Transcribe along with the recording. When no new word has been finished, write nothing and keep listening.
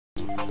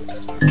Ladies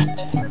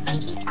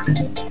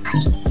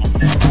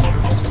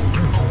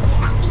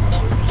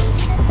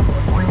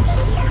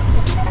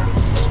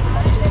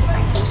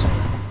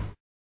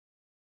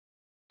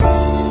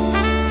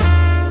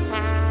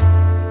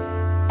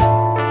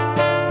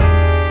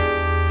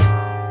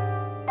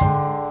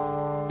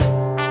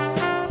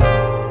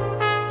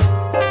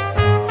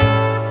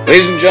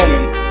and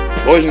gentlemen,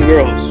 boys and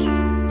girls,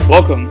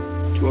 welcome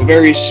to a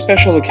very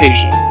special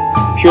occasion,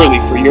 purely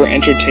for your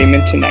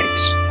entertainment tonight.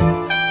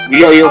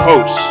 We are your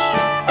hosts,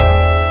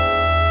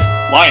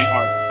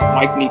 Lionheart,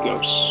 Mike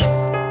Nikos,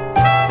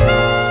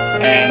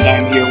 and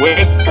I'm here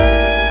with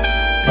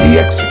the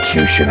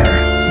Executioner,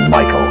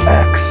 Michael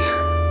X.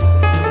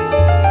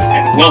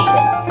 And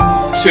welcome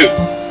to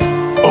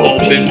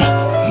Open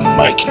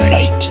Mic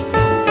Night.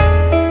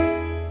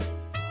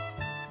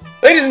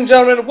 Ladies and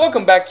gentlemen,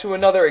 welcome back to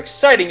another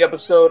exciting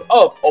episode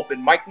of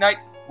Open Mic Night.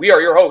 We are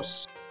your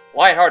hosts,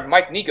 Lionheart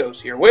Mike Nikos,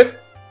 here with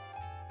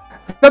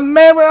the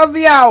Mayor of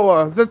the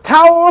Hour, the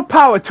Tower of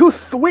Power, too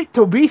sweet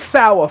to be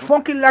sour,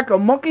 funky like a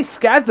monkey,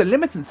 skies the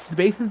limits and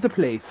space is the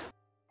place.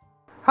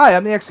 Hi,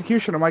 I'm the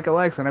Executioner, Michael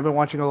X, and I've been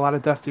watching a lot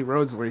of Dusty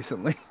Rhodes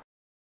recently.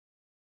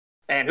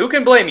 And who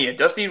can blame you?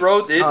 Dusty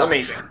Rhodes is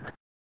amazing.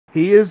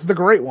 He is the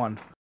great one.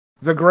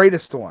 The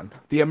greatest one.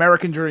 The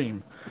American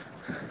Dream.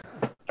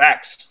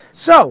 Facts.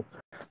 So,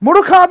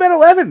 Mortal Kombat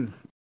 11,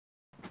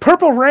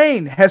 Purple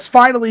Rain has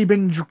finally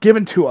been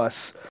given to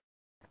us,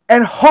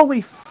 and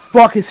holy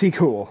fuck is he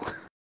cool.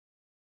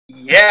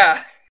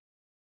 Yeah.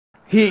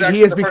 He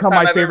has become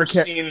my favorite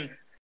character.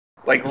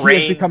 Like, he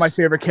has become my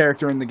favorite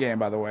character in the game,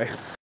 by the way.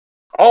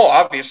 Oh,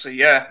 obviously,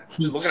 yeah.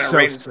 He's looking so at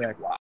Reigns, sick.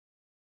 wow.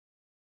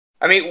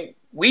 I mean,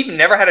 we've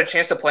never had a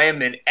chance to play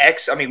him in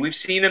X. I mean, we've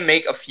seen him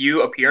make a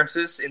few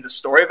appearances in the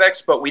story of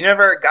X, but we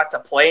never got to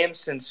play him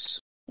since,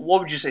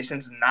 what would you say,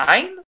 since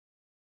 9?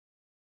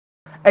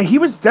 And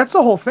that's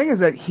the whole thing, is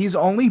that he's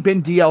only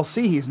been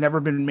DLC, he's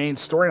never been main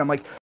story, and I'm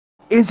like,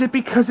 is it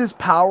because his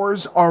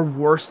powers are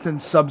worse than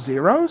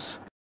Sub-Zero's?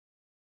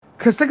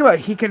 Because think about it,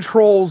 he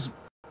controls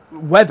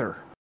weather.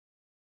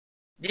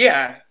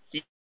 Yeah,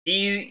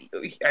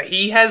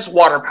 he has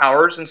water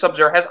powers, and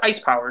Sub-Zero has ice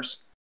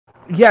powers.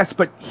 Yes,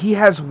 but he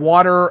has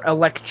water,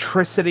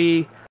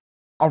 electricity,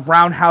 a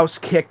roundhouse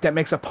kick that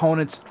makes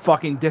opponents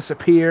fucking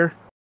disappear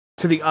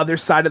to the other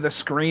side of the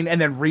screen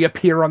and then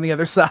reappear on the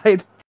other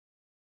side.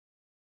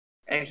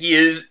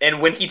 And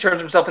when he turns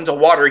himself into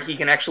water, he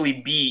can actually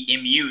be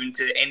immune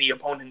to any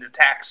opponent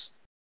attacks.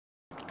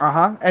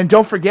 And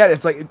don't forget,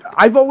 it's like,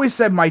 I've always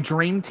said my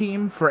dream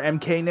team for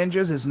MK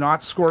Ninjas is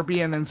not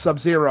Scorpion and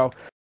Sub-Zero.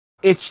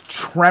 It's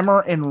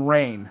Tremor and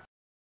Rain.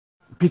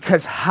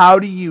 Because how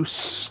do you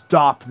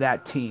stop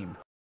that team?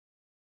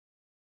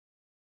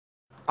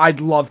 I'd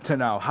love to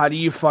know. How do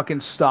you fucking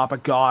stop a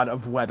god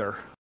of weather?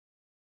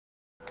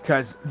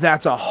 Because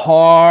that's a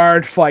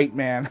hard fight,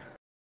 man.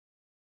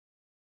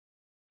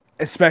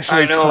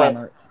 Especially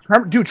Tremor.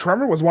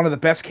 Tremor was one of the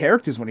best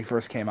characters when he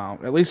first came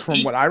out, at least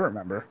from what I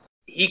remember.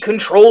 He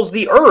controls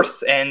the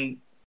earth, and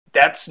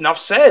that's enough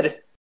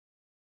said.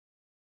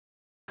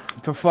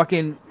 The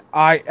fucking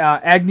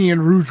Agni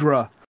and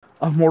Rudra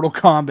of Mortal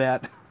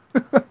Kombat.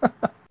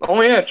 Oh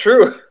yeah,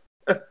 true.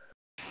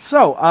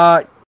 So,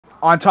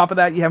 on top of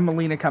that, you have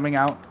Melina coming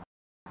out.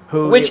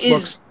 Which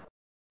is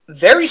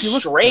very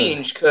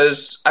strange,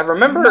 because I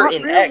remember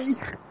in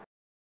X...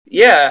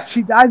 Yeah.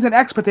 She dies in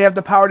X, but they have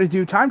the power to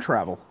do time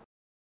travel.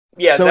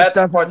 Yeah, so that's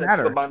the part that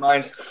slipped my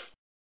mind.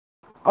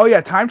 Oh yeah,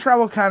 time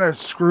travel kind of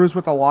screws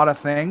with a lot of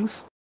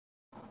things.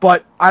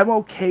 But I'm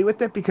okay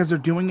with it because they're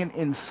doing it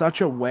in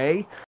such a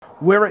way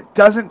where it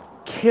doesn't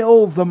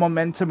kill the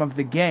momentum of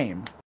the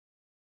game.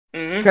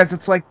 Because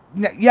it's like,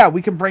 yeah,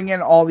 we can bring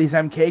in all these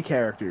MK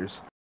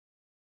characters.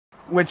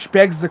 Which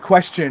begs the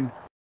question,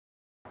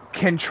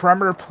 can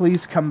Tremor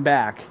please come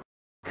back?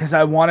 Because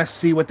I want to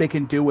see what they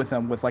can do with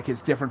him, with like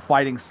his different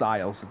fighting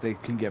styles that they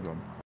can give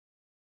him.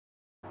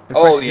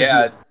 Oh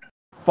yeah,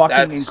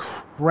 fucking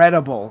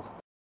incredible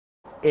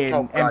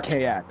in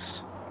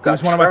MKX. He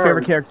was one of my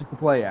favorite characters to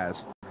play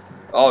as.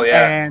 Oh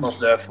yeah, and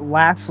most def.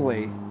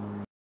 Lastly,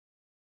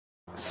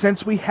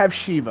 since we have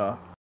Shiva,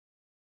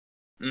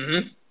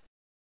 and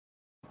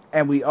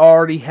we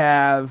already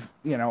have,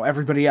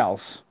 everybody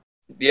else.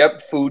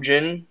 Yep,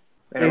 Fujin.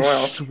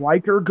 Is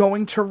Stryker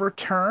going to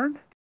return?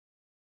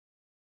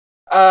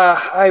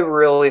 I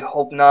really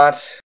hope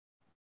not.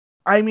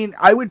 I mean,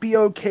 I would be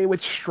okay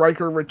with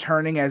Stryker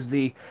returning as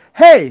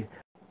hey,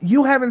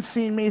 you haven't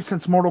seen me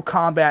since Mortal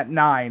Kombat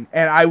 9,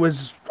 and I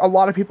was a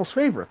lot of people's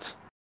favorites.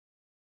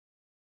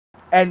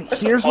 And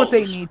here's what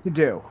they need to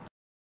do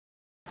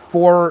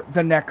for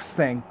the next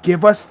thing.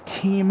 Give us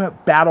team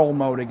battle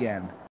mode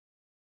again.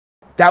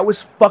 That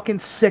was fucking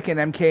sick in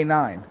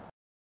MK9.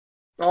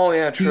 Oh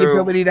yeah, true. The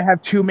ability to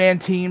have two-man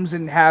teams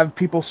and have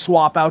people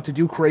swap out to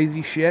do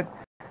crazy shit.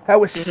 That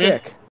was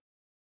sick.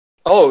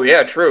 Oh,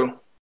 yeah, true.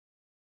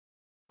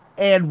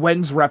 And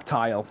when's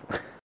Reptile?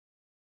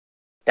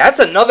 That's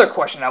another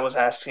question I was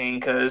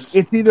asking, because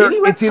it's either I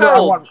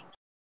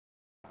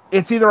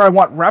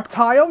want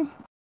Reptile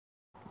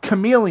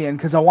Chameleon,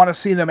 because I want to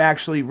see them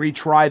actually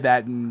retry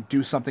that and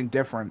do something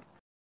different.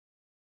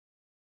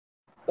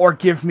 Or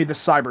give me the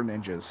Cyber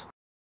Ninjas.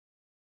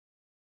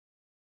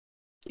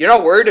 You're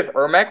not worried if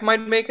Ermac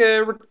might make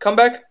a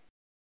comeback?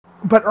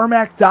 But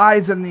Ermac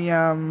dies in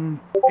the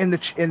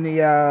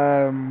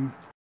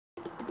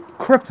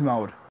crypt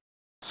mode,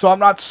 so I'm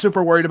not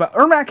super worried about.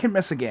 Ermac can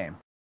miss a game.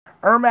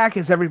 Ermac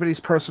is everybody's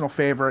personal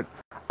favorite.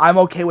 I'm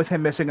okay with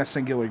him missing a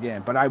singular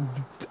game, but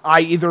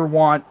I either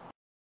want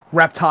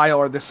Reptile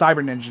or the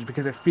Cyber Ninjas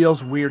because it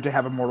feels weird to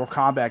have a Mortal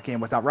Kombat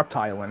game without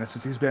Reptile in it,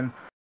 since he's been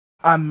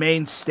a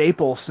main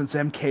staple since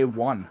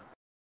MK1.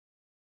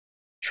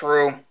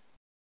 True.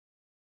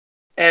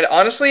 And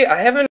honestly,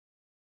 I haven't...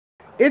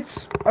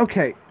 It's...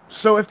 Okay,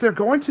 so if they're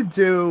going to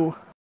do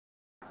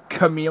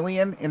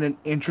Chameleon in an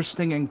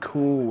interesting and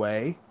cool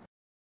way,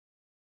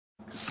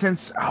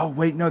 since... Oh,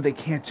 wait, no, they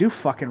can't do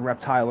fucking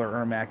Reptile or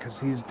Ermac,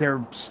 because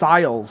their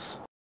styles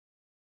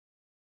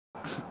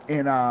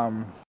in,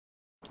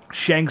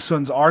 Shang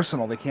Tsung's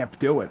arsenal, they can't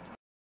do it.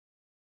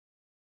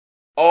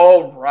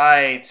 Oh,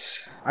 right.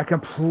 I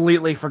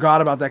completely forgot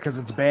about that because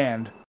it's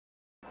banned.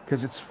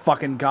 Because it's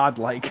fucking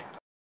godlike.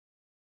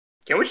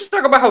 Can we just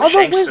talk about how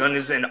Shang Tsung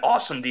is an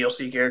awesome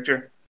DLC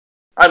character?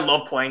 I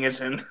love playing as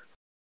him.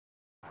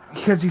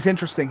 Because he's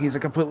interesting. He's a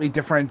completely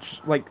different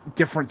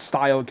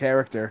style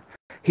character.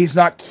 He's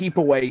not keep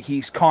away.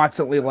 He's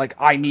constantly like,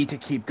 I need to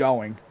keep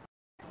going.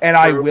 And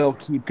True. I will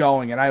keep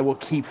going. And I will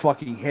keep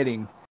fucking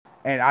hitting.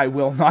 And I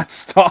will not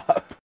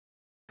stop.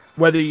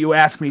 Whether you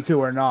ask me to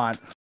or not.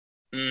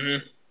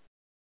 Mm-hmm.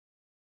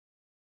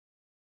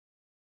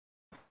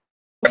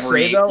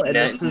 Say though,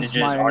 and this is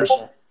my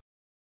arsenal.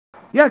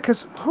 Yeah,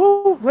 because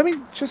let me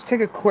just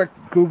take a quick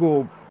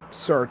Google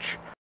search.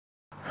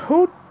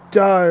 Who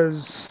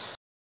does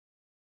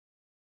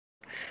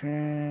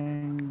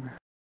Shang?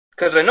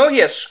 Because I know he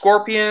has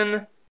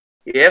Scorpion,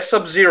 he has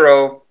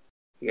Sub-Zero,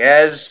 he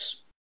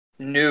has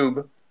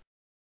Noob.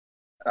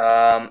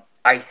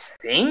 I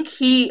think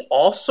he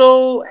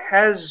also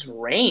has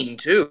Rain,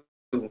 too.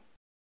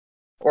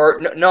 Or,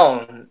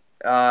 no,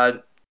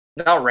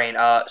 not Rain,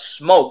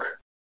 Smoke.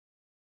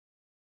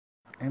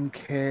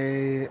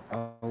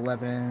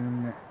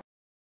 MK11.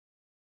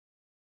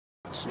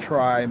 Let's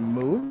try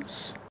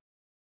moves.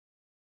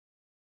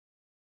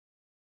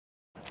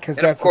 Because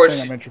that's the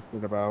thing I'm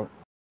interested about.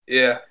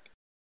 Yeah.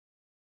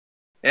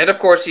 And of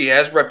course he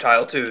has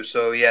Reptile too,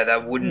 so yeah,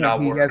 that would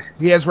not work.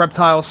 He has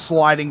Reptile's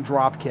sliding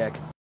drop kick.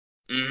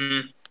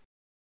 Mm-hmm.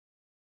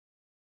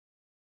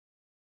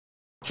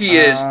 He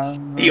is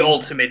the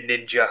ultimate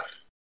ninja.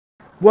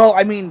 Well,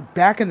 I mean,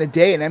 back in the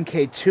day in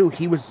MK2,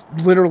 he was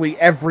literally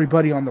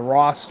everybody on the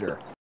roster.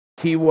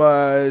 He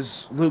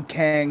was Liu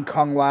Kang,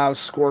 Kung Lao,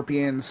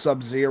 Scorpion,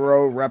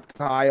 Sub-Zero,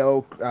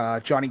 Reptile,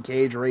 Johnny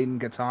Cage, Raiden,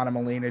 Katana,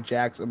 Melina,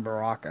 Jackson,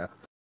 Baraka.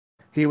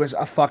 He was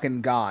a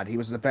fucking god. He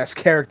was the best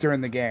character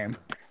in the game.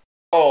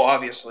 Oh,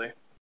 obviously.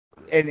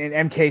 And in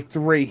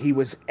MK3, he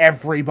was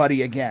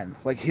everybody again.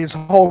 Like, his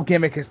whole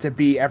gimmick is to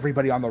be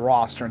everybody on the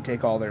roster and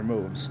take all their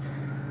moves.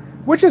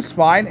 Which is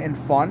fine and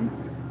fun.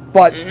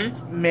 But,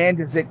 man,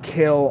 does it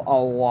kill a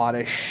lot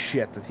of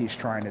shit that he's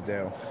trying to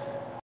do.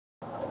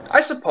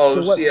 I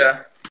suppose,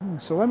 yeah.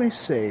 So let me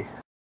see.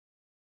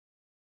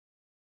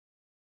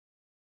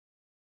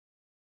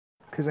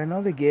 Because I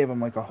know they gave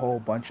him, like, a whole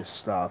bunch of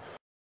stuff.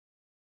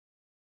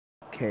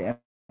 Okay,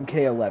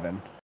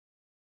 MK11.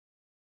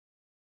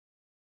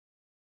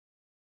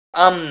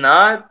 I'm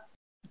not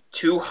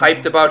too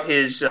hyped about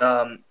his,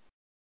 There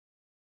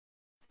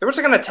was,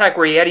 like, an attack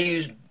where he had to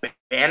use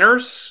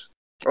banners.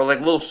 Or, like,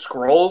 little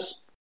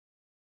scrolls.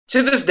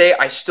 To this day,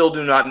 I still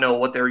do not know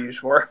what they're used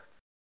for.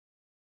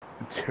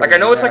 Like, I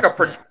know it's like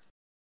a...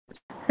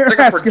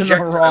 You're asking the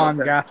wrong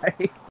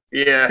guy.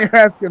 Yeah. You're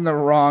asking the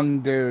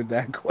wrong dude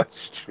that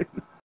question.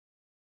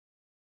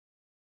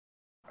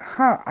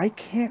 Huh, I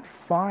can't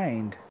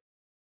find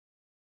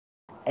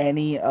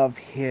any of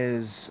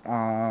his,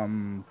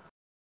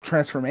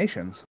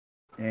 transformations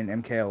in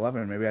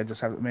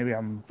MK11. Maybe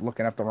I'm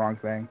looking up the wrong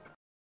thing.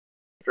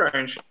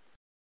 Strange.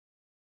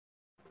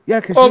 Yeah,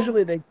 because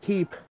usually they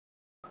keep...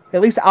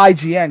 At least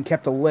IGN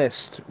kept a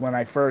list when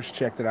I first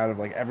checked it out of,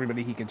 like,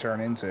 everybody he can turn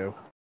into.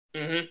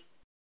 Mm-hmm.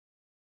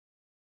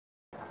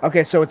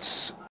 Okay, so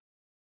it's...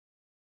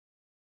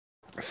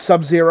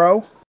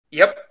 Sub-Zero?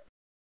 Yep.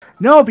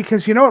 No,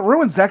 because you know what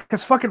ruins that?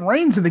 Because fucking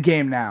Rain's in the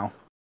game now.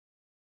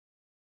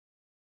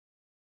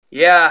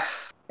 Yeah.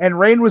 And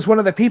Rain was one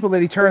of the people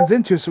that he turns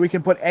into, so we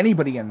can put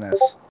anybody in this.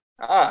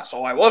 Ah,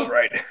 so I was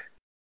right.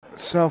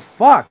 So,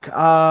 fuck.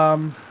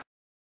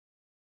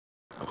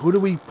 Who do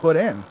we put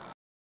in?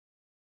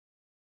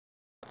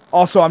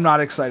 Also, I'm not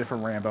excited for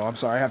Rambo. I'm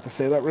sorry, I have to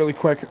say that really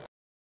quick.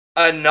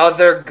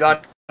 Another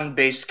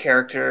gun-based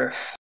character.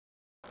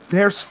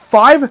 There's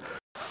five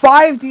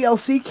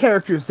DLC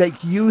characters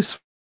that use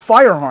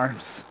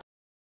firearms.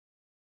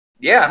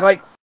 Yeah.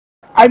 Like,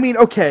 I mean,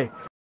 okay.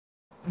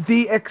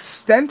 The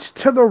extent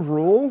to the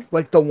rule,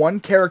 like the one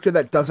character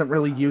that doesn't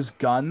really use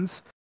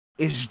guns,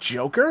 is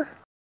Joker.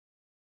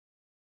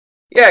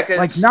 Yeah,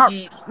 Like,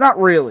 because not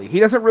really. He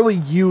doesn't really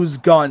use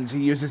guns. He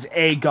uses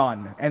a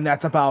gun, and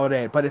that's about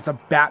it. But it's a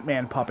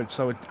Batman puppet,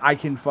 so I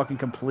can fucking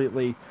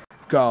completely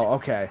go,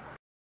 okay.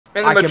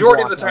 and the I can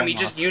majority of block the time that he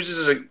one just off.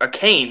 uses a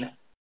cane.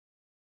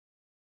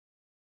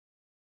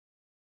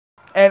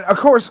 And, of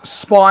course,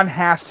 Spawn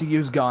has to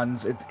use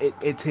guns.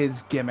 It's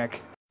his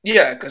gimmick.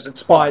 Yeah, because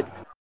it's But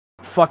Spawn.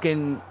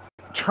 fucking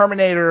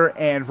Terminator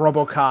and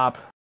RoboCop,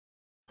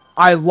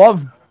 I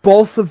love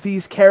both of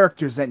these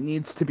characters. That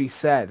needs to be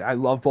said. I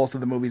love both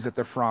of the movies that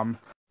they're from.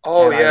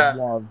 Oh And I yeah.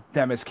 love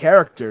them as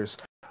characters.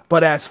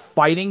 But as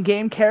fighting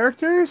game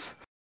characters,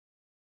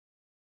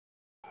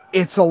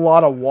 it's a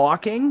lot of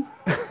walking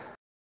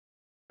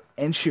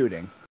and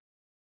shooting.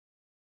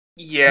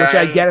 Yeah, Which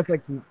I and get. It's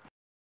like,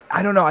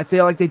 I don't know. I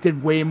feel like they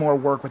did way more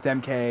work with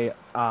MKX.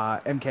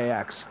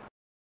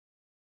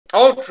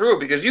 oh, true,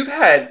 because you've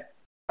had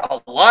a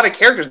lot of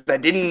characters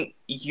that didn't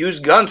use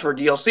guns for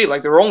DLC.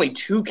 Like, there were only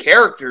 2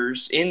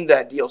 characters in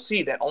that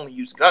DLC that only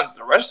used guns.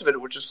 The rest of it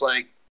was just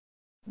like,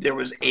 there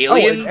was Oh, in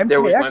Alien,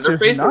 there was MKX, there's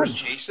Leatherface, there was none.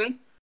 Jason.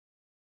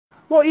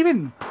 Well,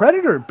 even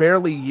Predator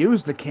barely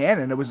used the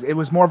cannon. It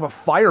was more of a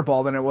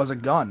fireball than it was a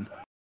gun.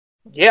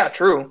 Yeah,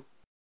 true.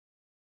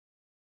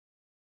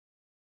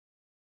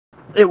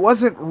 It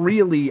wasn't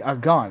really a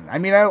gun. I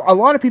mean, a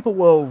lot of people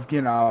will, be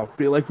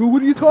like, well,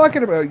 what are you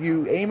talking about?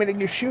 You aim it and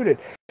you shoot it.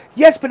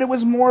 Yes, but it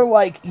was more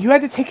like you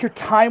had to take your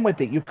time with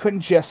it. You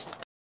couldn't just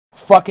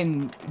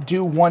fucking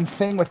do one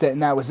thing with it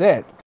and that was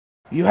it.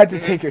 You had to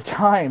take your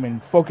time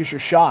and focus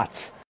your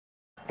shots.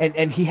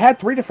 And he had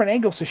 3 different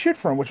angles to shoot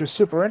from, which was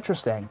super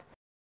interesting.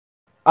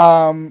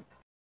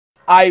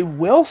 I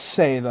will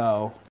say,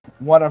 though,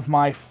 one of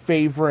my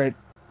favorite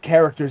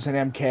characters in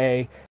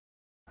MK...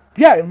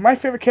 Yeah, my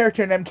favorite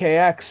character in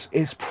MKX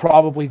is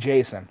probably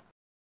Jason.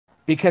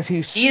 Because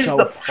he's so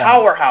the fun.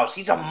 powerhouse.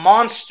 He's a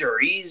monster.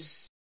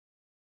 He's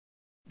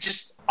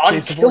just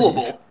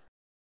unkillable.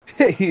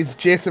 He's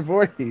Jason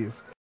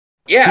Voorhees.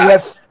 Yeah. He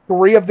has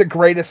 3 of the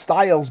greatest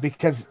styles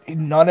because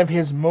none of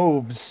his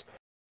moves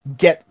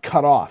get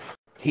cut off.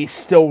 He's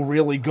still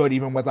really good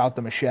even without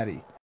the machete.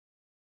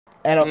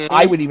 And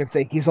I would even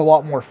say he's a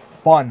lot more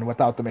fun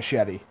without the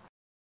machete.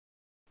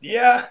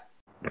 Yeah.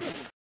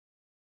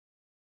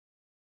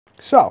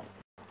 So,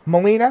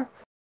 Melina,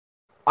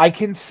 I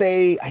can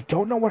say I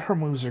don't know what her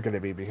moves are going to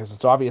be because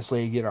it's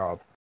obviously,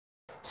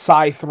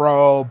 side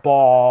throw,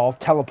 ball,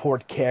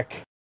 teleport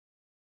kick.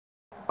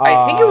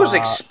 I think it was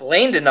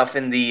explained enough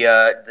in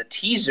the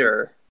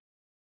teaser.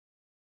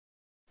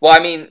 Well, I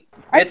mean,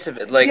 bits of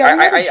it. Like,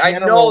 I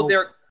know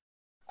they're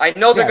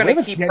going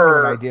to keep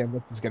her. Idea of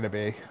what it's going to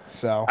be.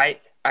 So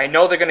I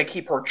know they're going to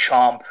keep her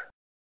chomp.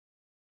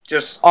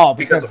 Just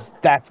because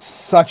that's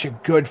such a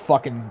good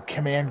fucking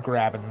command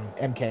grab in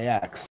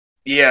MKX.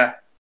 Yeah.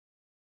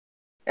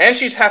 And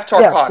she's half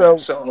Tarkanic,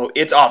 so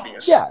it's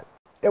obvious. Yeah,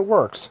 it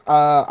works.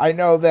 I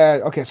know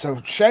that. Okay, so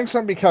Shang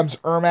Tsung becomes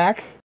Ermac.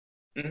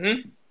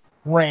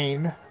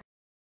 Rain.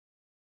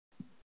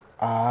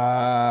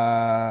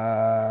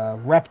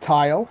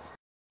 Reptile.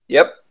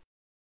 Yep.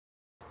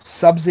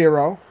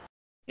 Sub-Zero.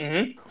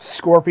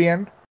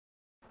 Scorpion.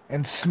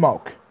 And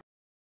Smoke.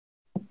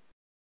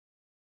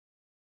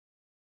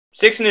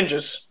 6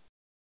 ninjas.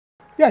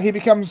 Yeah, he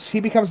becomes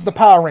the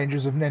Power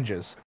Rangers of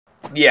ninjas.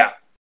 Yeah.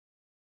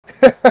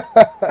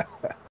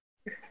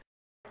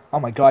 Oh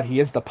my god, he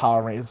is the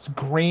Power Rangers.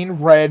 Green,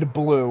 red,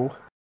 blue,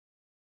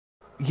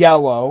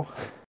 yellow.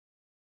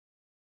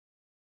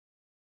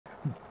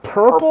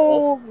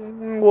 Purple,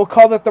 we'll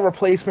call that the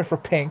replacement for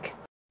pink.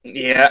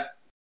 Yeah.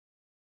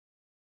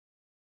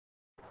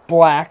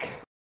 Black.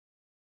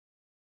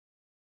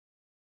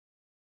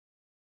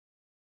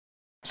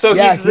 So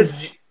yeah,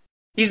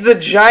 he's the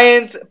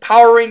giant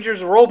Power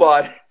Rangers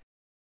robot.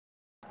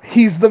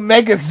 He's the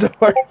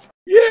Megazord.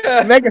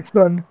 Yeah.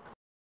 Megason.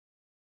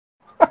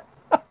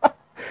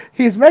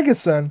 He's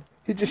Megason.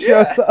 He just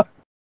shows up.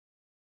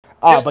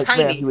 Just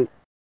tiny. Man,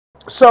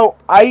 so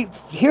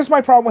here's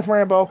my problem with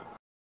Rambo.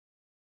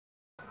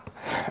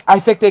 I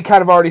think they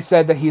kind of already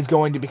said that he's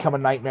going to become a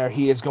nightmare.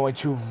 He is going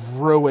to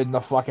ruin the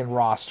fucking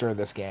roster of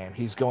this game.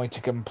 He's going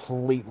to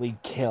completely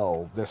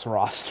kill this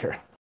roster.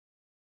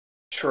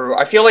 True.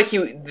 I feel like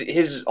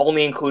his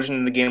only inclusion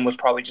in the game was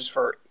probably just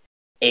for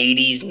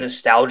 80s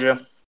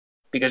nostalgia.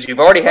 Because you've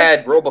already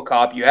had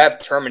RoboCop, you have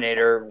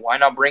Terminator. Why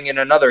not bring in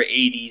another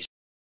 80s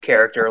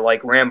character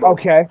like Rambo?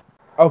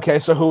 Okay,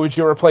 so who would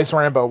you replace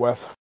Rambo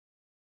with?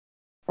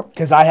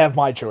 Because I have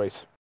my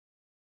choice.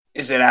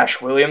 Is it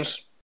Ash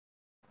Williams?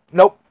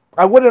 Nope.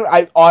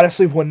 I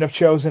honestly wouldn't have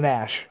chosen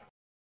Ash.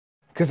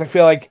 Because I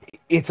feel like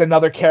it's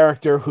another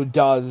character who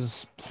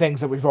does things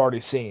that we've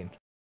already seen.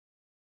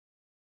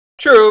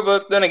 True,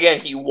 but then again,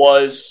 he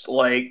was,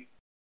 like...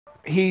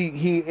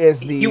 He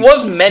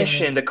was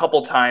mentioned a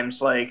couple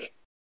times, like,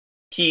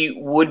 he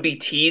would be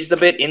teased a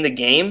bit in the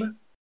game,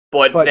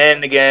 but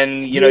then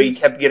again, he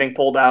kept getting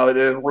pulled out,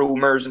 the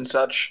rumors and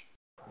such.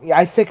 Yeah,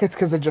 I think it's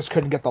because they just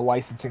couldn't get the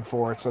licensing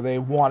for it, so they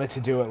wanted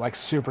to do it, like,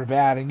 super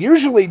bad. And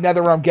usually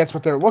NetherRealm gets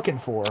what they're looking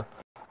for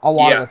a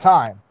lot of the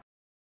time.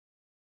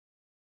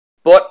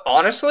 But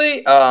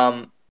honestly,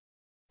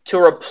 To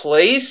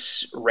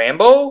replace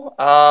Rambo,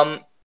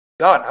 God,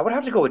 I would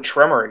have to go with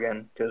Tremor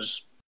again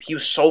because he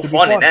was so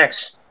fun in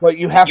X. But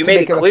you have You to made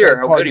make it it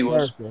clear a how good he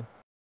was. character.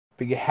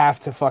 But you have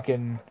to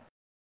fucking...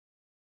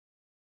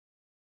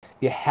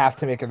 You have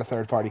to make it a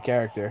third-party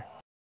character.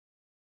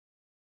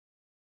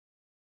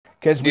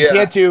 Because we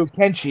can't do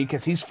Kenshi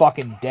because he's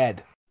fucking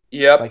dead.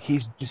 Yep. Like,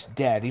 he's just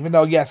dead. Even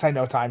though, yes, I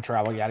know time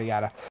travel, yada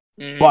yada.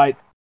 Mm-hmm. But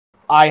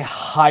I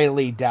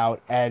highly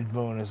doubt Ed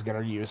Boon is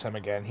going to use him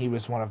again. He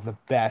was one of the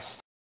best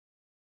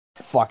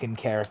fucking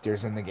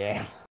characters in the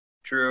game.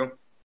 True.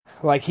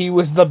 Like, he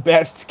was the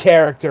best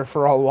character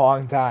for a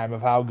long time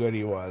of how good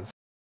he was.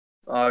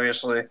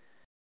 Obviously.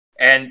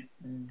 And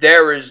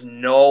there is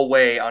no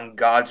way on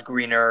God's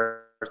green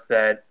earth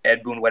that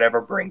Ed Boon would ever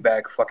bring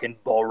back fucking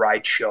Bo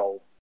Ride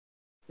Show.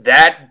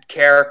 That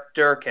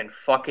character can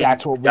fucking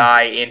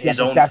die in his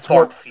own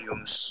fart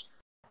fumes.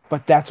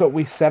 But that's what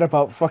we said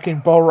about fucking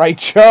Bo Right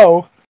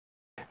Cho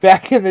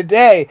back in the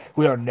day.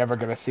 We are never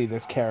going to see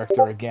this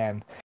character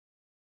again.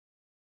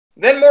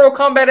 Then Mortal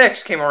Kombat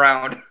X came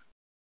around.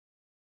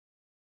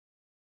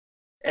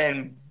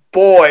 And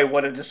boy,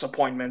 what a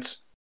disappointment.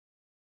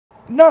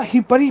 No,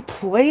 but he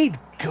played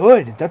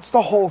good. That's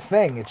the whole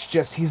thing. It's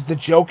just he's the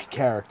joke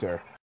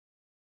character.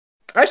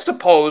 I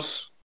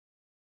suppose.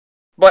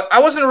 But I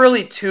wasn't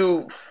really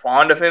too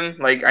fond of him.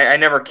 Like, I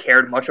never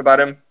cared much about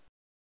him.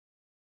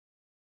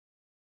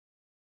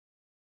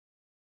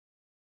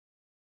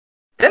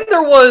 Then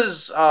there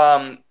was,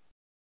 oh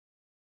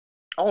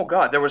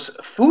god, there was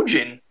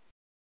Fujin.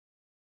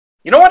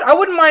 You know what? I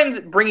wouldn't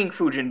mind bringing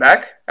Fujin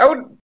back. I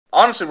would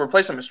honestly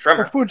replace him as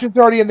Tremor. But Fujin's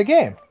already in the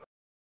game.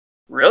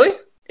 Really?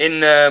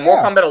 In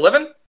Mortal Kombat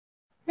 11?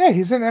 Yeah,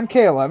 he's in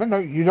MK11. No,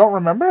 you don't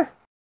remember?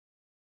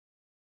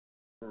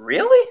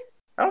 Really?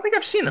 I don't think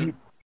I've seen him.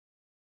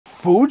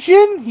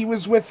 Fujin? He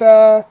was with,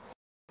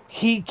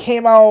 he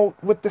came out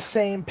with the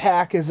same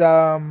pack as,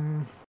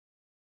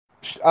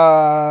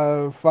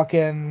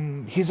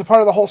 fucking, he's a part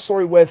of the whole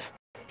story with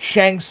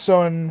Shang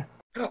Tsung.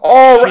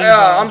 Oh,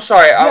 I'm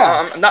sorry.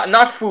 Yeah.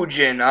 Not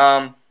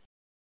Fujin.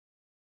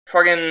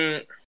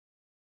 Fucking,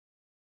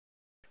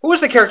 who was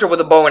the character with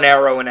a bow and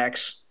arrow in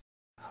X?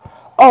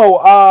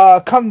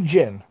 Oh, Kung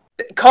Jin.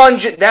 Kung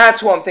Jin,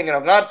 that's who I'm thinking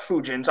of, not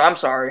Fujin. I'm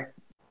sorry.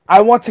 I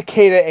want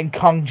Takeda and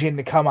Kung Jin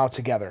to come out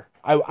together.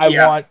 I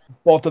want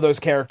both of those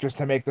characters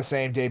to make the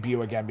same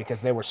debut again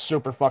because they were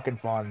super fucking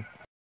fun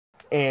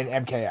in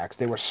MKX.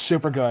 They were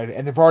super good,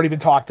 and they've already been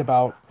talked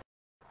about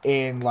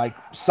in like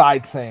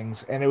side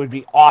things, and it would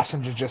be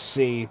awesome to just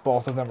see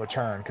both of them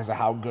return because of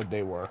how good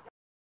they were.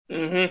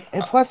 Mm-hmm.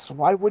 And plus,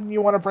 why wouldn't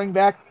you want to bring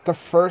back the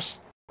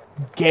first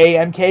gay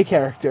MK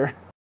character?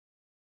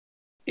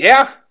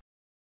 Yeah.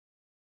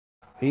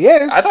 He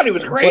is. I thought he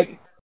was great.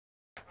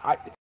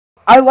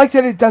 I like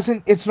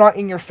that it's not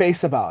in your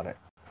face about it.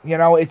 You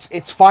know,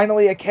 it's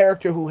finally a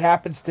character who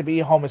happens to be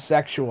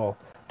homosexual.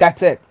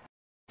 That's it.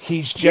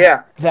 He's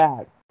just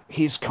that.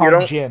 He's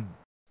Kung Jin.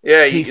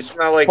 Yeah, he's it's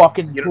not like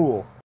fucking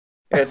cool.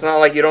 It's not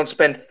like you don't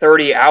spend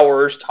 30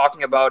 hours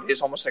talking about his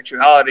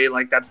homosexuality.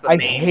 Like, that's the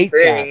main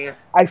thing. That.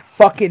 I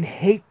fucking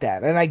hate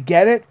that. And I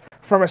get it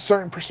from a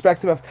certain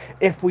perspective of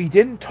if we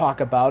didn't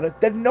talk about it,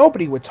 then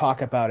nobody would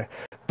talk about it.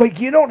 But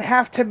you don't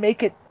have to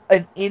make it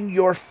an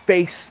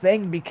in-your-face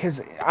thing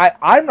because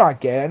I'm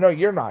not gay. I know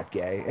you're not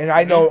gay. And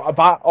I know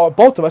about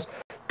both of us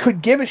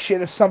could give a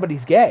shit if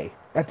somebody's gay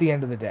at the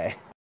end of the day.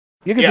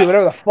 You can do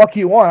whatever the fuck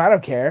you want. I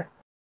don't care.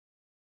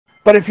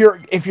 But if you're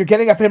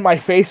getting up in my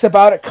face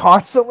about it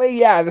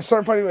constantly, at a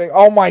certain point you're like,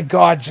 oh my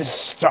god,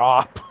 just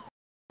stop.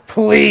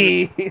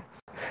 Please.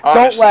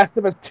 Don't Last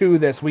of Us 2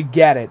 this. We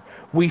get it.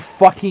 We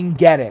fucking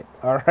get it.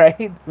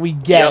 Alright? We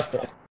get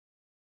it.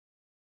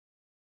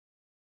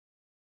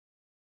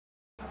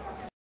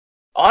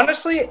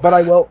 Honestly, but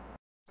I will.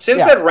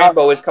 Since that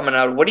Rainbow is coming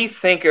out, what do you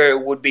think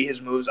would be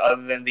his moves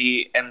other than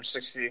the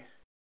M60?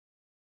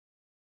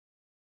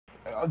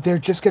 They're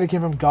just gonna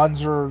give him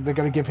guns, or they're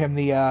gonna give him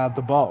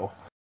the bow.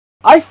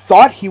 I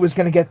thought he was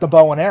gonna get the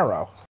bow and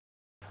arrow.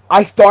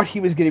 I thought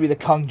he was gonna be the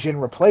Kung Jin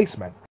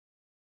replacement.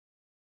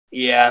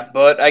 Yeah,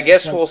 but I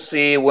guess we'll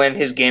see when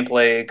his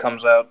gameplay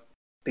comes out.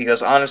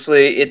 Because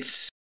honestly,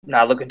 it's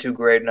not looking too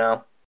great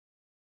now.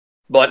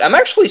 But I'm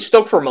actually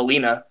stoked for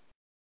Melina.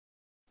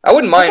 I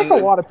wouldn't mind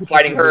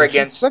fighting her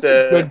against... Such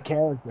a good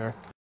character.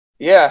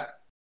 Yeah.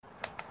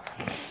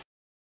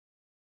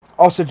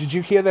 Also, did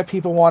you hear that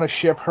people want to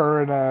ship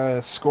her and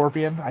a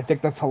Scorpion? I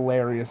think that's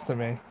hilarious to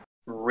me.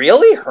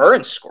 Really? Her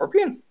and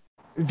Scorpion?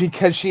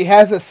 Because she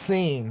has a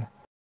scene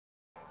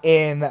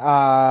in,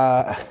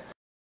 I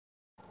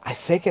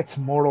think it's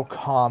Mortal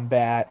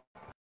Kombat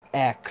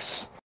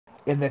X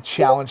in the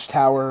Challenge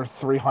Tower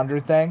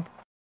 300 thing.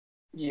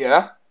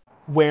 Yeah.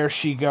 Where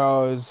she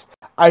goes,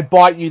 I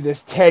bought you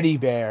this teddy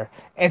bear.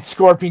 And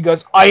Scorpion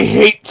goes, I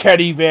hate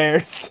teddy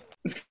bears.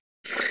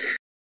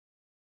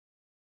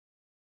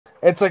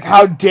 It's like,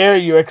 how dare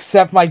you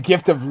accept my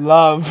gift of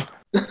love?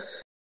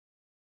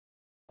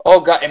 Oh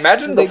god,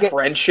 imagine the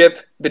friendship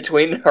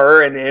between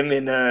her and him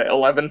in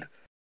 11.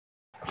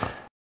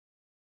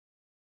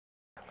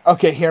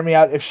 Okay, hear me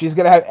out. If she's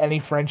gonna have any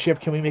friendship,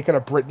 can we make it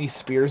a Britney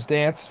Spears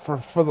dance for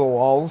the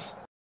lulz?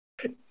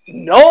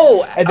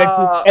 No. And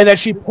then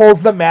she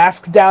pulls the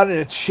mask down and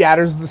it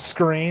shatters the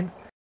screen.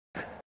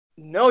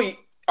 No.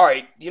 All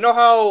right. You know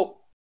how?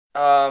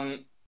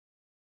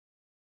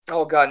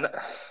 Oh God,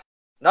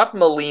 not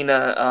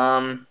Melina.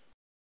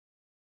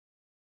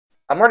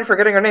 I'm already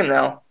forgetting her name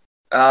now.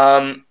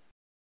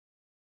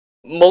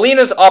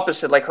 Melina's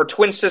opposite, like her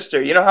twin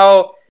sister. You know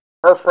how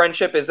her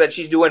friendship is that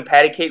she's doing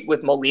patty cake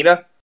with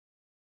Melina?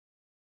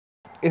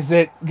 Is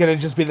it gonna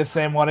just be the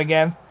same one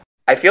again?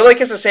 I feel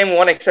like it's the same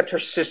one, except her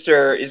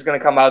sister is gonna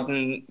come out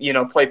and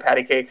play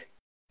patty cake.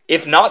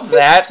 If not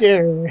that,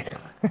 Sure.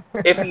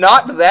 if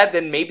not that,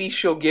 then maybe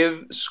she'll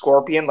give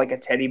Scorpion like a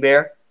teddy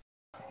bear.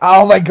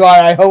 Oh my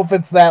god, I hope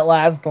it's that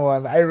last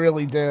one. I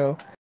really do.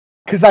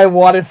 Because I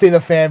want to see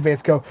the fan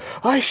base go,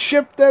 I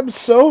shipped them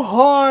so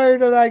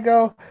hard, and I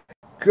go,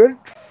 good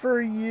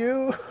for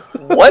you.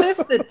 What if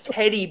the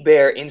teddy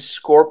bear in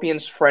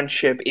Scorpion's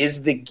friendship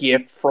is the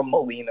gift from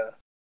Melina?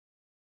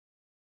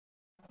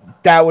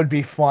 That would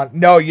be fun.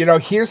 No,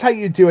 here's how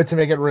you do it to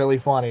make it really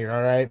funny,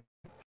 alright?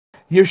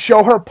 You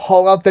show her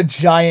pull out the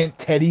giant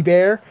teddy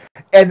bear,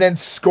 and then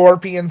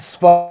Scorpion's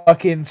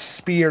fucking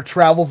spear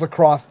travels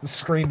across the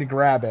screen to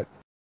grab it.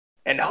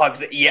 And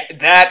hugs it. Yeah,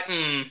 that,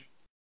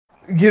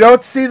 You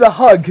don't see the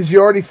hug, because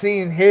you're already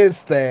seeing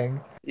his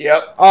thing.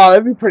 Yep. Oh,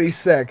 that'd be pretty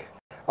sick.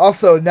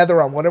 Also,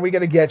 NetherRealm, when are we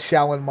gonna get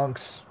Shaolin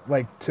Monks,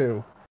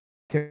 2?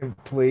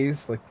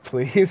 Please?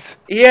 Please?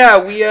 Yeah,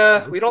 we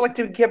don't like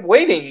to keep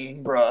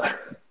waiting, bruh.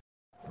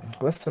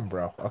 Listen,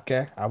 bro,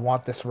 okay? I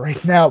want this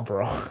right now,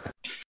 bro.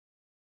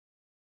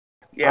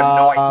 You have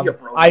no idea,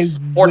 bro. I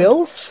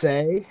will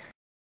say...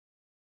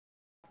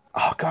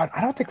 Oh, God, I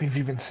don't think we've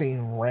even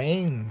seen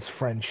Rain's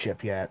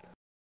friendship yet.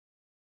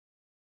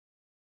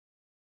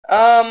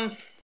 I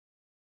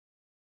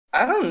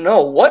don't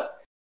know.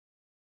 What?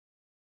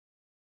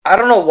 I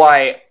don't know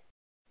why.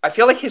 I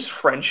feel like his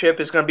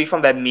friendship is gonna be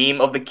from that meme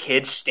of the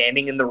kid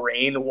standing in the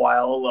rain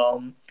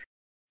while,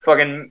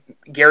 fucking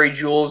Gary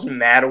Jules'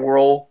 Mad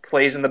World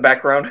plays in the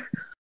background.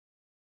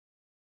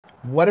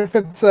 What if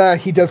it's,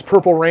 he does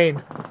Purple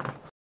Rain?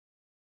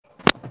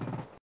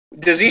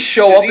 Does he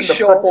show up in the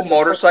purple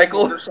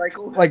motorcycle?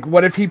 Like,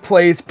 what if he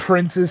plays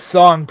Prince's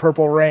song,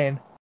 Purple Rain?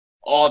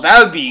 Oh,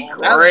 that would be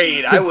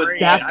great. I would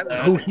That's love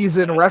that. who he's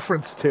in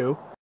reference to.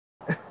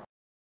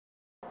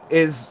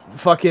 Is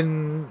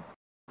fucking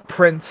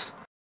Prince.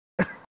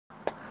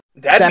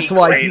 That'd be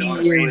why great, he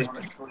honestly.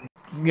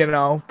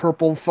 is,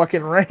 Purple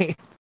fucking Rain.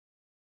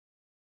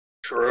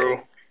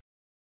 True.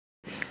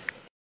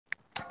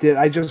 Did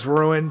I just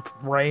ruin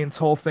Rain's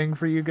whole thing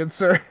for you, good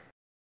sir?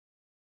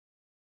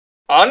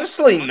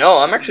 Honestly,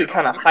 no. I'm actually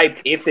kind of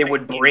hyped if they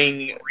would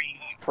bring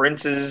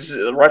Prince's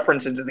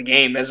reference into the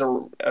game as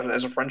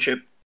a friendship.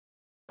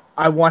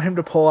 I want him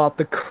to pull out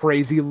the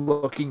crazy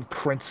looking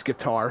Prince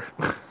guitar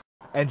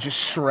and just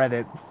shred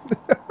it.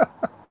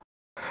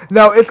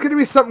 No, it's gonna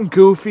be something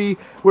goofy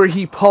where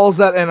he pulls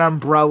out an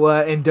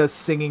umbrella and does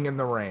Singing in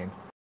the Rain.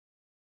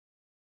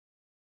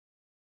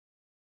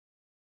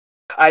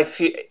 I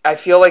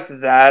feel like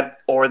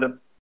that or the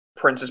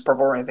Prince's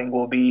Purple Rain thing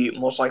will be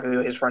most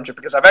likely his friendship,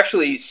 because I've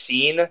actually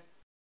seen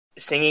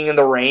Singing in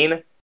the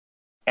Rain,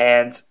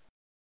 and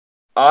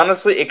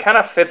honestly, it kind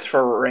of fits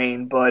for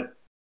Rain, but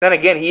then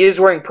again, he is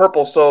wearing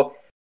purple, so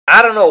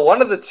I don't know,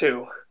 one of the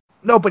two.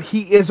 No, but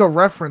he is a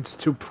reference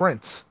to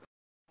Prince.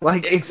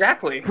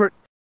 Exactly.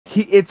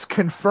 It's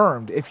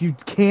confirmed. If you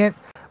can't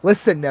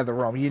listen,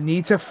 NetherRealm, you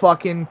need to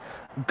fucking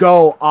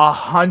go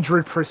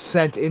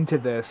 100% into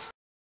this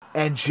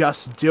and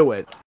just do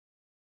it.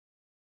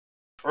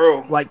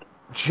 True.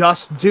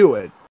 Just do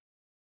it.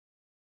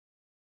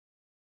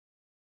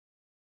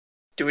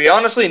 Do we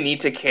honestly need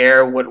to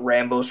care what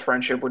Rambo's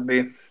friendship would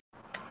be?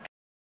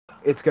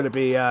 It's gonna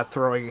be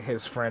throwing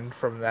his friend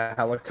from the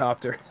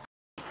helicopter.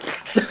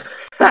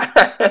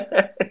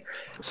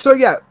 So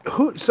yeah,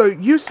 so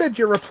you said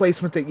your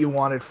replacement that you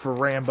wanted for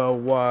Rambo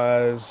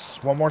was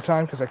one more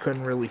time, because I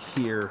couldn't really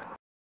hear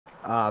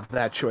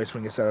that choice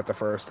when you said it the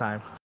first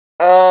time.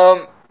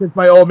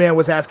 My old man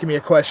was asking me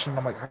a question.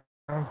 I'm like,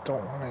 I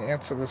don't want to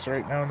answer this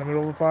right now in the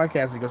middle of the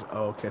podcast. And he goes,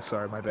 "Oh, okay,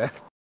 sorry, my bad."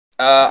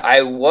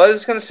 I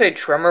was gonna say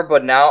Tremor,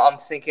 but now I'm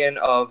thinking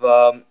of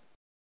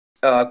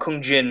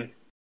Kung Jin.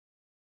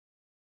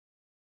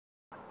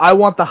 I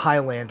want the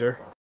Highlander.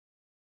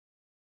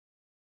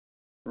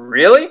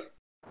 Really?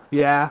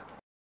 Yeah.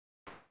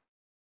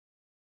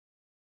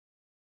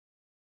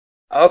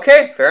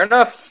 Okay, fair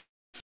enough.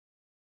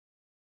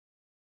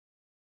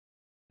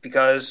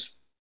 Because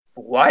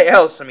why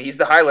else? I mean, he's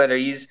the Highlander.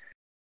 He's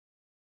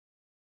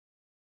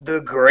the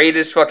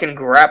greatest fucking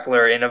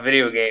grappler in a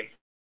video game.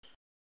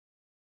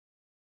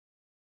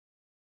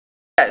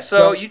 Yeah,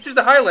 so you choose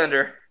the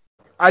Highlander.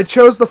 I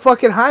chose the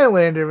fucking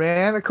Highlander,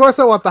 man. Of course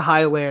I want the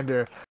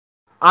Highlander.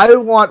 I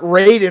want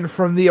Raiden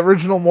from the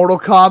original Mortal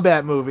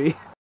Kombat movie.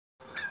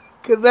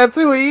 Because that's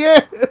who he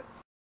is.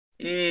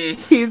 Mm.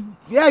 He's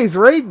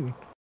Raiden.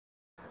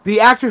 The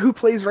actor who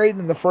plays Raiden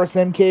in the first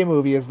MK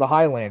movie is the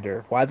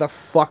Highlander. Why the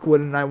fuck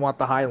wouldn't I want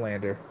the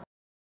Highlander?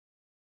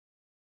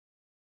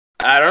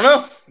 I don't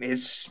know.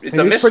 It's a He's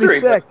pretty mystery.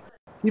 sick.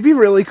 He'd be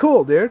really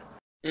cool, dude.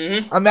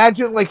 Mm-hmm.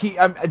 Imagine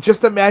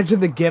just imagine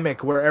the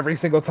gimmick where every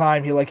single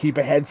time he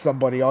beheads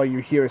somebody, all you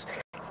hear is,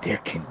 "There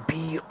can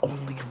be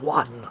only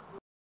one."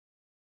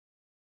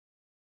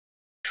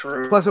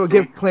 True. Plus, it would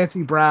give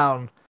Clancy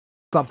Brown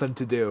something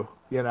to do,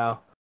 you know.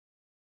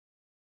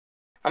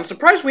 I'm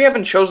surprised we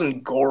haven't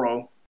chosen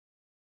Goro.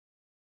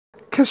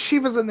 Because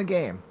Shiva's in the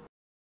game.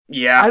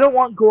 Yeah. I don't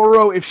want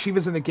Goro if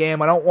Shiva's in the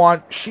game. I don't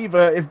want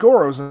Shiva if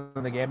Goro's in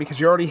the game because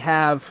you already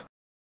have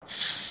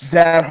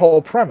that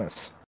whole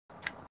premise.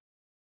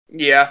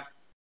 Yeah.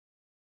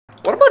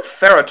 What about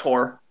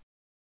Ferrator?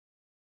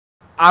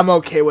 I'm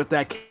okay with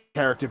that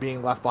character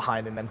being left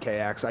behind in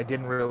MKX. I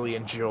didn't really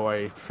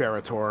enjoy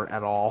Ferrator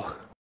at all.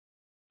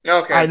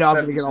 Okay. I know I'm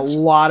gonna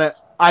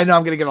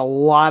get a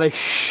lot of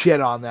shit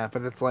on that,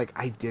 but it's like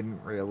I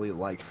didn't really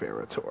like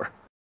Ferrator.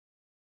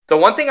 The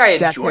one thing I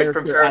That enjoyed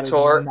from character added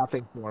Ferrator,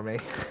 nothing for me.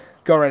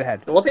 Go right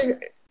ahead. the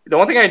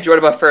one thing I enjoyed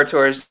about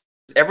Ferrator is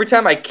every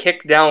time I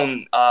kicked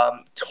down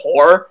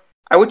Tor,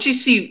 I would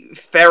just see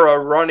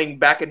Farah running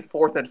back and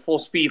forth at full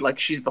speed like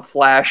she's the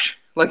Flash.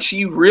 Like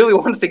she really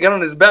wants to get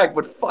on his back,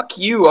 but fuck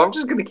you! I'm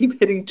just gonna keep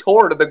hitting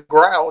Tor to the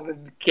ground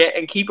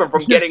and keep him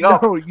from getting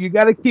up. No, you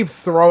gotta keep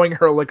throwing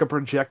her like a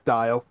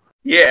projectile.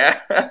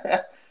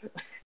 Yeah.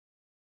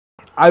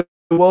 I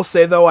will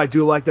say though, I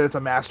do like that it's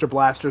a Master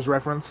Blaster's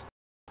reference.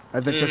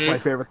 I think that's my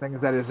favorite thing.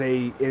 Is that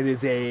it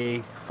is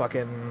a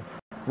fucking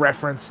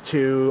reference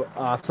to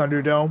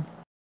Thunderdome.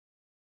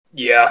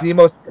 Yeah. The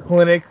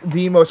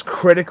most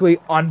critically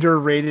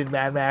underrated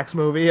Mad Max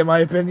movie, in my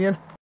opinion.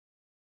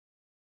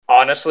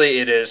 Honestly,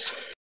 it is.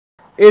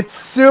 It's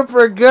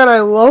super good.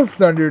 I love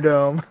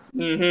Thunderdome.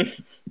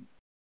 Mm-hmm.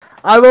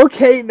 I'm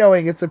okay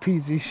knowing it's a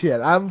piece of shit.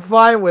 I'm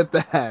fine with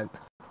that.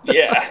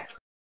 Yeah.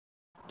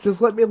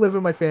 Just let me live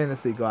in my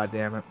fantasy,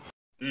 goddammit.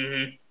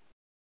 Mm-hmm.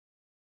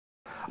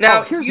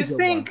 Now, do you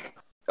think...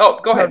 Oh,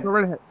 go ahead. No, go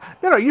right ahead.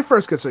 No, you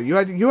first, good sir. You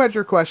had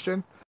your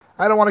question.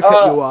 I don't want to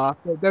cut you off.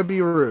 That'd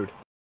be rude.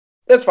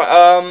 That's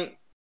fine.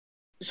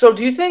 So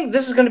do you think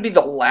this is going to be the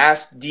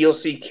last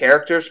DLC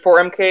characters for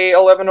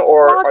MK11,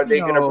 or are they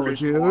going to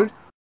produce more?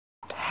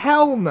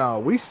 Hell no.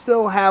 We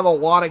still have a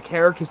lot of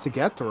characters to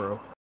get through.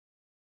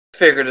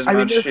 Figured as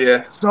much, there's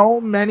yeah.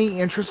 So many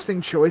interesting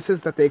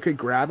choices that they could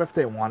grab if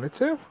they wanted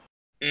to.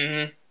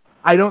 Mm-hmm.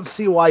 I don't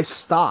see why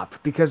stop,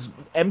 because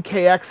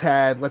MKX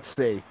had, let's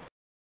see,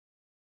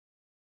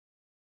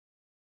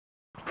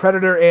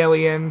 Predator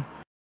Alien,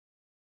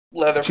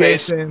 Leatherface.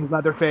 Jason,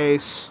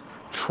 Leatherface,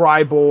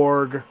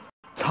 Triborg,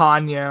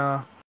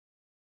 Tanya,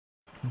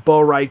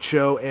 Bo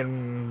Raicho,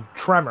 and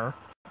Tremor.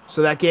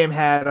 So that game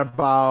had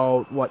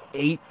about,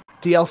 8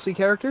 DLC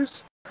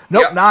characters?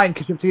 Nope, yep. 9,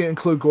 because you have to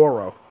include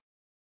Goro.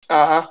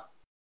 Uh-huh.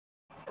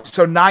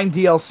 So 9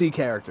 DLC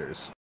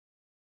characters.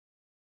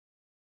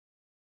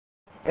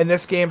 And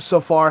this game so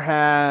far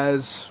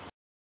has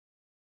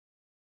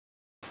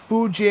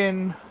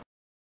Fujin,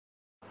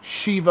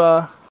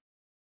 Shiva,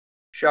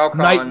 Shao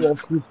Kahn. Nightwolf,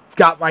 who's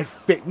got my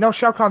No,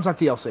 Shao Kahn's not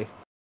DLC.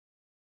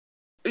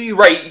 You're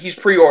right, he's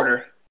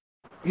pre-order.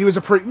 He was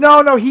a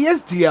No, he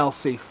is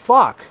DLC.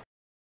 Fuck.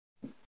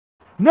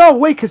 No,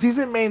 wait, because he's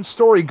in main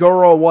story.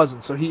 Goro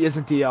wasn't, so he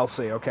isn't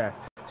DLC. Okay.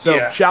 So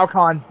yeah. Shao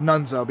Kahn,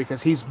 Nunzo,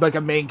 because he's like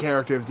a main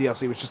character of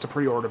DLC, which is just a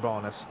pre-order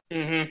bonus.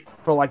 Mm-hmm.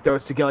 For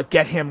those to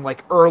get him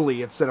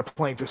early instead of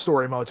playing through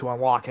story mode to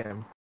unlock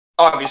him.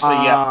 Obviously,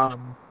 yeah.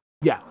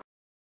 Yeah.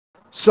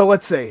 So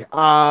let's see.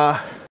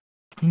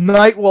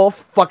 Nightwolf,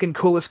 fucking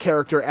coolest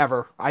character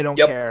ever. I don't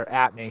care.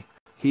 At me.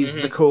 He's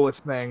the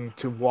coolest thing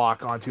to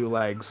walk on 2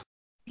 legs.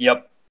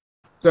 Yep.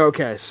 So,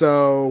 okay,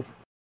 so...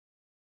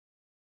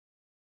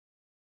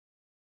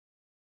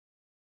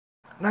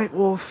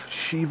 Nightwolf,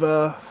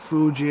 Shiva,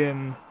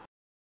 Fujin,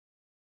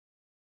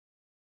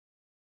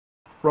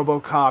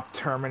 RoboCop,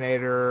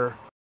 Terminator,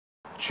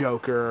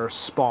 Joker,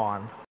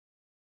 Spawn.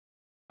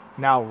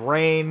 Now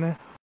Rain,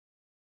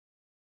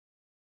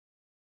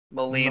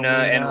 Melina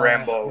and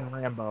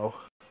Rambo.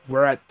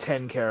 We're at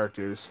 10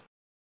 characters.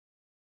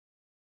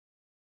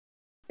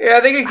 Yeah,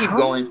 they could keep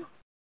going.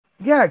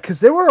 Yeah, because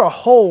there were a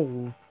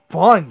whole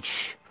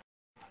bunch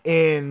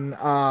in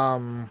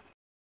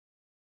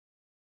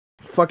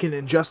fucking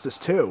Injustice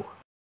 2.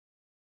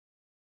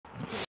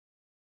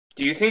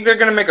 Do you think they're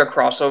gonna make a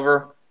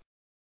crossover?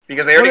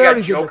 Because they already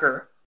got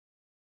Joker.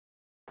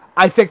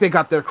 I think they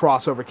got their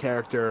crossover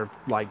character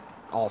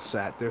all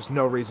set. There's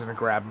no reason to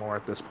grab more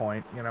at this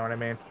point. You know what I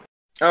mean?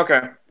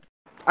 Okay.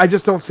 I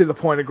just don't see the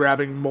point of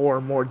grabbing more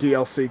and more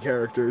DLC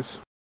characters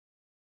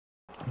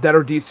that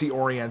are DC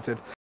oriented.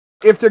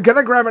 If they're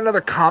gonna grab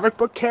another comic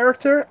book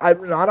character,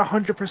 I'm not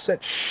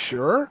 100%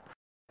 sure.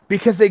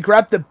 Because they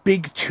grabbed the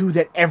big 2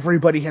 that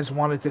everybody has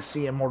wanted to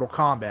see in Mortal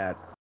Kombat.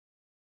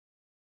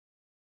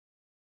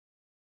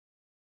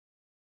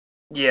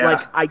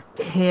 Yeah. I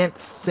can't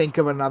think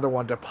of another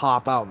one to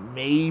pop out.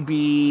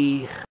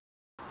 Maybe...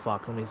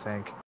 Fuck, let me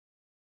think.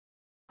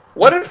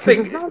 What if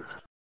they...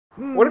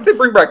 What if they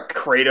bring back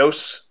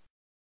Kratos?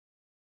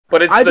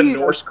 But it's the mean,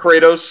 Norse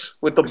Kratos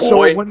with the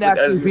so it boy wouldn't as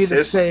actually the be the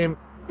assist. same.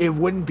 It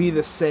wouldn't be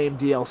the same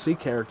DLC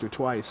character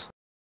twice,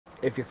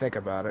 if you think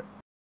about it.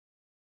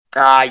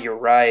 Ah, you're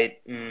right.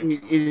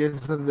 It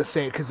isn't the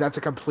same because that's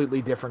a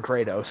completely different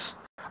Kratos.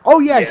 Oh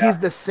yeah, he's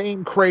the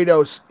same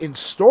Kratos in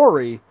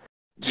story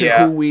to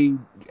who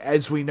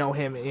as we know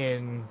him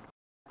in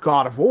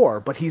God of War,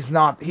 but he's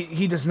not.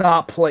 He does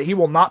not play. He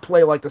will not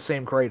play like the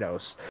same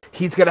Kratos.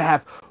 He's gonna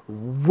have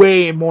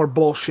way more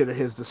bullshit at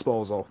his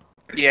disposal.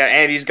 Yeah,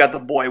 and he's got the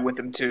boy with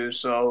him too.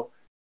 So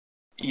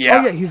Oh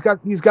yeah, he's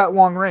got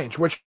long range,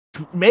 which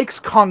makes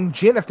Kong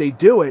Jin, if they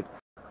do it,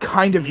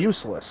 kind of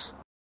useless.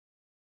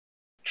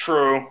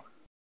 True.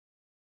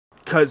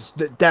 Because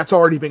that's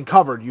already been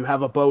covered. You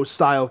have a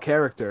bow-style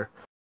character.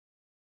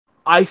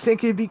 I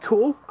think it'd be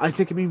cool. I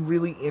think it'd be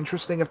really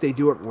interesting if they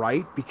do it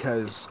right,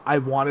 because I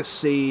want to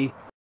see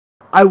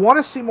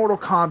Mortal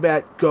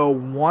Kombat go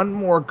one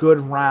more good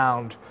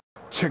round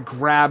to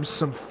grab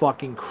some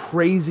fucking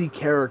crazy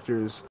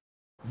characters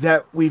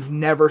that we've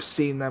never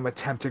seen them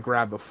attempt to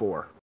grab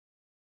before.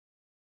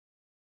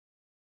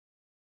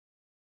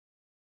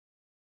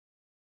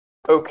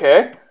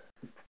 Okay.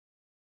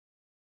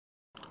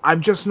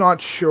 I'm just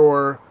not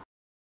sure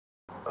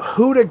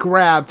who to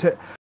grab to...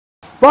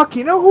 Fuck,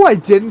 you know who I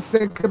didn't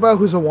think about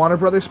who's a Warner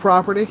Brothers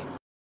property?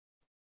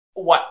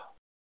 What?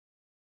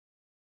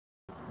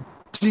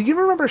 Do you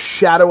remember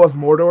Shadow of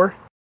Mordor?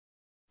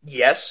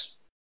 Yes.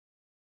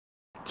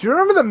 Do you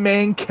remember the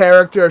main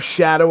character of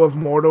Shadow of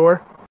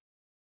Mordor?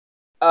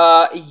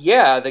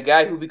 Yeah, the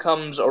guy who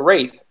becomes a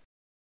wraith.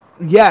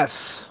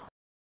 Yes.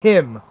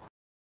 Him.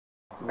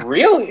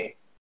 Really?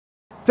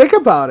 Think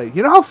about it.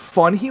 You know how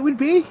fun he would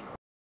be?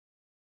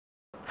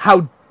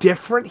 How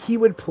different he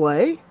would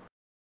play?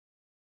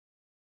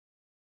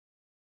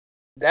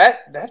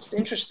 That's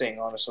interesting,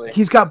 honestly.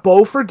 He's got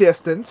bow for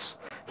distance.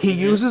 He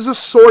uses a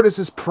sword as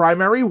his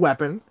primary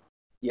weapon.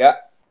 Yeah.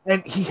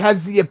 And he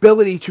has the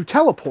ability to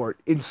teleport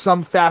in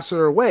some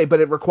faster way,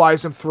 but it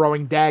requires him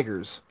throwing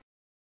daggers.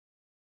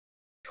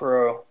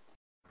 True.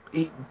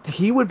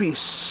 He would be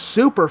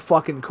super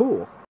fucking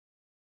cool.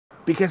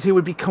 Because he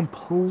would be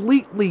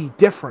completely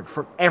different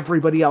from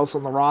everybody else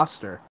on the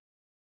roster.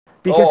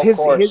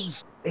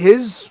 Because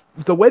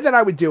the way that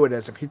I would do it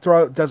is if he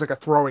does like a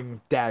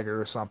throwing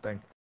dagger or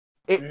something,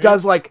 it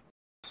does like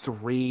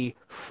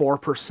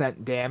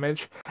 3-4%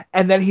 damage,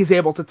 and then he's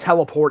able to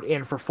teleport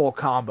in for full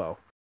combo.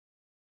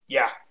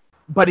 Yeah.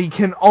 But he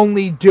can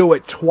only do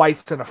it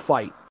twice in a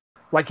fight.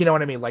 Like, you know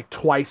what I mean? Like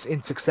twice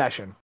in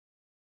succession.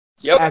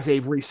 Yep. As a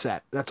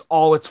reset. That's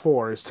all it's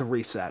for, is to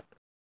reset.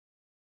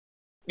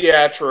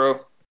 Yeah,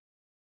 true.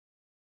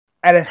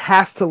 And it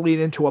has to lead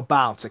into a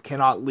bounce. It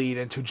cannot lead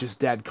into just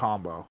dead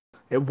combo.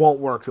 It won't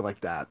work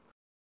like that.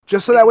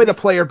 Just so that way the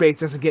player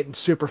base isn't getting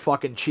super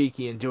fucking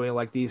cheeky and doing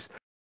like these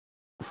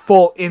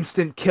full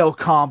instant kill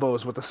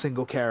combos with a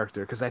single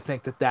character. Because I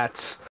think that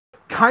that's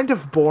kind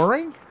of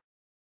boring.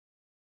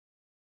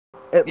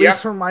 At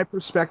least from my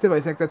perspective,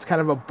 I think that's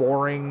kind of a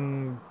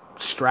boring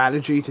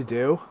strategy to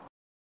do.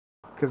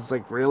 Because,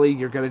 like, really,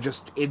 you're going to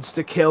just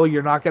insta-kill.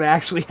 You're not going to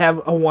actually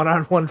have a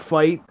one-on-one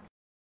fight.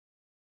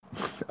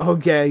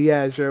 Okay,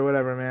 yeah, sure,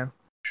 whatever, man.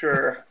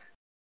 Sure.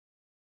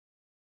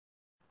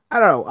 I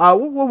don't know.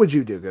 What would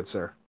you do, good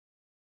sir?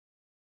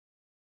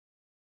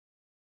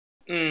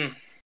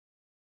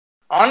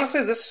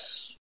 Honestly,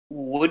 this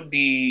would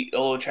be a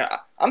little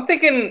challenge. I'm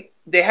thinking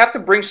they have to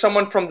bring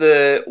someone from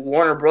the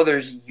Warner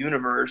Brothers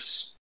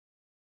universe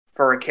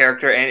for a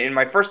character. And in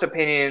my first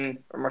opinion,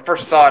 or my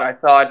first thought, I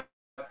thought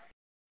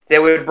they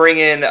would bring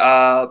in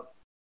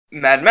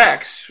Mad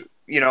Max,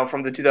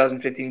 from the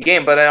 2015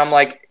 game. But then I'm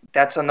like,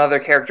 that's another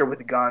character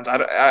with guns.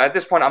 At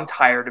this point, I'm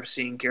tired of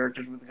seeing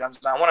characters with guns.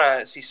 I want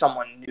to see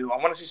someone new. I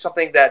want to see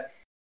something that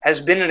has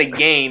been in a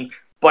game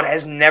but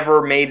has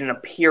never made an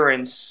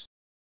appearance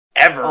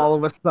ever. All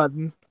of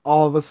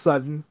a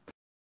sudden,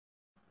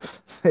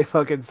 they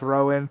fucking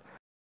throw in,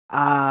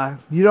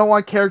 you don't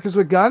want characters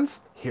with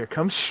guns? Here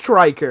comes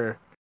Stryker.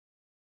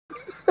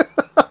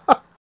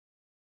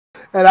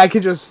 And I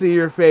can just see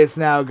your face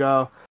now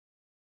go,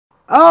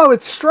 oh,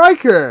 it's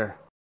Stryker!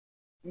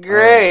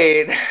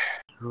 Great.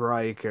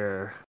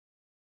 Stryker.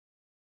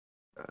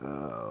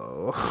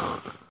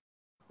 Oh.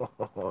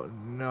 Oh,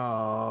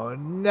 no.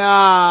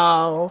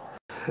 No!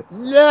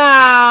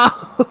 No!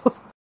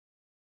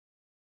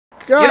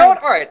 God. You know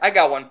what? Alright, I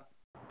got one.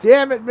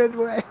 Damn it,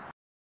 Midway.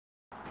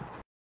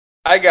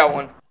 I got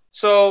one.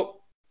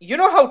 So, you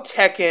know how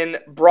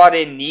Tekken brought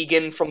in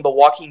Negan from The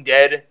Walking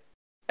Dead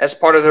as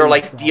part of their,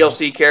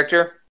 DLC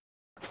character?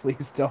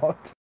 Please don't.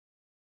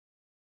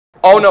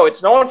 Oh, no,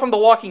 it's no one from The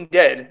Walking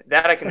Dead.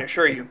 That I can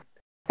assure you.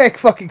 Thank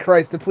fucking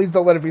Christ, and please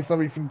don't let it be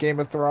somebody from Game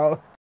of Thrones.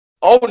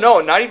 Oh,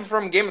 no, not even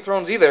from Game of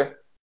Thrones either.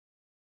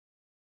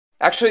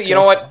 Actually, you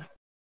know what?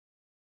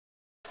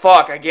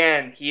 Fuck,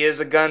 again, he is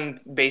a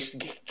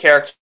gun-based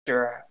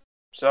character.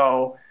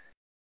 So,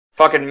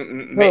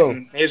 fucking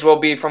may as well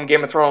be from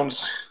Game of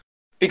Thrones.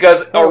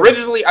 Because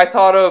originally I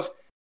thought of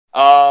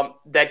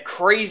That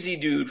crazy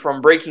dude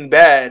from Breaking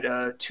Bad,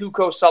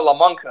 Tuco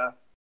Salamanca.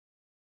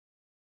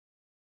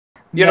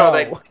 You know,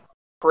 that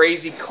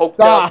crazy, coked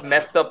up,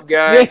 methed up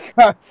guy.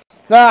 Nikos,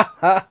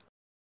 stop.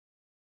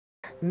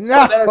 No.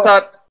 But then I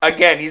thought,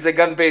 again, he's a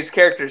gun-based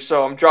character,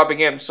 so I'm dropping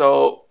him.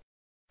 So,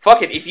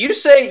 fuck it. If you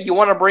say you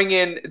want to bring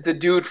in the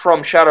dude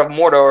from Shadow of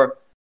Mordor,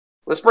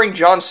 let's bring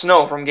Jon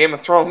Snow from Game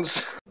of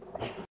Thrones.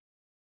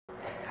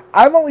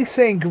 I'm only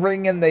saying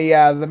bring in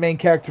the main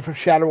character from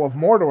Shadow of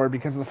Mordor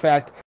because of the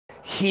fact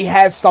he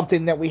has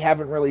something that we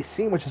haven't really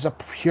seen, which is a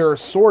pure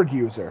sword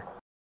user.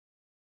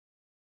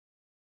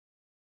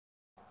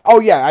 Oh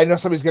yeah, I know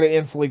somebody's gonna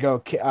instantly go,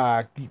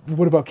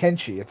 what about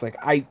Kenshi? It's like,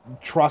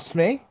 trust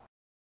me,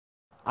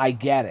 I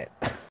get it.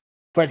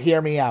 But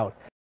hear me out.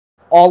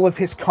 All of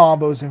his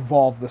combos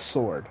involve the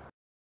sword.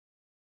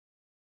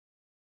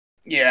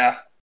 Yeah.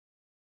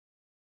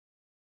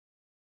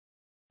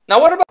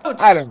 Now what about...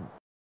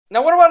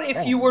 Now what about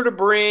if you were to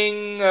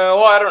bring,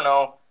 I don't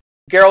know,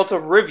 Geralt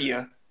of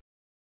Rivia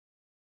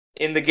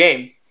in the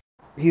game?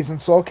 He's in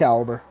Soul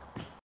Calibur.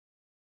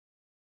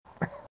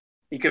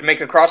 You could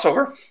make a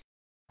crossover.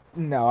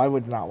 No, I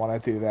would not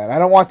want to do that. I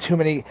don't want too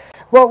many...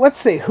 Well, let's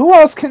see. Who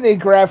else can they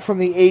grab from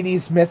the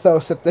 80s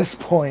mythos at this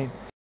point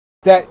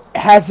that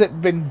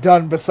hasn't been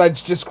done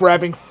besides just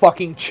grabbing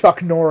fucking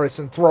Chuck Norris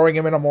and throwing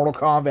him in a Mortal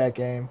Kombat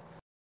game?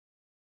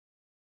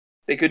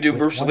 They could do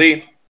Bruce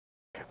Lee.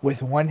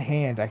 With one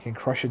hand, I can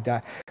crush a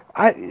die.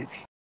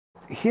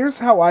 Here's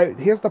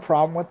the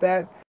problem with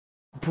that.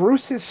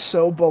 Bruce is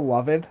so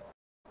beloved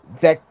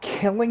that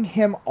killing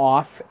him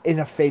off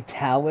in a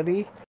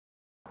fatality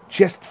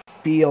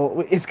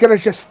it's gonna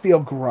just feel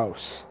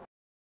gross.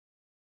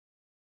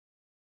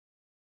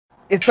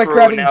 It's like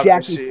grabbing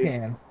Jackie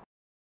Chan.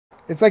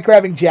 It's like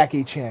grabbing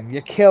Jackie Chan.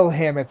 You kill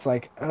him, it's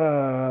like,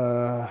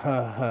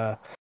 And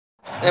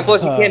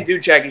plus, you can't do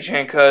Jackie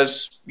Chan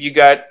because you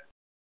got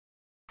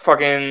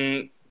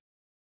fucking...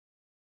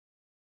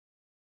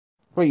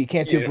 Well, you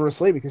can't do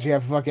Bruce Lee because you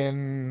have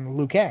fucking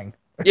Liu Kang.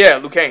 Yeah,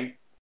 Liu Kang.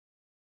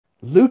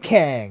 Liu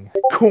Kang.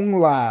 Kung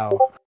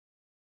Lao.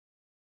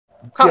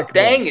 Hot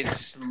dang,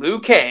 it's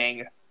Liu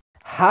Kang.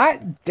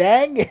 Hot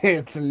dang,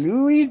 it's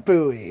Louie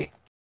Booey.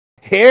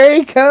 Here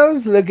he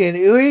comes looking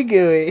ooey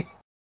gooey.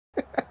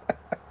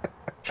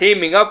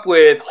 Teaming up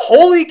with,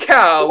 holy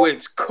cow,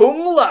 it's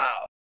Kung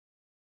Lao.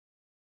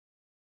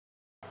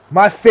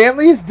 My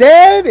family's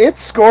dead,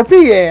 it's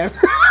Scorpion.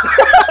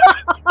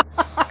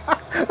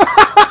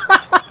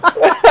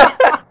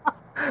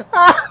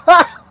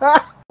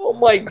 Oh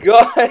my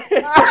god.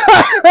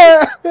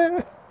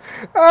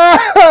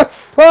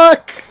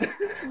 Fuck.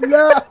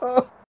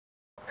 No.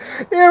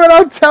 Even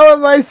I'm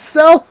telling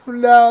myself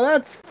no.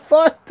 That's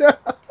fucked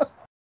up.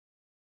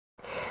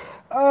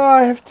 Oh,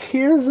 I have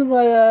tears in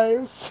my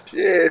eyes.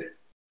 Shit.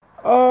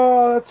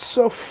 Oh, that's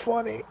so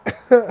funny.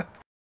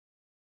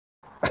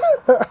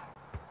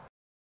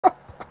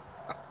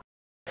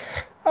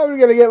 I'm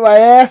gonna get my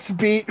ass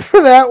beat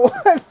for that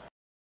one.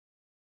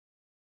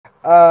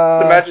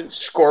 Imagine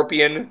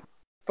Scorpion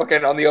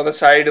fucking on the other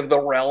side of the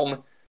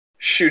realm,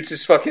 shoots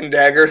his fucking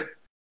dagger,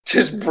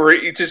 just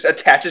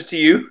attaches to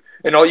you,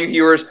 and all you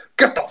hear is,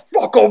 "Get the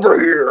fuck over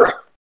here!"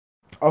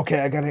 Okay,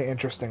 I got an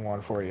interesting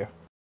one for you.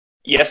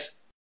 Yes?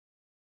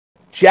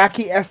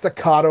 Jackie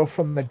Estacado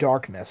from The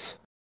Darkness.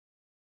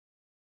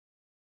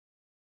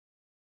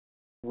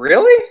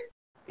 Really?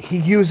 He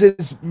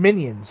uses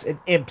minions and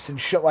imps and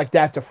shit like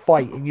that to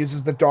fight and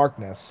uses the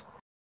darkness.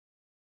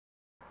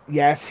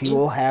 Yes, he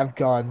will have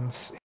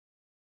guns.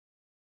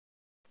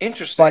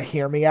 Interesting. But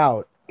hear me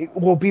out. It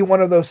will be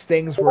one of those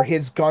things where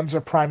his guns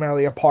are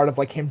primarily a part of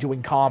like him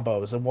doing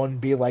combos. It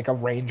wouldn't be like a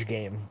range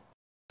game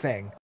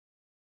thing.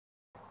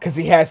 Because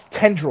he has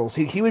tendrils.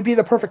 He would be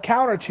the perfect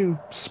counter to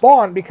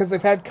Spawn because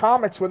they've had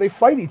comics where they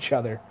fight each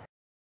other.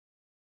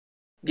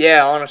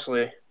 Yeah,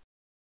 honestly.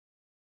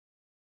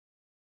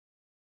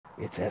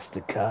 It's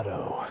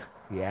Estacado.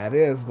 Yeah, it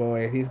is,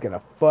 boy. He's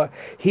gonna fuck.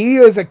 He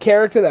is a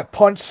character that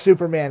punched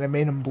Superman and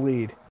made him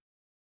bleed.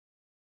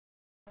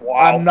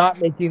 Wow. I'm not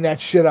making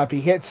that shit up.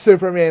 He hit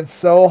Superman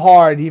so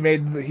hard he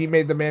made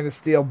the Man of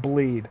Steel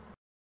bleed.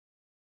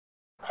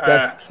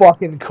 That's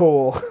fucking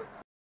cool.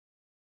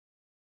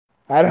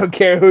 I don't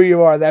care who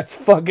you are. That's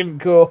fucking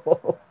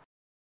cool.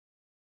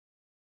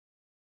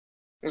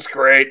 It's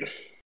great.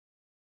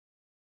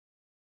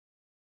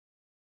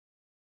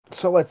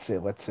 So let's see.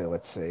 You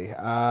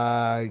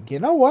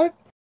know what?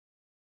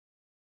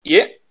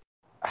 Yeah.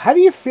 How do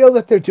you feel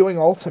that they're doing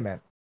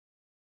Ultimate?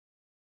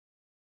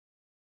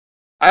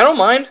 I don't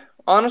mind,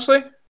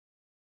 honestly.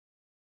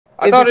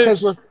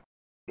 Is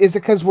it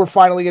because we're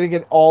finally going to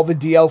get all the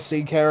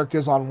DLC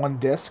characters on one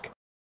disc?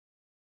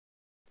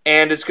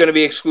 And it's going to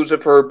be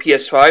exclusive for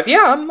PS5?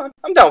 Yeah,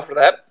 I'm down for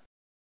that.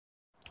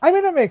 I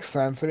mean, it makes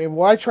sense. I mean,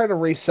 why try to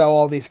resell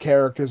all these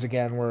characters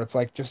again where it's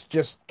like,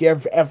 just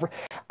give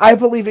I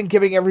believe in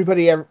giving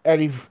everybody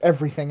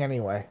everything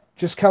anyway.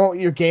 Just come out with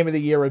your Game of the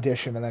Year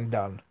edition and then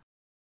done.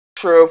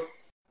 True.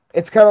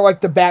 It's kind of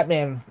like the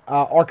Batman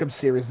Arkham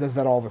series does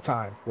that all the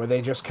time, where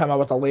they just come out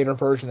with a later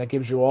version that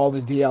gives you all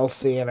the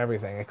DLC and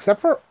everything,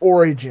 except for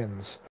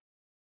Origins.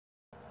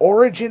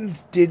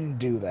 Origins didn't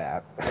do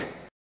that.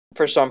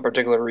 For some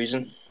particular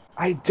reason.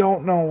 I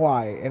don't know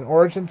why. And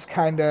Origins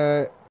kind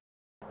of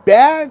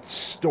bad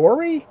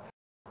story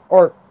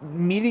or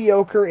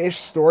mediocre-ish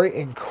story,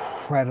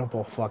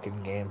 incredible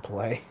fucking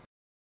gameplay.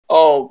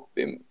 Oh,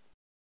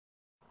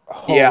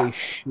 Holy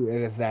shit,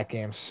 is that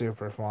game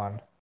super fun.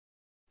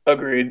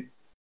 Agreed.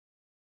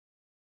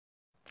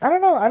 I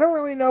don't know. I don't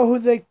really know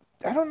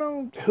I don't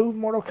know who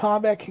Mortal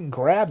Kombat can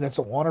grab that's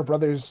a Warner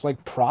Brothers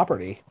like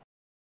property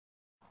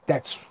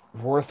that's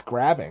worth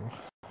grabbing.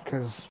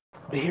 Because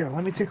here,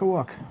 let me take a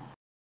look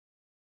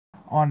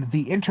on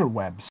the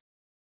interwebs,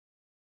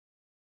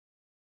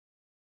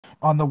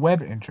 on the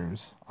web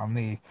inters, on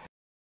the.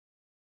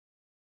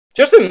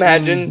 Just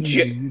imagine,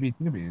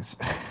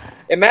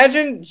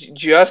 imagine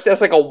just as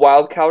like a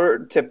wild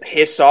card to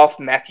piss off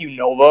Matthew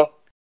Nova,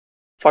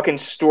 fucking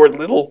Stuart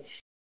Little.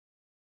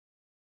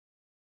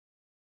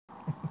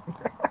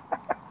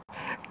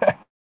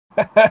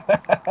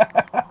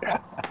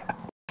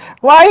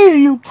 Why are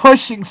you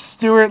pushing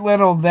Stuart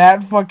Little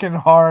that fucking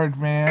hard,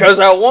 man? Because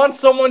I want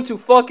someone to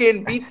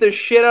fucking beat the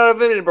shit out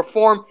of him and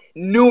perform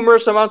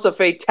numerous amounts of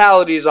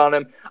fatalities on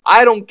him.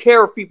 I don't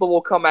care if people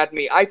will come at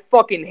me. I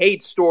fucking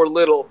hate Stuart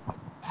Little.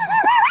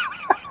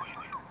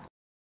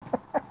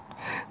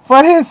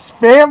 But his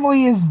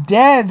family is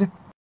dead.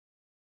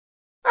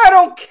 I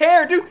don't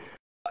care, dude.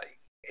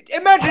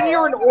 Imagine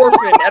you're an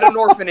orphan at an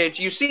orphanage.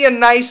 You see a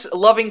nice,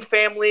 loving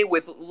family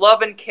with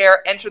love and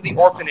care enter the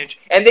orphanage,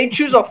 and they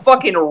choose a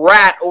fucking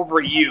rat over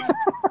you.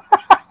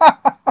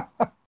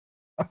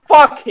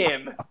 Fuck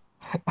him.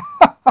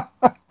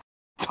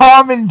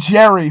 Tom and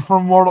Jerry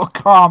from Mortal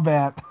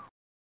Kombat.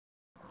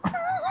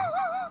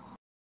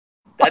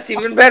 That's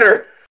even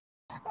better.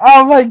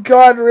 Oh my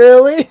god,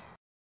 really?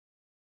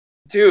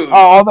 Dude. Oh,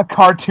 all the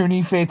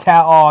cartoony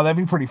Oh, that'd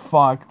be pretty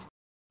fucked.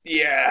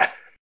 Yeah.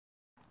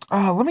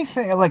 Let me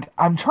think. Like,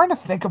 I'm trying to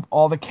think of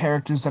all the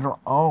characters that are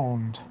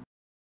owned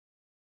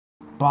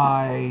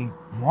by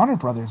Warner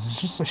Brothers.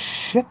 There's just a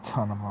shit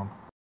ton of them.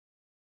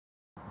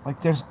 Like,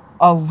 there's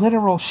a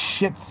literal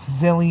shit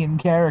zillion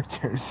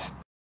characters.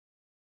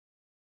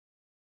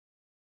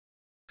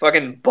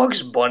 Fucking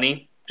Bugs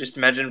Bunny. Just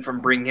imagine from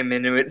bringing him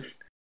into it.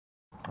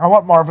 I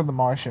want Marvin the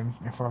Martian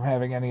if I'm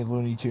having any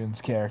Looney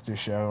Tunes characters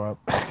show up.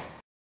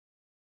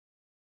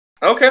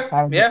 Okay,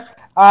 yeah.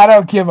 I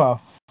don't give a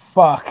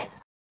fuck.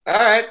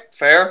 Alright,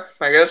 fair,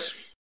 I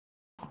guess.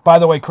 By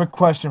the way, quick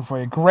question for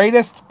you.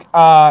 Greatest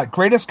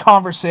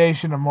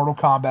conversation in Mortal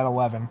Kombat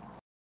 11.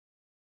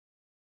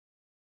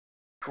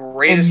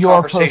 Greatest in your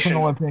conversation.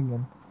 Personal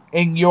opinion.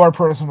 In your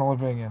personal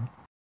opinion.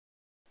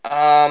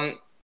 I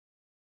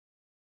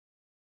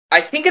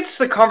think it's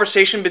the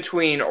conversation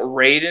between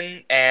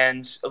Raiden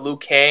and Liu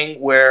Kang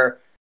where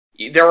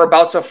they're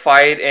about to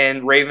fight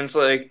and Raven's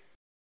like,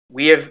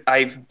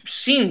 I've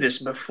seen this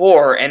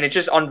before, and it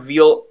just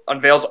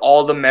unveils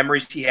all the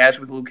memories he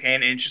has with Liu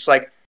Kang, and it's just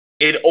like,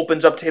 it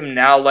opens up to him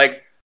now,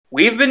 like,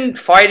 we've been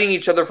fighting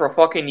each other for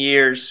fucking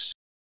years.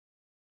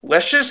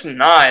 Let's just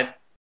not.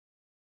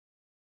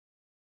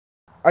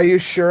 Are you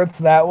sure it's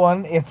that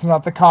one? It's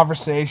not the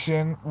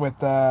conversation with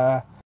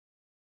Noob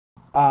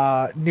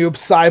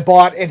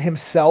Saibot and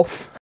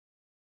himself?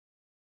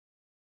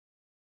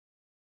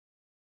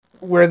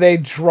 Where they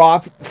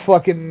drop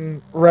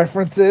fucking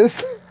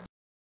references?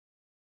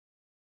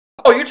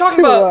 Oh, you're talking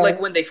about like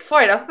when they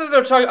fight. I thought you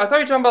were talking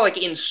about like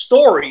in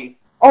story.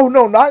 Oh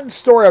no, not in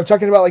story. I'm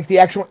talking about like the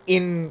actual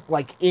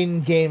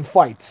in-game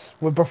fights.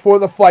 Before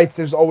the fights,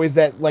 there's always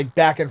that like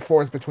back and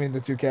forth between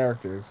the two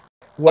characters.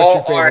 What's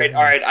your favorite?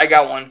 All right, I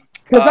got one.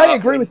 Because I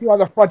agree with you on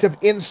the front of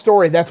in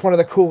story. That's one of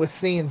the coolest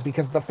scenes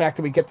because of the fact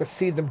that we get to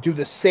see them do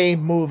the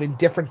same move in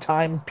different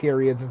time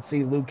periods and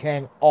see Liu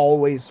Kang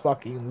always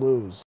fucking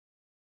lose.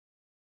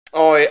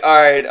 Oh, all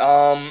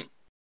right.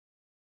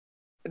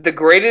 The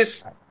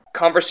greatest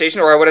conversation,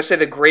 or would I say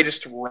the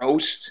greatest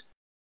roast,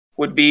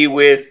 would be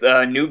with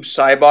Noob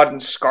Saibot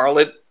and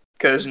Scarlet,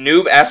 because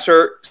Noob asked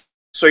her,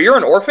 "So you're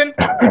an orphan?"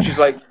 She's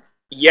like,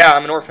 "Yeah,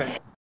 I'm an orphan.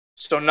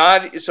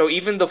 So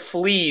even the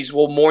fleas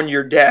will mourn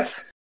your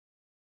death."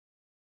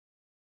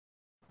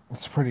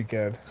 That's pretty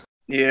good.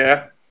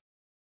 Yeah.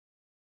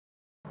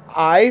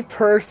 I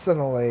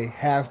personally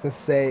have to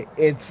say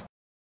it's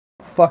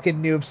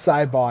fucking Noob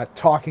Saibot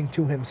talking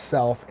to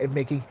himself and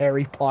making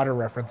Harry Potter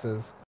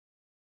references.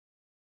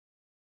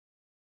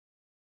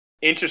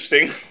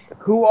 Interesting.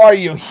 Who are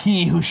you,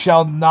 he who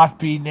shall not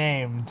be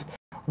named?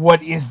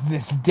 What is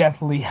this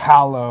deathly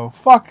hallow?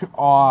 Fuck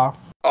off.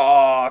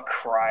 Oh,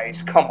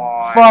 Christ, come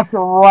on. Fuck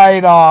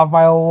right off,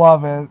 I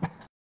love it.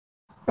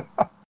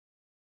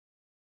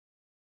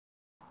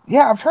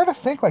 Yeah, I'm trying to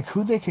think like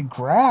who they could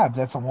grab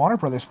that's a Warner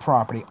Brothers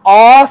property.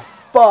 Aw,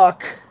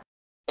 fuck.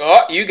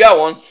 Oh, you got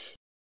one.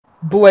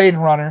 Blade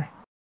Runner.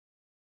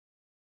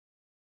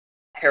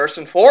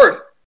 Harrison Ford.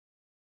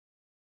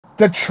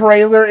 The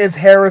trailer is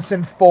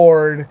Harrison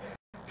Ford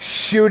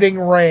shooting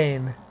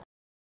rain.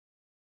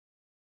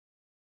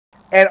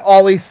 And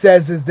all he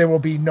says is there will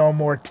be no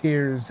more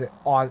tears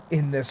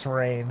in this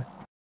rain.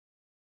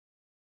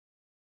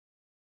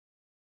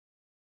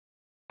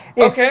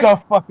 It's Okay.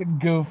 so fucking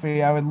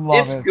goofy. I would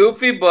love It's it.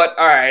 goofy, but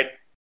alright.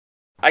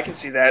 I can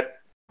see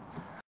that.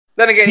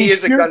 Then again, he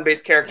is a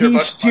gun-based character,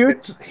 but fuck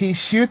it. He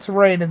shoots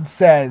Rain and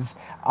says,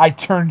 I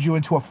turned you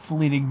into a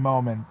fleeting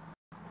moment.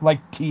 Like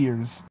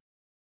tears.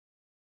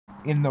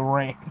 In the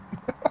rain.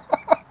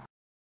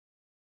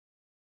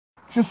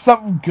 Just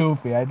something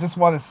goofy. I just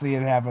want to see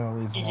it happen at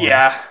least once.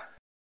 Yeah.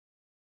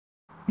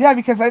 Yeah,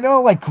 because I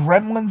know, like,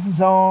 Gremlins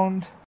is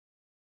owned.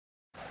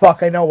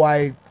 Fuck, I know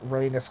why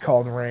Rain is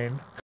called Rain.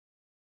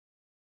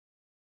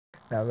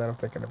 Now that I'm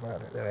thinking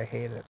about it, and I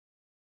hate it.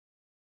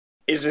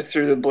 Is it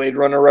through the Blade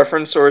Runner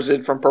reference, or is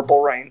it from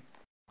Purple Rain?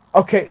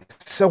 Okay,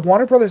 so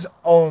Warner Brothers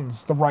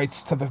owns the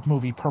rights to the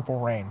movie Purple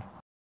Rain.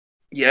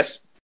 Yes.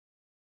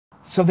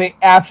 So they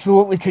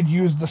absolutely could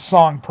use the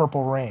song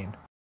Purple Rain.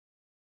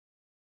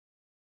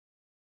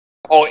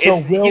 Oh, So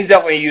he's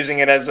definitely using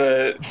it as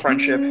a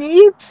friendship. He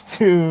needs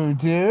to,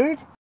 dude.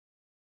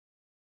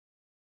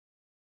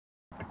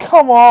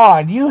 Come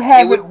on, you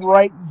have it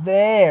right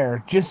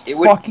there. Just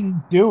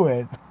fucking do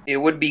it. It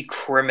would be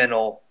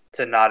criminal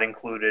to not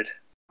include it.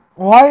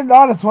 Why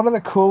not? It's one of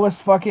the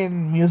coolest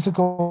fucking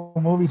musical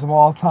movies of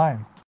all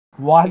time.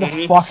 Why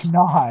the fuck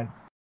not?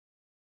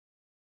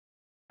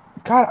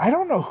 God, I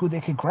don't know who they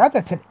could grab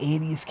that's an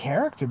 80s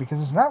character, because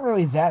there's not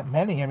really that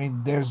many. I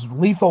mean, there's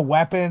Lethal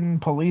Weapon,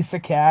 Police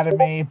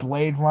Academy,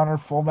 Blade Runner,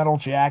 Full Metal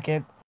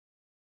Jacket.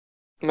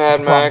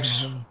 Mad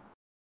Max.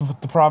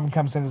 The problem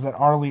comes in is that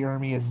R. Lee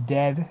Ermey is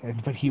dead,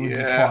 but he would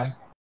be fun.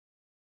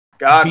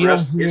 God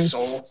rest his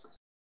soul.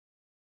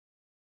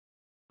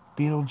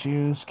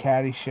 Beetlejuice,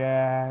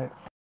 Caddyshack.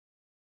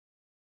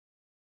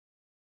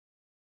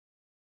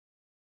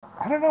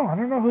 I don't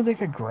know who they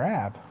could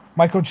grab.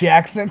 Michael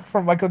Jackson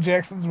from Michael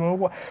Jackson's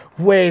movie.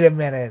 Wait a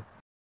minute.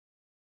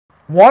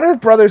 Warner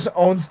Brothers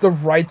owns the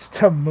rights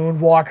to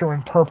Moonwalker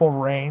and Purple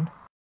Rain.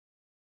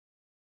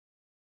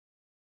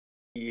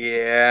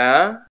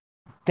 Yeah.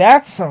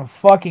 That's some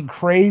fucking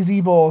crazy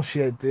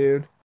bullshit,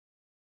 dude.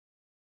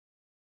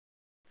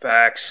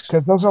 Facts.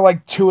 Because those are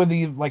like two of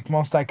the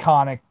most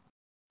iconic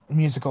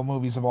musical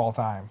movies of all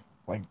time.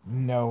 Like,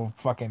 no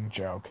fucking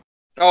joke.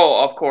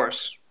 Oh, of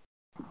course.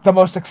 The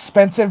most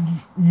expensive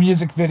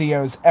music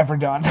videos ever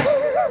done.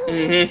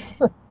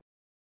 Mm-hmm.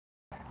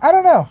 I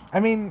don't know. I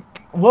mean,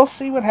 we'll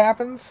see what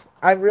happens.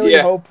 I really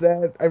hope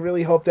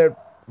that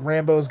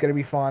Rambo's gonna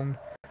be fun.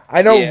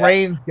 I know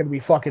Rain's gonna be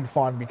fucking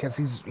fun because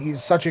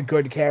he's such a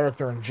good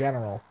character in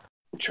general.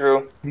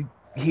 True.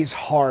 He's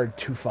hard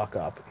to fuck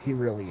up. He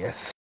really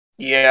is.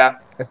 Yeah.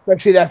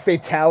 Especially that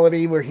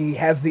fatality where he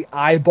has the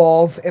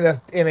eyeballs in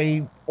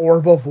a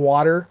orb of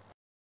water.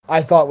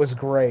 I thought was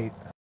great.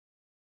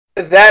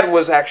 That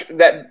was actually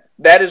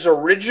that is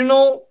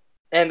original,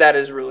 and that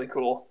is really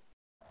cool.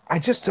 I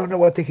just don't know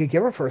what they could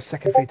give her for a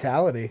second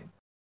fatality.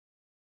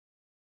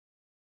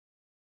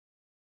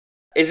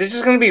 Is it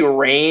just going to be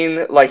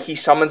rain? Like, he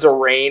summons a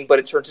rain, but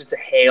it turns into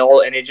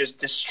hail, and it just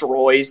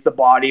destroys the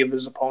body of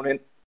his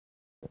opponent?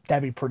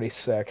 That'd be pretty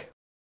sick.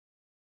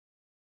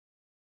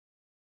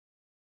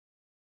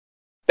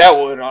 That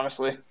would,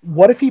 honestly.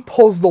 What if he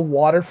pulls the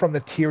water from the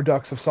tear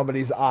ducts of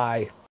somebody's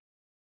eye?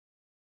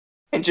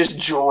 And just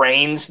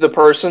drains the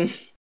person?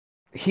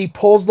 He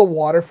pulls the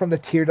water from the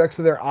tear ducts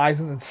of their eyes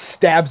and then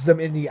stabs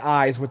them in the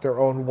eyes with their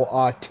own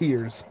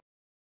tears.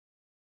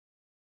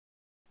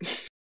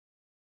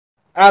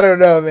 I don't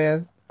know,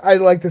 man. I'd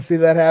like to see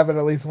that happen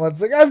at least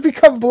once. Like, I've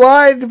become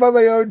blind by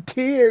my own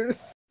tears.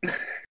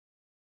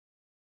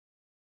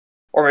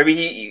 Or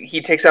maybe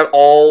he takes out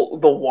all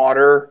the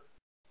water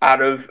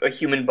out of a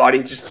human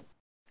body, just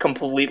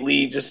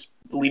completely just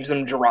leaves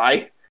them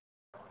dry.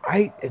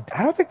 I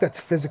don't think that's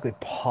physically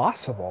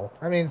possible.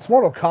 I mean, it's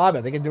Mortal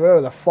Kombat. They can do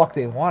whatever the fuck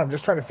they want. I'm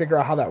just trying to figure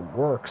out how that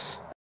works.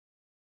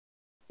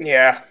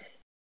 Yeah.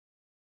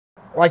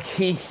 Like,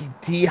 he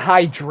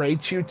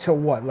dehydrates you to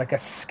what? Like a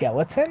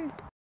skeleton?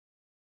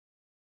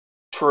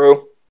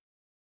 True.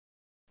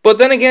 But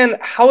then again,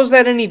 how is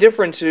that any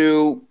different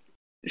to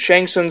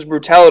Shang Tsung's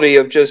brutality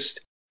of just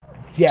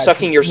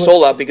sucking your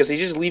soul out, because he's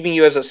just leaving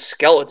you as a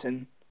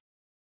skeleton?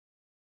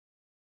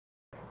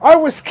 I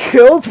was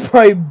killed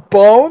by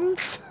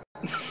bones?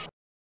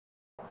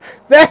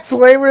 That's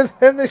lamer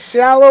than the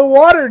shallow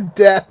water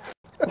death.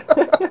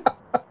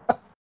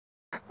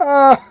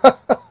 I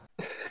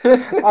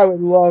would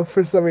love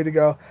for somebody to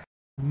go,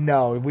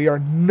 no, we are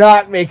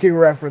not making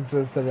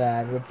references to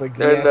that. It's like,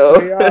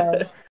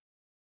 yes,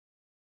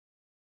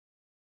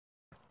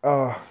 we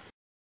are.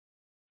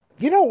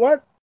 You know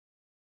what?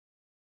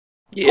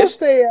 Yes.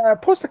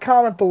 Post a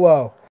comment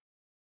below.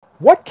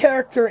 What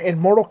character in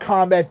Mortal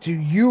Kombat do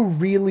you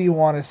really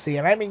want to see?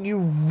 And I mean, you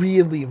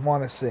really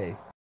want to see.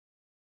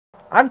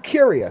 I'm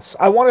curious.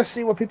 I want to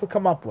see what people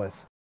come up with.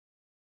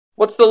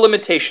 What's the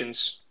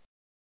limitations?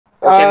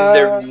 Or can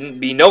there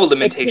be no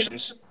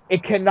limitations?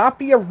 It cannot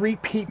be a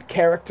repeat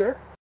character.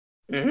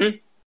 Mm-hmm.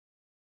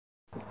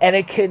 And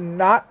it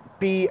cannot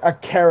be a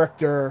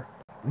character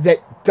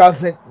that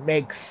doesn't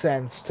make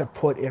sense to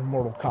put in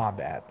Mortal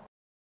Kombat.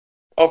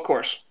 Of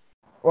course.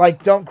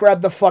 Like, don't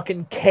grab the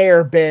fucking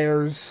Care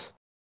Bears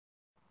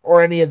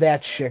or any of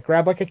that shit.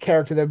 Grab, like, a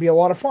character that would be a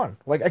lot of fun.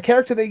 Like, a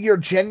character that you're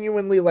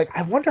genuinely, like,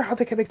 I wonder how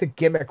they can make the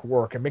gimmick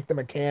work and make the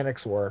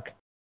mechanics work.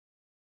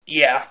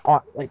 Yeah.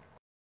 Like,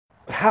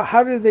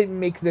 how do they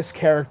make this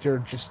character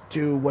just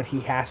do what he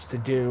has to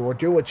do or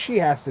do what she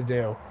has to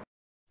do?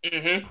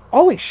 Mm-hmm.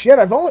 Holy shit,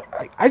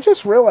 I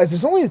just realized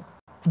there's only,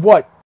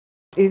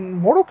 in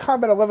Mortal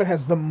Kombat 11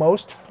 has the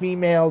most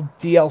female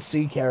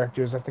DLC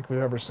characters I think we've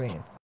ever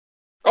seen.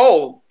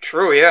 Oh,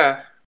 true,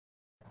 yeah.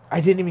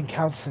 I didn't even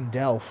count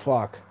Sindel,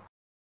 fuck.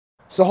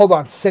 So hold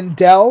on,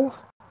 Sindel,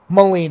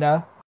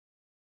 Melina,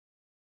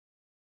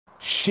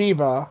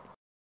 Shiva,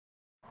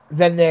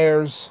 then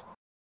there's,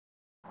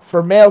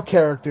 for male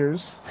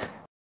characters,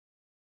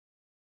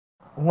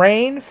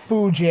 Rain,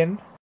 Fujin,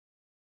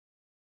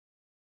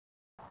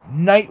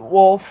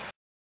 Nightwolf,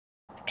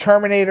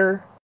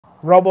 Terminator,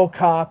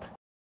 RoboCop,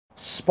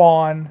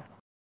 Spawn,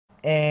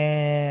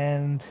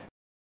 and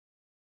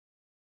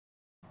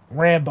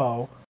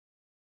Rambo.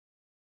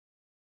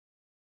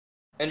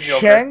 And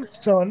Joker. Shang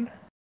Tsung.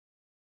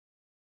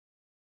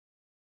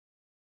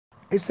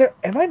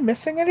 Am I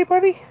missing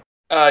anybody?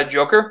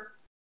 Joker?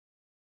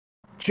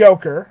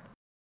 Joker.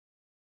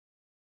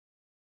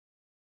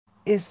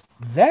 Is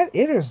that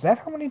it? Is that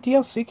how many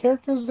DLC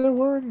characters there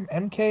were in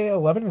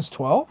MK11 is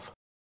 12?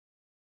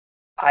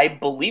 I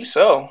believe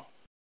so.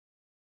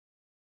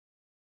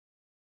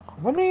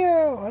 Let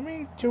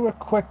me do a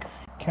quick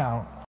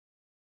count.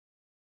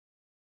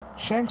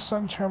 Shang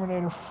Tsung,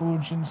 Terminator,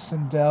 Fujin,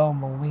 Sindel,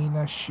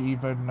 Melina,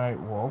 Shiva,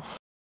 Nightwolf,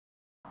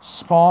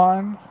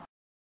 Spawn,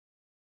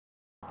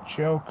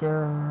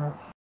 Joker.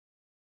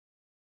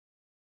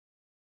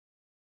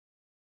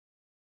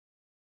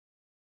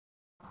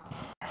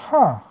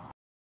 Huh.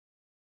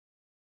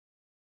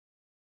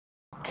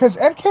 Because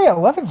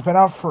MK11's been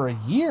out for a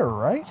year,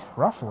 right?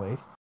 Roughly.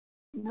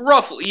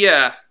 Roughly,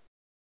 yeah.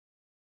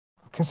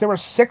 Because there were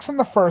 6 in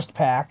the first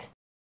pack.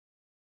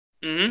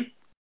 Mm-hmm.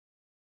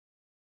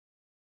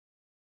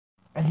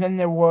 And then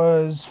there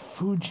was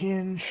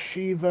Fujin,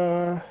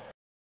 Shiva,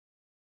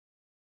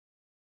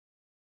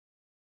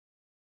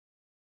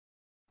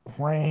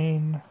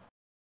 Rain,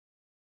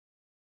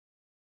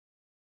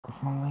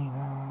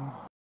 Melina.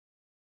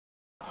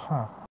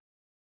 Huh.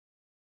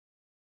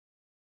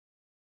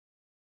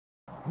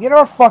 You know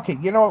what? Fuck it.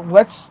 You know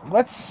what?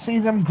 Let's see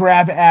them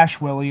grab Ash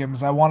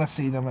Williams. I want to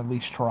see them at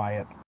least try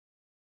it.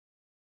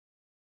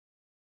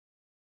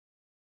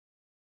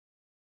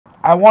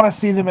 I want to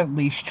see them at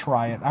least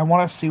try it. I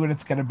want to see what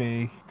it's going to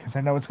be, because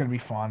I know it's going to be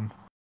fun.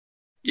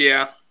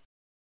 Yeah.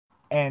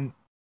 And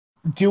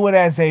do it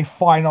as a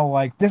final,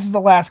 like, this is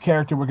the last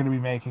character we're going to be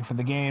making for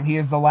the game. He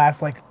is the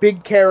last, like,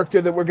 big character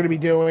that we're going to be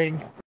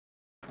doing,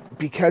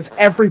 because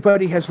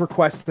everybody has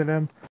requested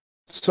him,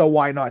 so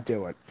why not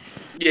do it?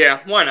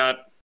 Yeah, why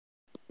not?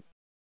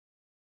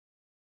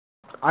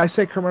 I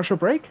say commercial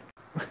break.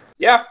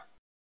 Yeah.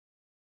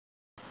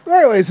 All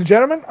right, ladies and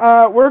gentlemen,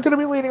 we're going to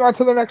be leading on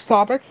to the next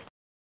topic.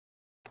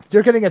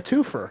 You're getting a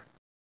twofer.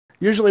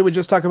 Usually we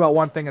just talk about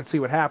one thing and see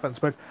what happens,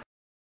 but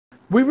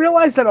we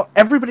realize that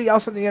everybody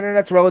else on the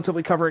internet's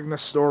relatively covering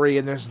this story,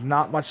 and there's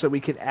not much that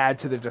we can add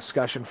to the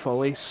discussion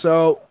fully.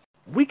 So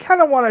we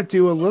kind of want to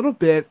do a little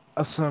bit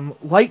of some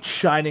light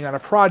shining on a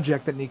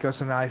project that Nikos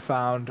and I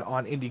found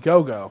on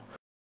Indiegogo.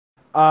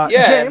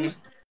 Yeah.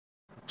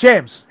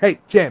 James. Hey,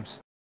 James.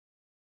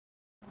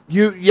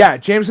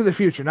 James in the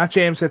future, not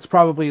James that's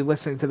probably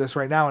listening to this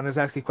right now and is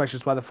asking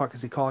questions, why the fuck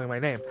is he calling my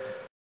name?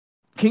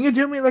 Can you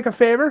do me like a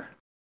favor?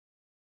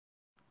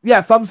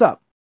 Yeah, thumbs up.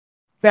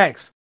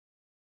 Thanks.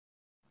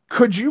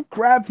 Could you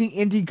grab the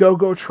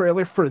Indiegogo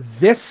trailer for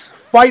this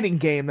fighting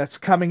game that's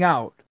coming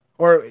out,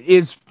 or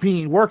is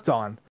being worked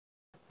on,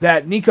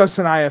 that Nikos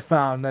and I have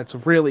found that's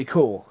really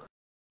cool?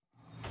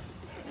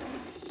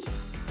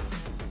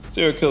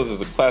 Serial Killaz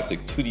is a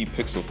classic 2D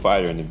pixel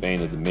fighter in the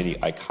vein of the many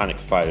iconic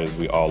fighters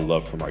we all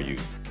love from our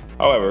youth.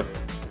 However,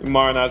 we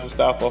modernized the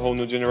style for a whole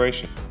new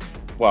generation,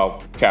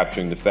 while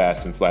capturing the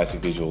fast and flashy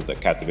visuals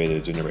that captivated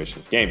a generation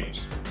of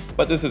gamers.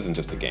 But this isn't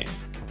just a game.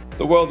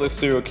 The world of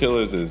Serial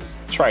Killaz is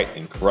trite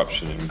in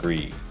corruption and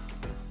greed.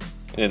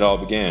 And it all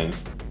began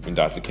when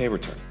Dr. K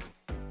returned.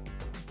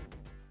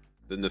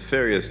 The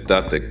nefarious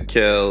Dr.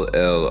 Kel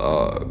L.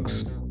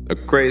 Oggs, a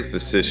crazed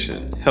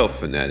physician, health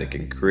fanatic,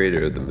 and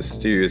creator of the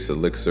mysterious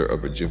elixir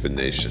of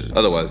rejuvenation,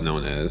 otherwise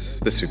known as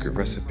the secret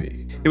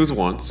recipe. He was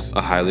once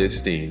a highly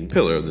esteemed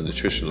pillar of the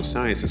nutritional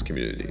sciences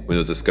community. When it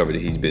was discovered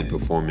that he'd been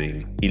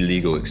performing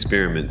illegal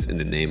experiments in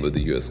the name of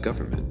the US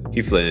government,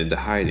 he fled into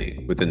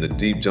hiding within the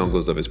deep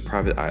jungles of his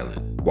private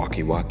island,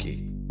 Waki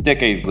Waki.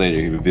 Decades later,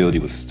 he revealed he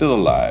was still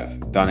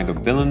alive, donning a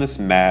villainous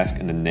mask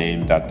and the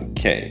name Dr.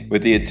 K.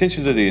 With the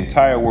attention of the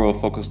entire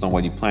world focused on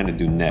what he planned to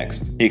do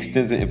next, he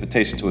extends an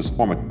invitation to his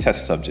former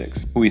test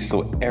subjects, who he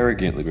so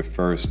arrogantly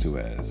refers to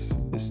as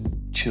his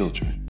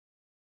children.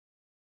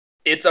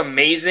 It's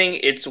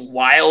amazing, it's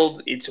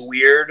wild, it's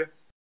weird,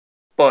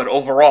 but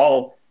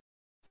overall,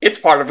 it's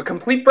part of a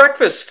complete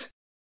breakfast.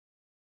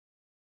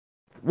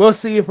 We'll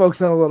see you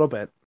folks in a little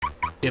bit.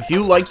 If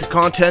you like the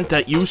content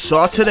that you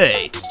saw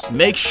today,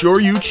 make sure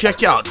you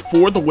check out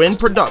For the Win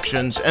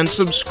Productions and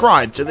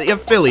subscribe to the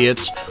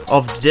affiliates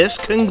of this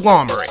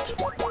conglomerate.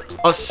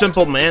 A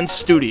Simple Man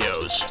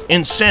Studios,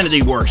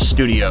 Insanity Works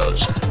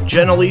Studios,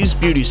 Genele's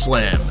Beauty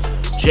Slam,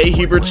 J.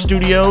 Hebert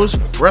Studios,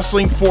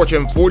 Wrestling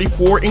Fortune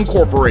 44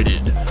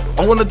 Incorporated,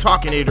 Owen the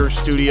Talkinator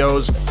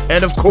Studios,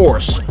 and of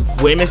course,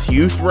 Weymouth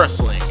Youth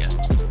Wrestling.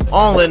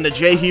 All in the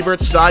J.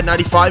 Hebert Side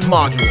 95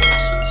 modules.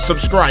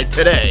 Subscribe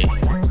today.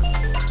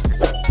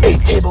 A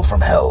table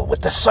from hell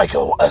with the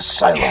Psycho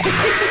Asylum.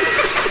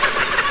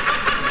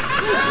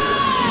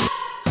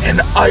 An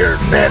Iron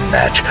Man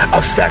match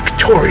of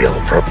factorial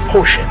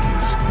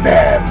proportions.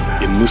 Man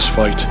In this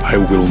fight, I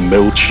will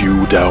melt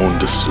you down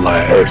to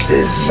slag.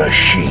 versus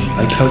machine.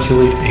 I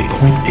calculate a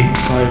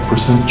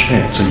 0.85%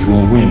 chance that you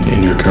will win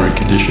in your current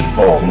condition.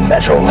 Full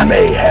Metal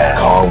Mayhem.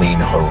 Colleen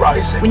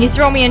Horizon. When you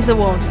throw me into the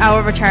wolves, I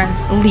will return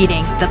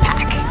leading the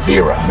pack.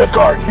 Vera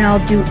McGarden. And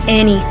I'll do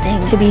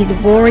anything to be the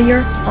warrior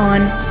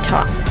on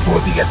top. For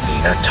the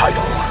Athena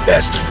title.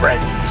 Best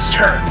friends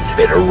turned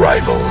bitter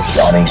rivals.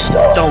 Johnny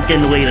Starr. Don't get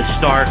in the way of the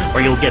star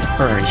or you'll get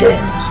burned. James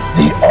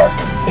the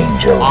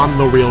Archangel. I'm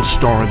the real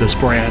star of this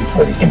brand.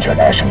 For the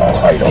international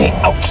title. The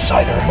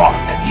Outsider Mark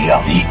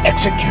Young. The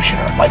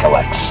Executioner Michael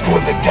X. For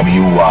the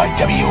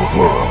WYW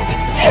World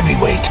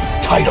Heavyweight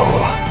title.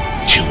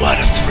 2 out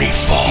of 3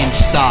 fall.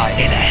 Inside.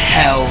 In a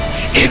hell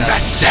in a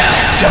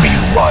cell.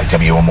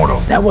 WYW Immortal.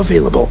 Now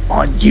available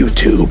on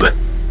YouTube.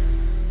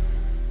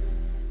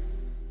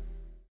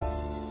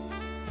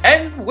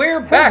 And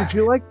we're Hey, back. did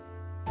you like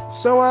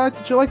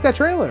that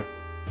trailer?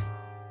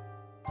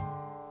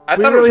 I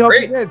We thought really it was hope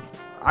great. you did.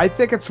 I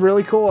think it's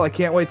really cool. I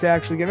can't wait to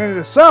actually get into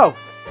this. So,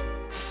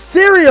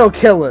 Serial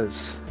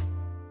Killaz.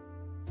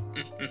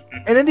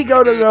 An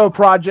Indiegogo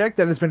project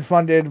that has been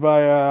funded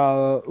by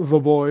the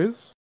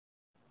boys.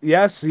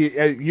 Yes,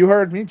 you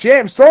heard me.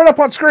 James, throw it up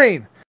on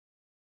screen.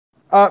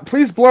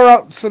 Please blur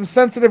out some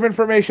sensitive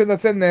information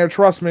that's in there.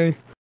 Trust me.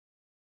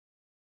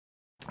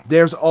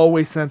 There's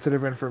always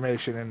sensitive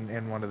information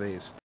in one of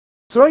these.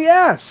 So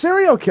yeah,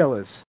 Serial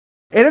Killaz.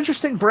 An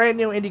interesting brand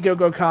new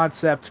Indiegogo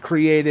concept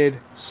created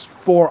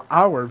for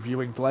our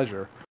viewing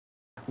pleasure.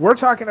 We're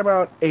talking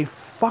about a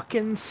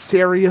fucking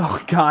serial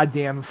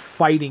goddamn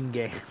fighting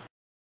game.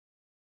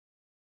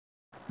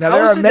 Now,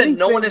 How is it that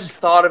no one has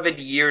thought of it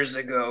years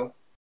ago?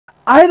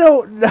 I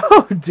don't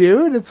know,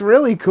 dude. It's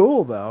really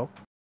cool, though.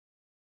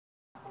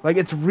 Like,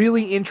 it's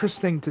really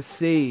interesting to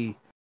see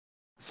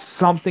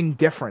something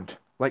different.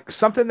 Like,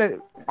 something that,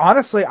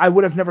 honestly, I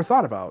would have never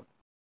thought about.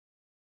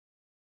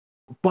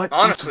 But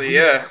Honestly,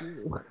 yeah.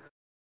 cool.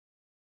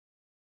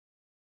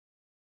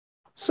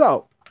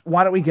 So,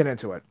 why don't we get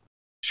into it?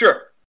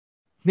 Sure.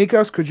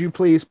 Nikos, could you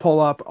please pull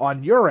up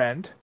on your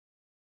end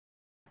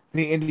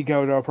the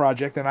Indiegogo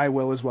project, and I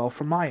will as well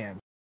from my end.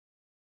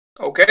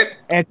 Okay.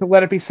 And to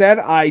let it be said,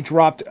 I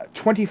dropped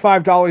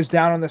 $25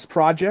 down on this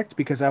project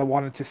because I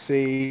want to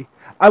see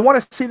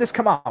this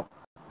come out.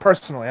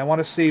 Personally, I want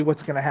to see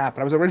what's going to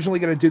happen. I was originally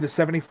going to do the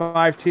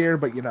 75 tier,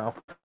 but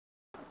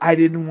I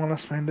didn't want to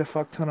spend a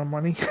fuck ton of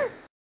money.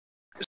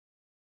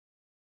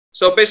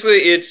 So basically,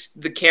 it's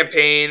the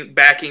campaign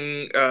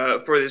backing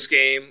for this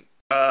game.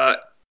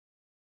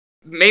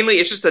 Mainly,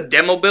 it's just a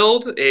demo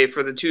build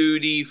for the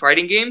 2D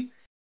fighting game.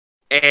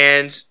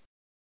 And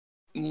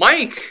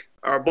Mike,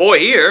 our boy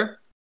here,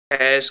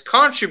 has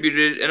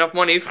contributed enough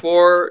money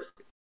for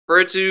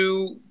it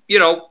to,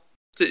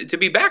 to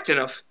be backed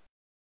enough.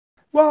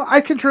 Well, I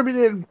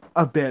contributed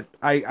a bit.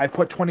 I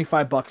put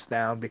 $25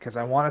 down because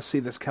I want to see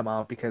this come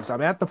out, because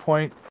I'm at the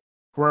point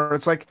where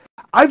it's like,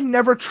 I've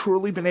never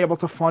truly been able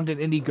to fund an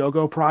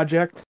Indiegogo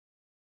project,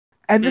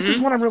 and this is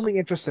what I'm really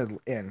interested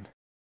in.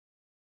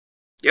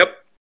 Yep.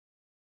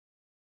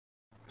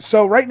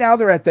 So right now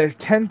they're at their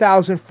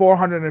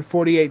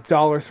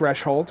 $10,448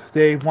 threshold.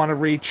 They want to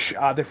reach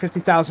their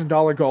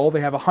 $50,000 goal. They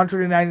have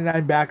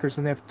 199 backers,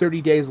 and they have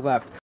 30 days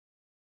left.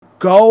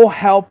 Go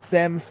help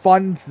them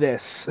fund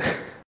this.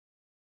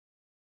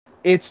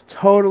 It's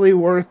totally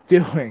worth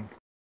doing.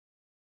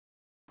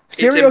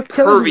 It's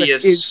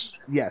impervious.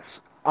 Yes.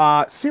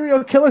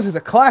 Serial Killaz is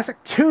a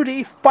classic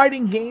 2D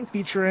fighting game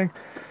featuring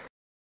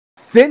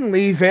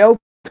thinly veiled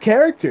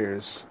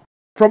characters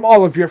from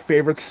all of your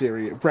favorite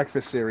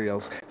breakfast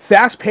cereals.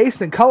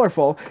 Fast-paced and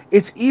colorful,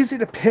 it's easy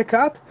to pick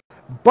up,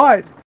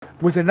 but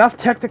with enough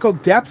technical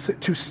depth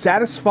to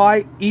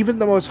satisfy even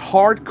the most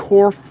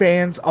hardcore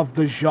fans of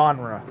the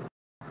genre.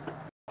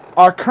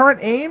 Our current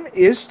aim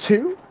is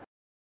to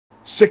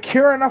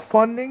secure enough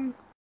funding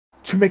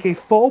to make a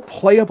full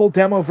playable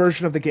demo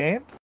version of the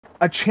game,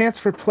 a chance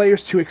for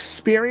players to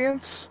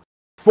experience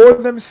for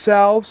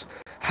themselves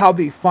how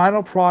the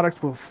final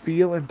product will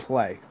feel and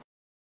play.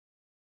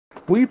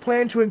 We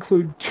plan to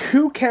include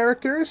 2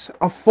 characters,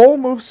 a full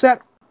moveset,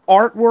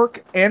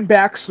 artwork, and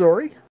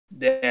backstory.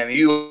 Damn,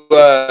 you,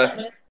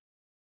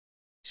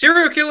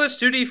 Serial Killaz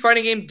 2D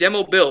fighting game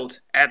demo build.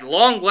 At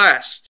long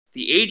last,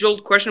 the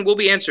age-old question will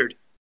be answered.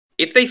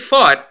 If they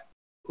fought,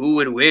 who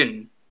would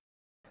win?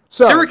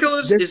 So, Serial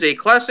Killaz is a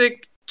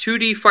classic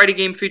 2D fighting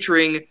game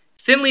featuring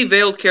thinly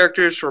veiled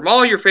characters from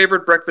all your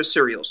favorite breakfast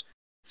cereals.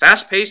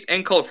 Fast-paced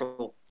and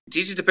colorful. It's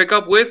easy to pick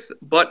up with,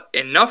 but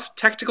enough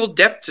technical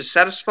depth to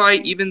satisfy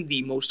even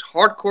the most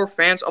hardcore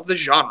fans of the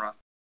genre.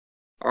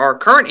 Our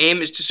current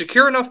aim is to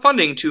secure enough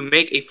funding to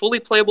make a fully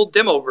playable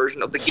demo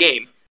version of the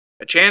game,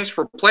 a chance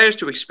for players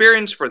to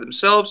experience for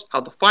themselves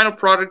how the final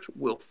product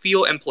will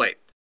feel and play.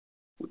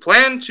 We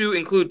plan to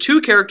include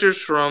 2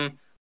 characters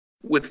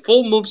with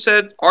full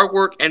moveset,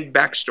 artwork, and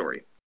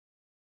backstory.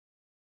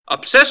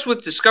 Obsessed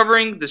with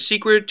discovering the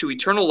secret to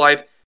eternal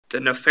life, the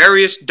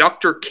nefarious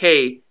Dr.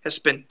 K has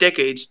spent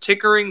decades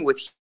tinkering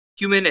with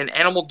human and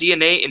animal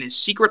DNA in his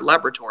secret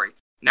laboratory.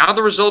 Now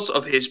the results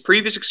of his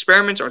previous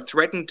experiments are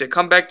threatening to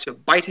come back to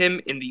bite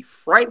him in the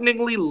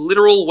frighteningly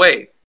literal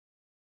way.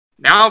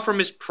 Now from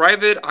his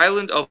private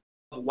island of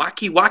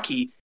Wacky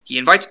Wacky, he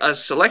invites a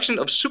selection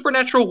of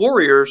supernatural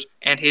warriors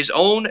and his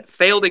own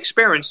failed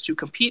experiments to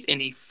compete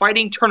in a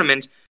fighting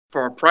tournament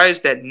for a prize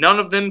that none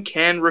of them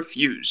can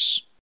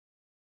refuse.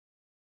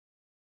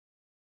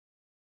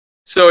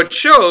 So it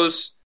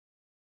shows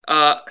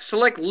a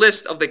select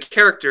list of the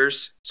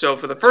characters. So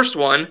for the first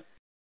one,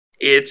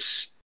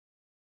 it's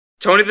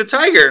Tony the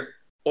Tiger,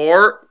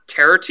 or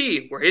Terror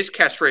T, where his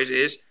catchphrase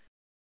is,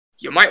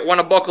 "You might want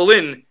to buckle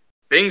in.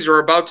 Things are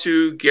about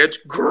to get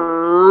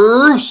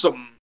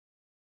gruesome."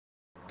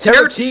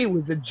 Terror T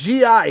was a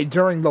GI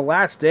during the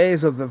last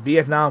days of the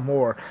Vietnam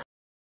War.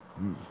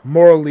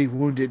 Mortally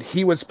wounded,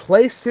 he was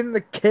placed in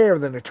the care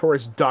of the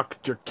notorious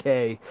Dr.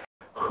 K.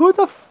 Who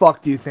the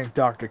fuck do you think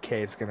Dr.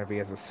 K is going to be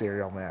as a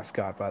cereal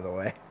mascot, by the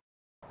way?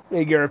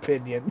 In your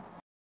opinion.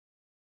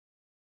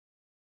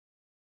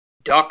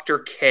 Dr.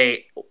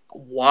 K.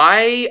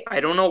 Why? I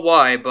don't know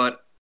why,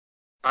 but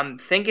I'm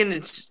thinking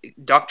it's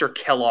Dr.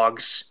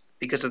 Kellogg's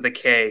because of the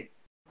K.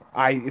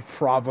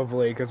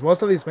 Probably, because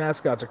most of these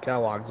mascots are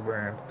Kellogg's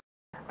brand.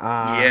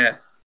 Yeah.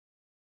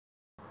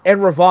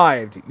 And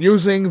revived,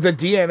 using the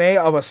DNA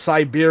of a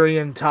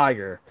Siberian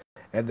tiger.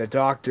 And the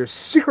doctor's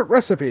secret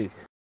recipe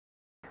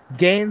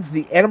gains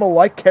the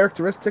animal-like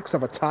characteristics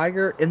of a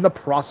tiger in the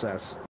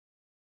process.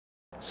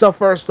 So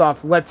first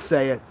off, let's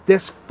say it.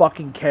 This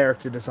fucking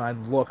character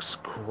design looks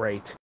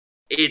great.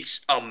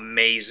 It's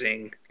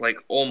amazing. Like,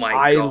 oh my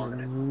god.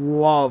 I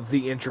love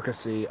the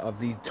intricacy of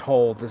the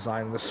whole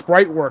design. The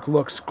sprite work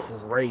looks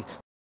great.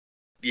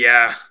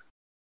 Yeah.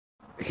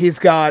 He's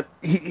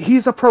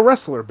a pro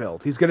wrestler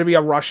build. He's going to be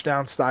a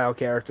rushdown style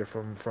character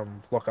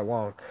from look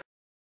alone.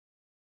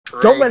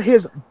 True. Don't let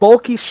his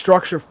bulky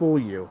structure fool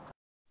you.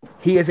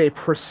 He is a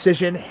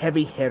precision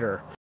heavy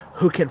hitter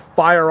who can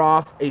fire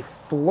off a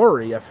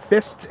flurry of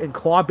fists and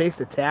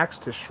claw-based attacks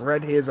to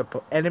shred his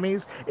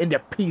enemies into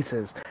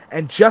pieces.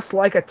 And just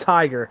like a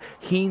tiger,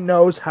 he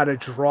knows how to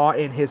draw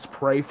in his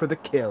prey for the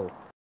kill.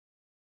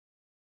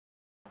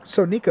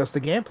 So Nikos,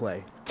 the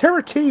gameplay.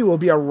 Terror T will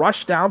be a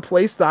rush-down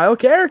play-style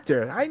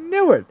character. I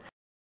knew it.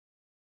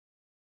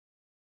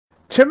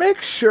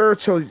 Make sure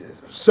to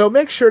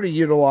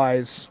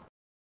utilize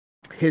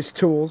his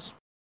tools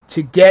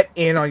to get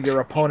in on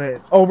your opponent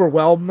and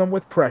overwhelm them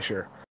with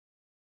pressure.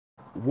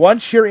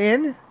 Once you're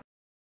in,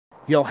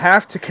 you'll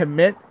have to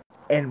commit,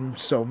 and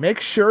so make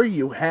sure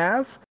you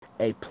have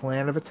a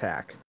plan of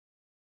attack.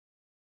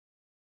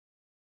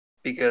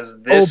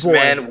 Because this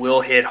man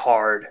will hit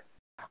hard.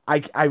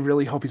 I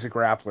really hope he's a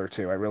grappler,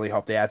 too. I really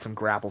hope they add some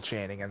grapple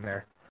chaining in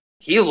there.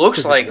 He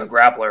looks like a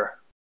grappler.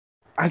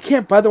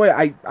 By the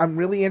way, I'm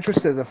really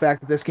interested in the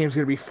fact that this game's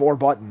going to be 4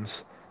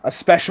 buttons, a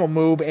special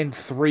move, and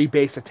 3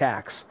 base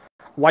attacks.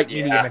 Light,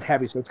 medium, and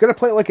heavy. So it's going to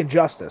play like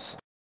Injustice.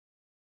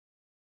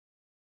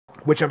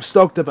 Which I'm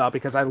stoked about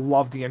because I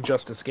love the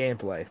Injustice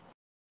gameplay.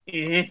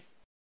 Mm-hmm.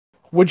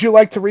 Would you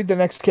like to read the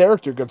next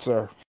character, good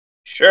sir?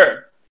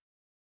 Sure.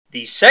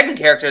 The second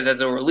character that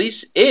they'll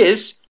release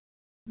is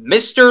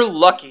Mr.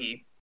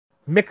 Lucky.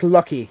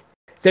 McLucky.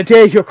 The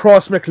day you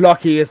cross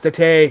McLucky is the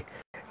day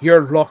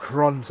your luck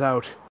runs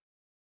out.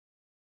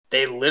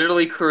 They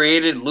literally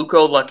created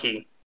Luco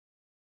Lucky.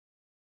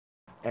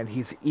 And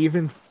he's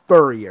even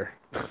furrier.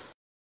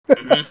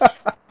 Mm-hmm.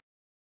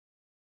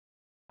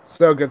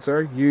 So, good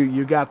sir,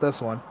 you got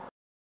this one.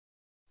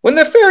 When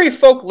the fairy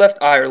folk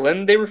left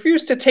Ireland, they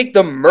refused to take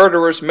the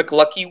murderous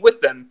McLucky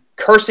with them,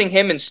 cursing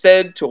him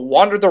instead to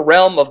wander the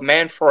realm of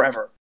man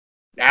forever.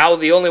 Now,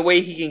 the only way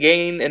he can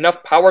gain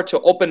enough power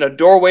to open a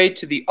doorway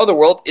to the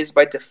otherworld is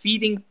by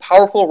defeating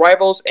powerful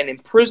rivals and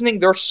imprisoning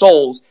their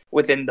souls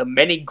within the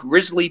many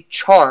grisly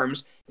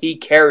charms he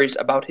carries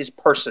about his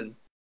person.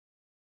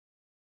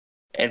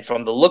 And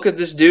from the look of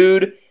this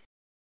dude,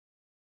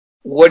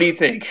 what do you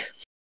think?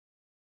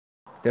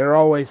 They're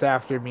always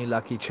after me,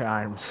 Lucky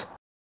Charms.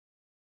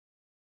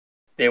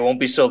 They won't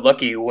be so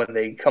lucky when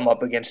they come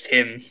up against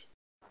him.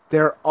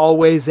 They're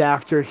always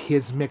after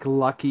his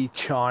McLucky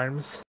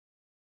Charms.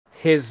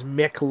 His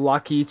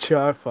McLucky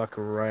Charm. Fuck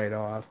right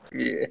off.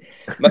 Yeah.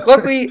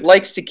 McLucky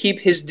likes to keep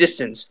his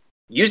distance.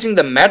 Using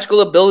the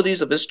magical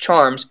abilities of his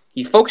charms,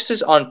 he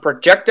focuses on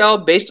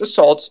projectile-based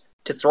assaults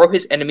to throw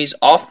his enemies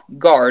off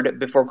guard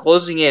before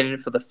closing in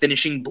for the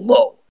finishing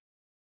blow.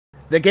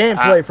 The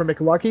gameplay for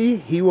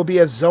McLucky, he will be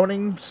a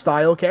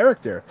zoning-style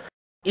character,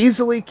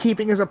 easily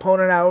keeping his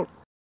opponent out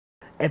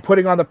and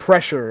putting on the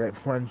pressure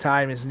when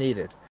time is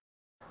needed.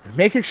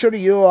 Make sure to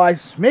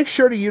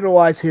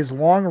utilize his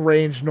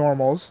long-range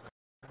normals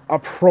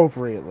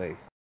appropriately.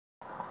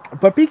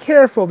 But be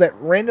careful that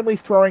randomly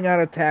throwing out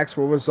attacks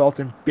will result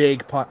in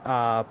big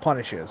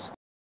punishes.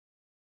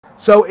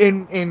 So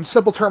in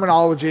simple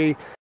terminology,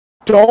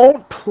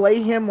 don't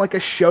play him like a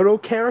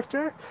Shoto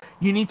character.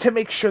 You need to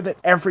make sure that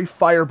every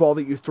fireball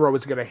that you throw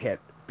is going to hit.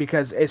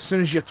 Because as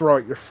soon as you throw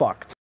it, you're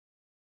fucked.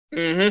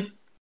 Mm-hmm.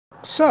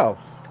 So,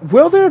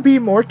 will there be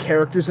more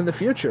characters in the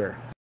future?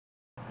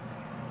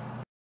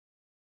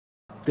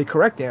 The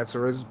correct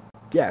answer is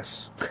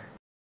yes.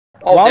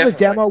 Oh, While definitely. the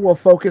demo will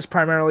focus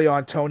primarily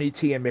on Tony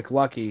T and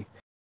McLucky,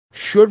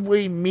 should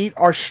we meet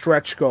our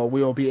stretch goal,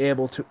 we will be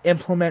able to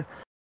implement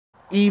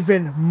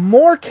even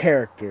more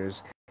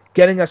characters,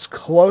 getting us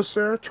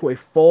closer to a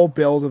full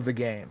build of the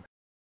game.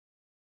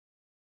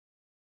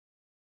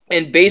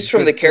 And based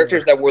from the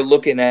characters that we're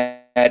looking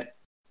at,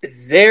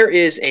 there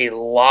is a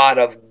lot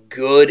of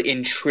good,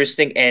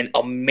 interesting, and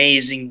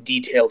amazing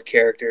detailed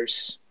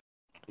characters.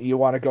 You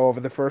want to go over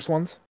the first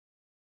ones?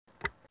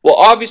 Well,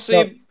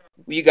 obviously,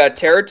 you got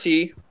Tara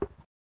T.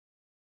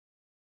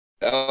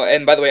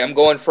 And by the way, I'm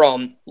going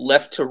from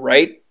left to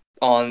right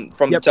from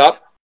the top.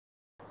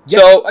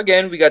 Yep. So,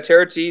 again, we got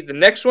Tara T. The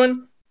next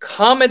one,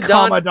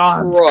 Commandant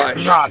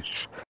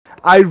Crush.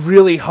 I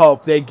really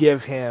hope they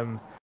give him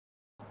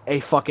a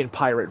fucking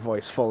pirate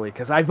voice fully,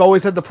 because I've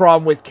always had the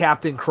problem with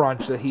Captain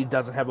Crunch that he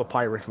doesn't have a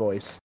pirate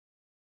voice.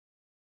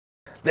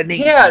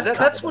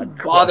 That's what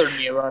bothered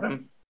me about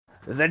him.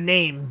 The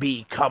name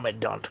be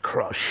Commandant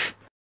Crush.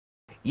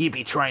 Ye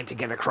be trying to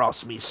get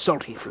across me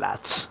salty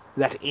flats.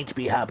 That ain't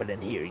be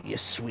happening here, you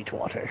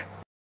Sweetwater.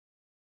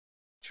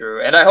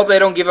 True, and I hope they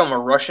don't give him a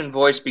Russian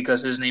voice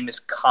because his name is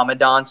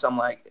Commandant. So I'm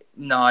like,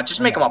 nah, just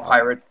make him a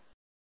pirate.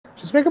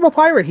 Just make him a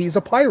pirate. He's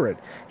a pirate.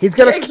 He's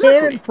got a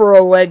cannon for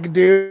a leg,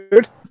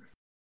 dude.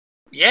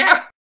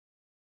 Yeah.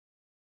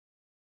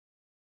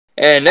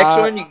 And next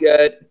one, you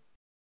got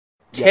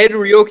Ted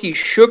Ryoki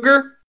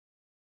Sugar.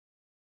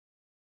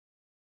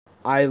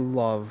 I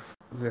love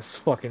this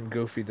fucking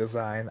goofy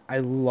design. I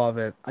love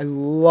it. I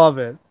love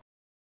it.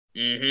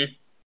 Mm-hmm.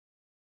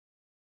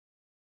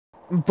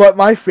 But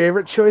my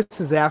favorite choice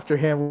is after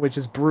him, which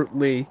is Brute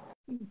Lee.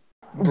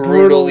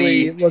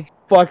 Brutally looks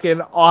fucking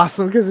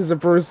awesome because it's a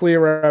Bruce Lee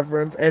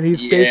reference, and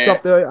he's based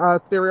off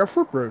the cereal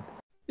Fruit Brute.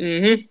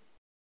 Mm-hmm.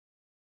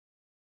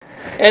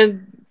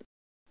 And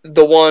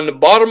the one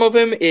bottom of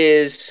him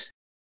is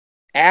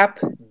App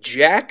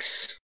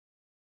Jacks.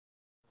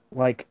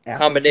 Like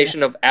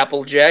combination of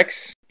Apple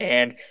Jacks,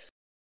 and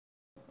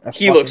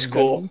he looks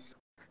cool. Gundam.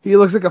 He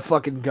looks like a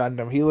fucking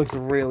Gundam. He looks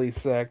really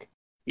sick.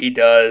 He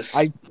does.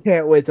 I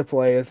can't wait to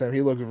play as him.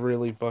 He looks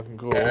really fucking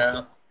cool.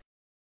 Yeah.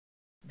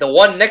 The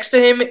one next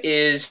to him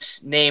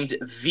is named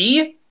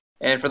V,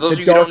 and for those of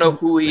you who don't know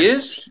who he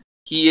is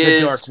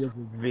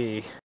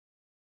V.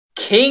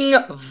 King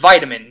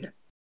Vitamin.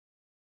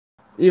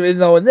 Even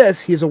though in this,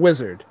 he's a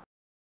wizard.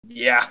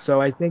 Yeah. So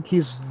I think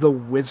he's the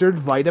Wizard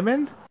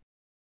Vitamin?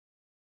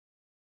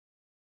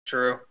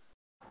 True.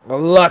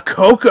 La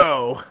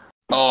Coco!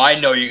 Oh, I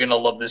know you're gonna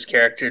love this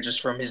character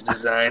just from his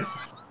design.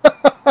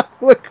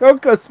 La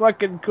Coco's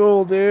fucking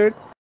cool, dude.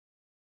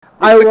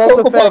 I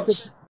love the fact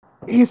that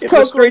he's in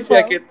a straight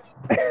jacket.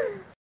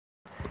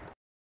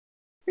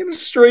 In a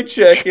straight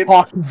jacket.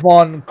 Hawk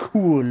Von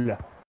Cool.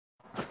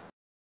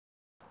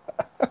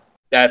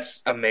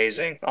 That's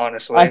amazing,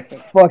 honestly. I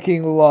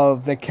fucking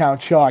love that Count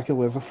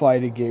Chocula is a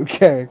fighting game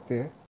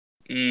character.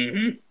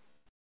 Mm-hmm.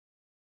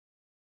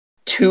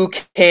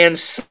 Toucan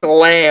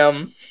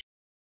Slam.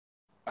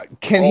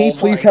 Can he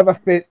please have a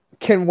fit?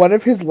 Can one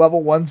of his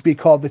level 1s be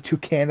called the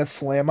Toucana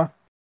Slammer?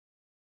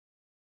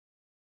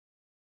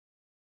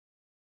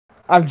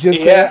 I'm just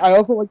saying. I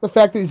also like the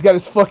fact that he's got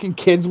his fucking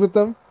kids with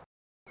him.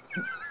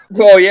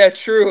 Oh, yeah,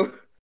 true.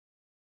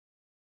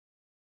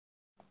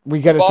 We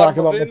gotta talk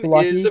about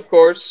McLucky. Is, of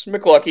course,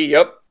 McLucky,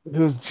 yep.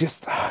 Who's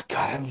just, God,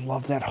 I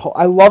love that whole,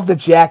 I love the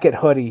jacket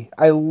hoodie.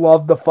 I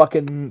love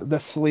the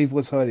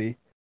sleeveless hoodie.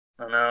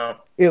 I know.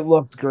 It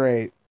looks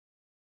great.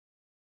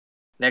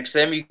 Next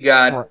to him, you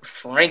got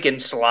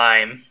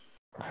Frankenslime.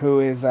 Who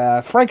is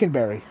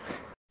Frankenberry.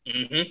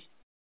 Mm-hmm.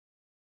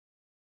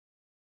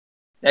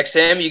 Next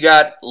to him, you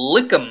got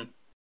Lickum.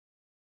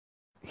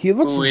 He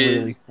looks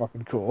really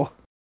fucking cool.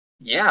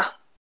 Yeah.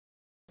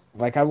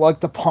 Like, I like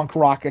the punk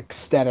rock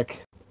aesthetic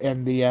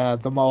and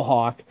the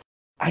mohawk.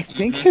 I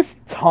think his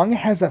tongue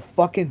has a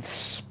fucking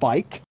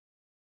spike.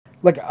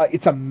 Like,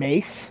 it's a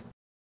mace.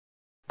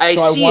 I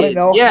see it,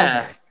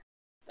 yeah.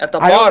 At the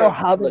bottom. I don't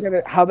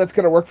know how that's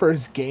gonna work for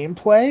his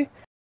gameplay,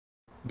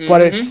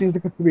 but it seems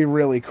like it's gonna be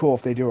really cool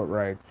if they do it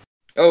right.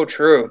 Oh,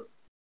 true.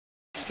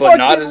 But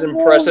not as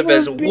impressive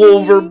as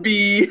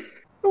Wolverine.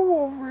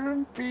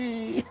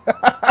 Wolverine.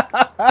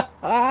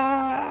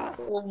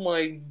 Oh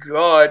my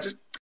god.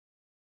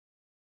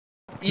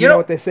 You know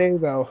what they say,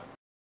 though?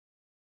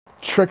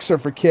 Tricks are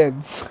for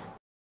kids.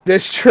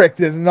 This trick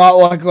does not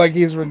look like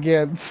he's for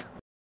kids.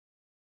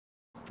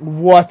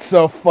 What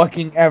so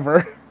fucking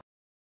ever?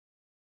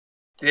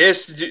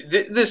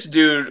 This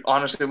dude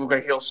honestly look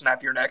like he'll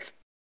snap your neck.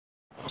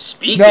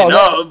 Speaking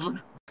No, of,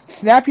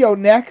 snap your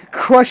neck,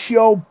 crush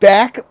your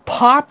back,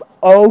 pop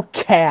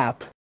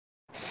cap.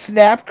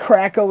 Snap,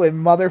 crackle, and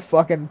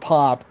motherfucking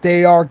pop.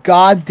 They are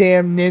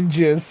goddamn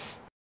ninjas.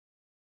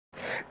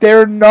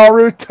 They're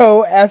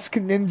Naruto-esque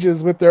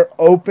ninjas with their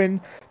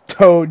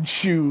open-toed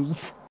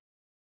shoes.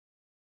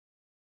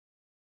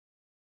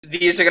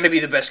 these are going to be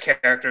the best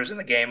characters in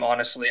the game,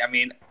 honestly. I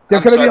mean, They're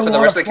I'm gonna sorry be a for the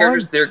lot rest of of the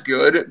characters. fun. They're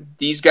good.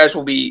 These guys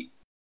will be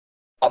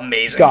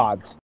amazing.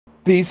 Gods.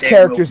 These They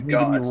characters will need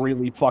to be gods.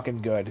 really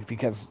fucking good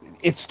because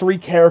it's 3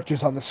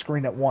 characters on the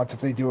screen at once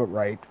if they do it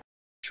right.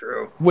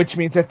 True. Which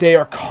means that they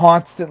are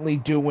constantly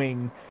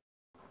doing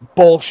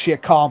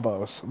bullshit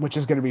combos, which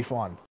is going to be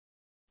fun.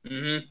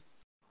 Mm-hmm.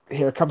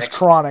 Here comes Next.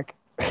 Chronic.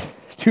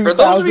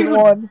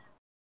 2001.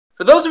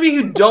 For those of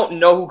you who don't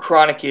know who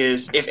Chronic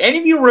is, if any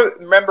of you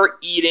remember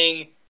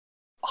eating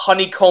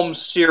honeycomb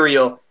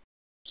cereal,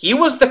 he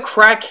was the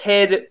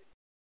crackhead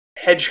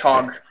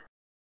hedgehog.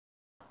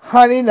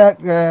 Honey Nut,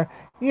 yeah.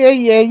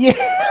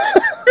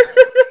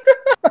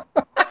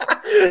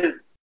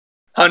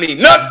 Honey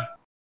Nut!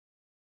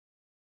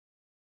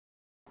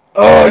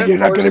 Oh, And you're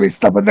of not going to be course-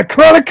 stopping the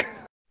Chronic!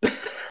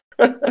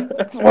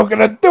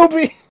 Smoking a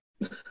doobie!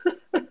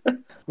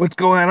 What's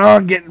going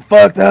on? Getting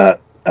fucked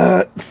up.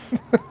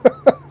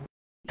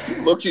 He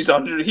looks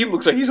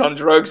like he's on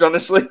drugs,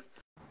 honestly.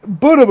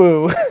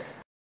 Boodaboo!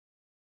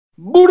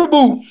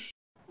 Boodaboo!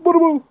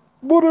 Boodaboo!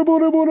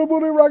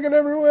 Booda, rocking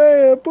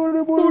everywhere!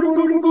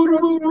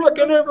 Boodaboo,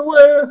 rocking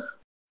everywhere!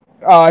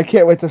 Oh, I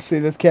can't wait to see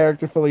this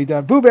character fully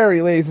done.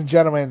 Booberry, ladies and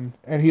gentlemen,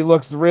 and he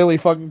looks really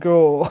fucking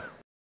cool.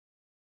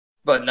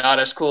 But not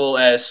as cool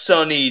as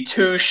Sonny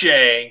Two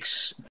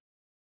Shanks.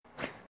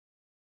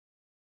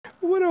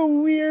 What a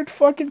weird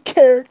fucking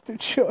character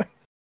choice.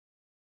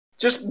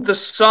 Just the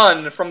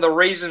son from the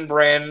Raisin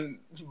Bran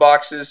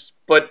boxes,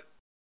 but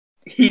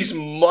he has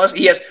muscles.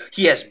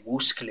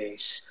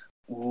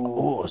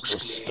 Ooh, so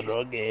muscles.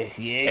 strong, yes.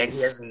 And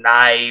he has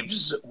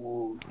knives.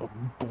 Ooh.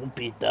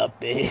 Bumpy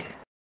dumpy.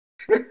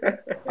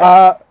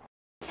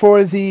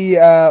 For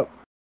the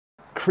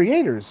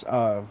creators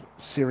of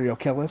Serial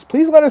Killers,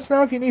 please let us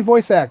know if you need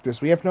voice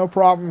actors. We have no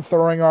problem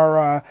throwing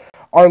our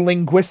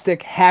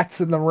linguistic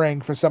hats in the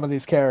ring for some of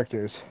these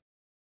characters.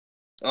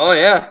 Oh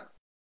yeah,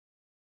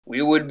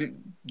 we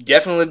would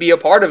definitely be a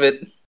part of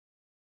it.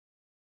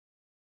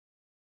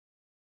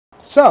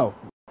 So,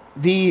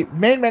 the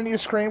main menu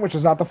screen, which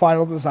is not the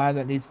final design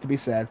that needs to be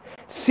said,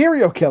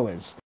 Serial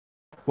Killers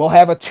will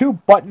have a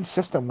 2-button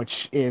system,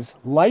 which is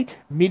light,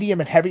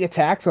 medium, and heavy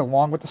attacks,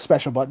 along with the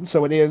special button.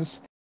 So it is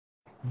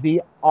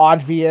the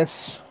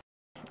obvious,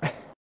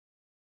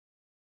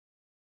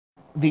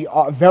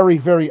 very,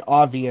 very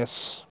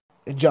obvious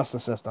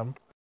Injustice system.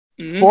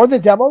 Mm-hmm. For the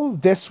demo,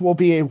 this will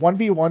be a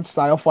 1v1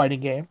 style fighting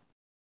game.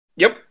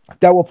 Yep.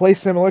 That will play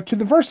similar to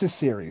the Versus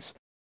series.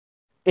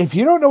 If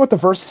you don't know what the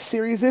Versus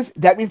series is,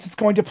 that means it's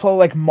going to play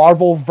like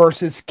Marvel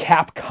versus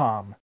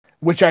Capcom,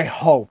 which I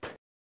hope.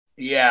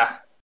 Yeah.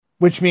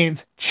 Which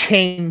means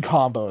chain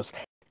combos,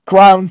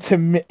 ground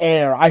to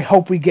air. I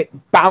hope we get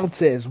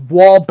bounces,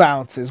 wall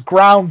bounces,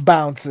 ground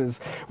bounces.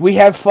 We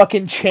have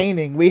fucking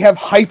chaining. We have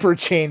hyper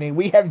chaining.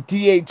 We have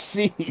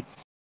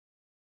DHCs.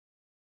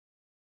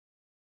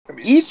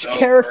 Each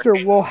character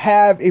will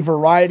have a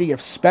variety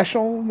of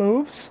special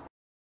moves,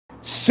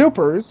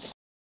 supers,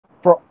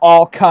 for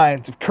all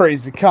kinds of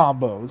crazy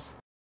combos.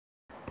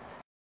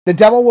 The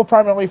demo will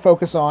primarily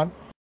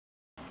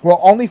will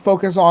only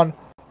focus on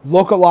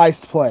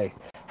localized play.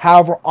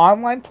 However,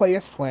 online play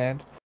is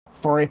planned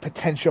for a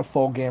potential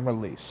full game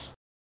release.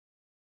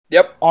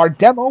 Yep. Our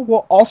demo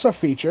will also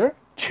feature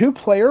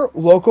 2-player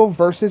local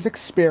versus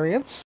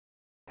experience,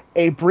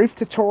 a brief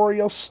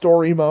tutorial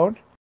story mode,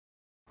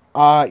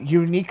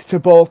 unique to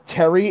both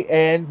Terry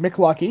and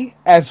McLucky,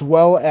 as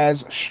well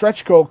as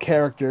stretch goal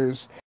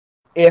characters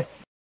if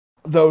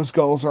those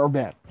goals are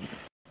met.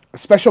 A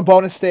special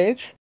bonus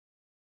stage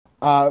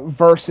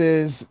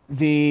versus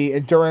the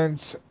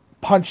endurance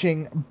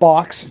punching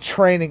box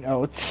training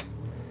oats.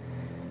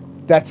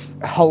 That's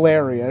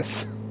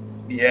hilarious.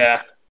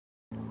 Yeah.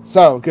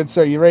 So, good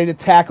sir, you ready to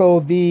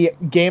tackle the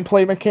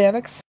gameplay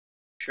mechanics?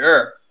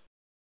 Sure.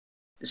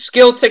 The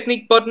skill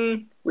technique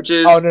button, which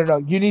is Oh no,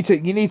 you need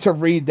to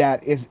read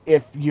that as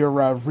if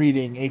you're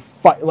reading a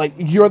fight, like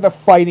you're the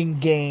fighting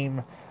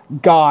game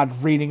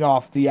god reading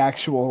off the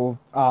actual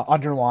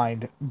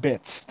underlined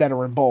bits that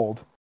are in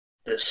bold.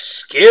 the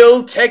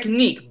skill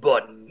technique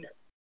button.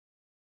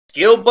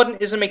 Skill button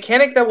is a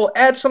mechanic that will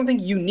add something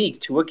unique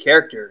to a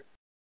character.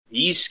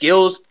 These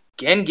skills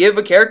can give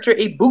a character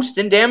a boost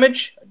in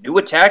damage, a new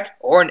attack,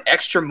 or an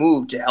extra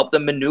move to help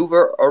them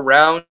maneuver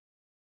around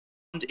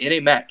in a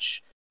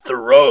match.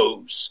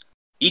 Throws.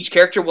 Each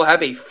character will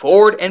have a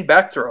forward and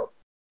back throw.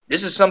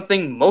 This is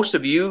something most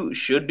of you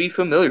should be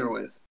familiar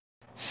with.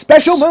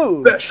 Special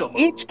moves. Special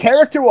moves. Each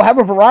character will have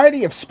a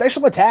variety of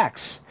special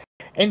attacks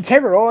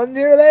integral in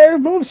their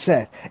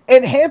moveset.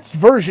 Enhanced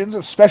versions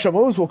of special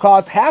moves will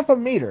cost half a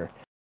meter.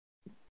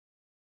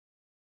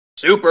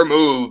 Super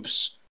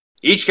moves.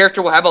 Each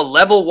character will have a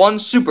level 1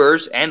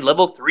 supers and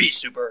level 3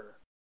 super.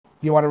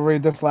 You want to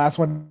read this last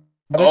one?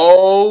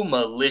 Oh,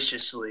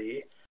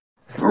 maliciously.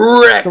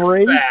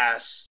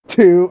 Breakfast. 3,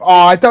 2.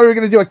 Oh, I thought we were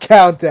going to do a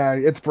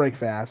countdown. It's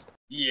breakfast.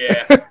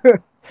 Yeah.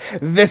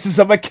 This is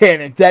a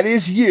mechanic that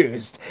is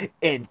used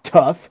in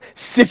tough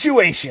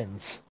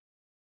situations.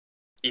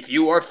 If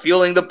you are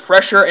feeling the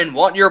pressure and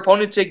want your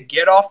opponent to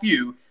get off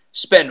you,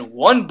 spend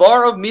 1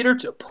 bar of meter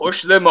to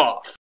push them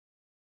off.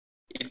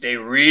 If they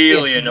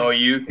really annoy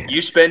you,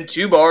 you spend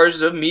 2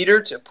 bars of meter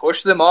to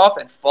push them off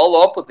and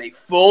follow up with a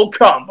full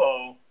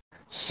combo.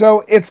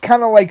 So it's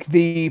kind of like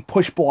the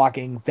push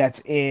blocking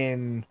that's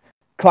in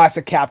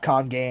classic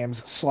Capcom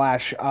games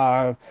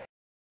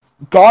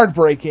 / guard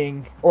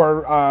breaking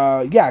or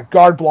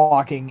guard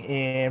blocking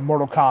in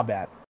Mortal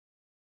Kombat.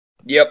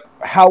 Yep.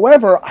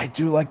 However, I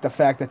do like the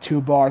fact that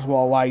 2 bars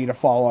will allow you to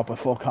follow up a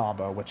full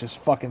combo, which is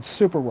fucking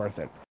super worth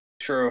it.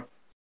 True.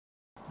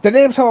 The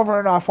names, however,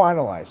 are not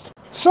finalized.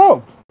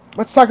 So,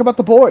 let's talk about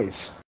the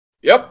boys.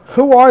 Yep.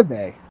 Who are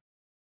they?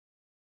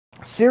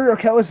 Serial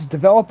Killaz is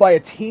developed by a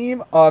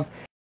team of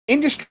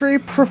industry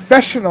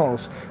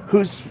professionals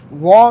whose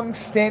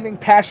long-standing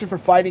passion for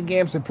fighting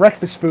games and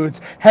breakfast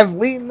foods have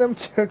led them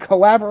to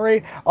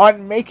collaborate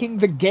on making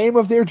the game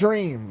of their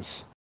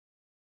dreams.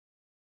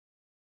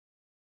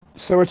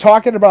 So we're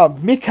talking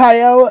about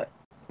Mikhail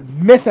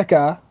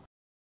Mythalica.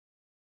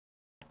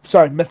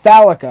 I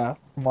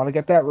want to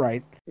get that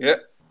right.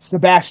 Yep.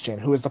 Sebastian,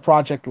 who is the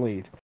project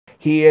lead.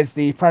 He is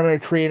the primary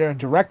creator and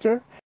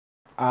director.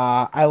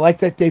 I like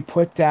that they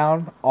put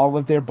down all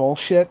of their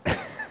bullshit.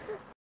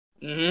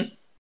 Mm-hmm.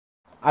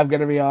 I'm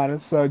going to be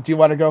honest. So do you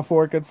want to go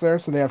for it, good sir?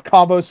 So they have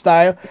combo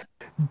style,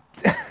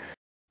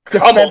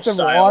 defensive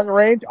long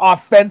range,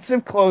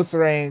 offensive close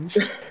range,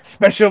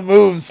 special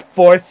moves,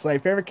 force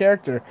sight. Favorite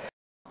character.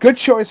 Good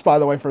choice, by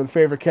the way, for the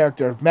favorite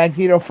character.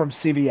 Magneto from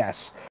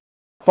CVS.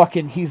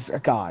 Fucking, he's a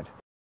god.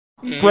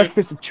 Mm-hmm.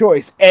 Breakfast of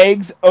choice: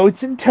 eggs,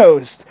 oats, and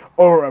toast,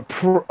 or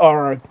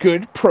a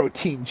good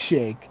protein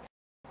shake.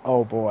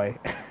 Oh boy.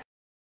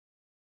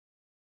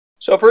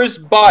 So for his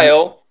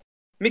bio,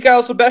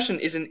 Mikhail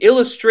Sebastian is an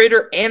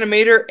illustrator,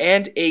 animator,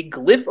 and a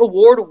Glyph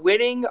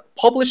Award-winning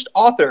published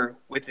author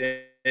with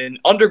an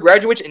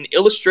undergraduate in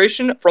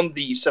illustration from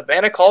the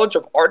Savannah College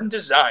of Art and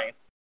Design.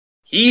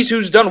 He's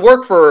who's done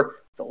work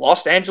for the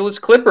Los Angeles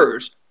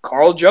Clippers,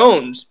 Carl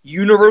Jones,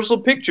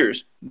 Universal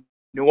Pictures,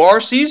 Noir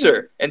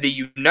Caesar, and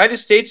the United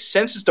States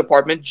Census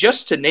Department,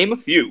 just to name a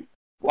few.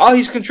 While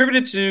he's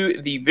contributed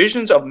to the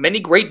visions of many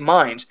great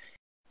minds,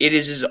 it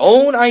is his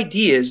own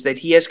ideas that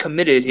he has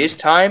committed his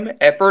time,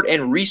 effort,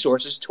 and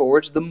resources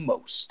towards the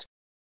most.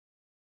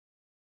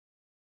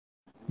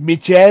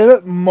 Michel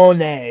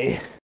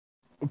Monet.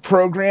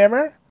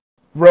 Programmer,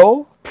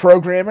 role,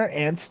 programmer,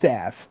 and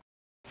staff.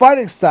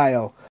 Fighting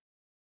style.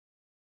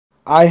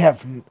 I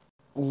have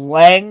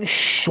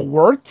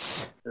Longsword.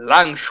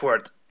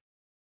 Longsword.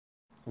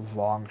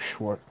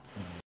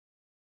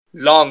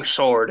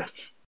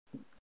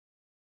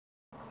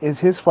 Is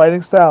his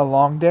fighting style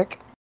long dick?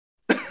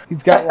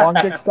 He's got long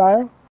dick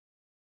style?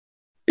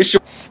 It's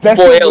your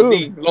Special boy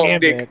move, LD, long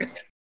dick.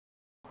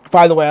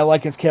 By the way, I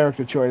like his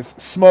character choice.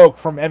 Smoke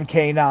from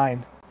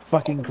MK9.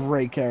 Fucking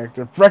great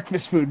character.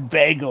 Breakfast food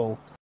bagel.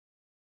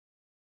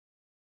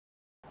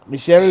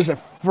 Michel is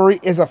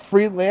a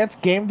freelance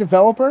game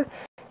developer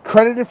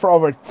credited for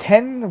over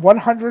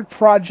 100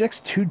 projects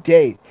to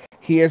date.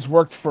 He has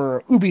worked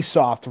for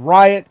Ubisoft,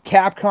 Riot,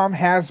 Capcom,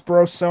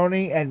 Hasbro,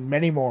 Sony, and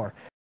many more.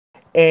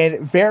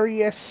 And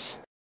various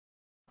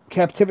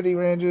captivity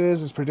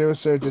ranges as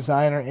producer,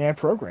 designer, and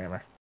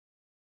programmer.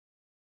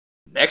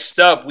 Next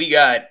up, we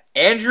got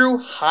Andrew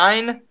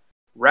Hein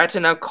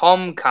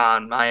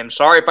Ratanakomkan. I am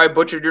sorry if I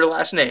butchered your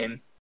last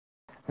name.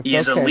 He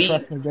is a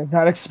lead. They're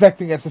not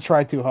expecting us to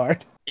try too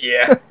hard.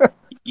 Yeah.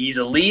 He's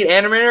a lead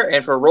animator,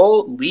 and for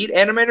role, lead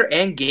animator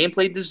and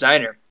gameplay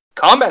designer.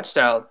 Combat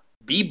style,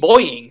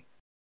 b-boying.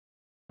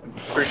 I'm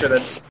pretty sure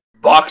that's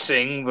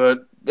boxing,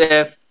 but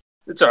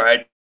it's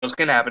alright. It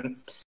can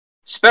happen.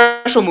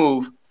 Special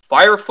move,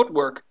 fire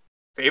footwork.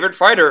 Favorite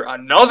fighter,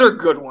 another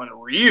good one,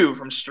 Ryu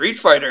from Street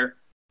Fighter.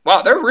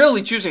 Wow, they're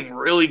really choosing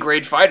really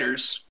great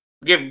fighters.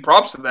 Give him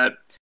props to that.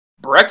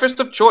 Breakfast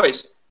of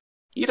choice.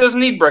 He doesn't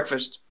need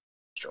breakfast.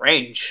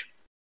 Strange.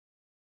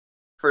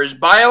 For his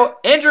bio,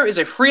 Andrew is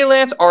a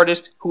freelance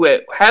artist who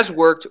has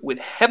worked with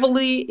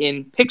heavily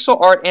in pixel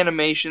art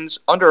animations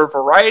under a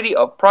variety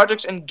of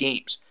projects and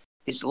games.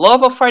 His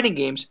love of fighting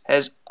games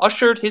has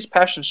ushered his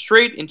passion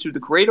straight into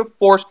the creative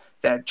force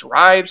that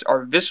drives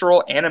our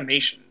visceral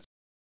animations.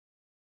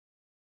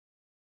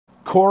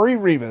 Corey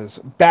Rivas,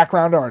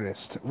 background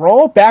artist.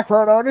 Role,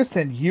 background artist,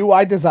 and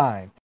UI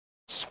design.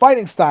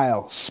 Fighting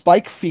style,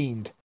 Spike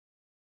Fiend.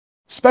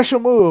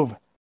 Special move,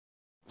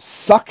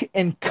 Suck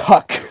and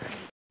Cuck.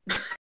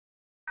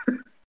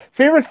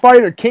 Favorite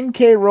fighter, King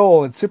K.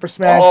 Rool in Super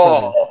Smash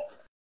Bros.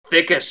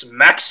 Thickest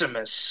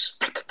Maximus.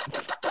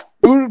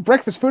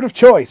 Breakfast food of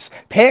choice,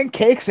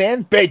 pancakes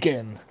and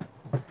bacon.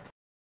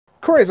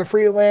 Corey is a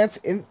freelance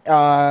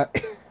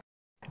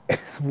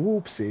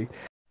whoopsie.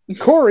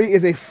 Corey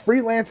is a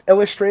freelance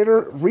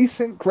illustrator,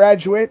 recent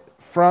graduate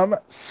from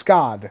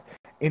SCAD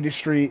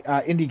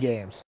indie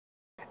games,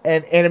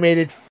 and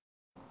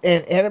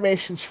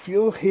animations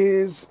fuel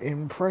his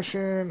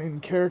impression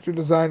and character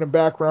design and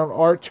background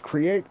art to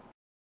create.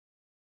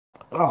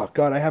 Oh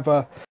god, I have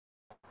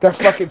that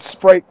fucking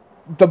Sprite.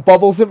 The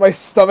bubbles in my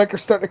stomach are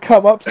starting to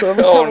come up, so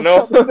every time I'm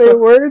trying to say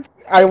words,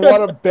 I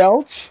want to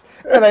belch,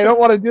 and I don't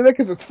want to do that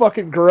because it's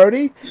fucking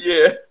grody.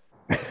 Yeah.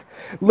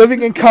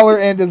 Living in color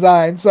and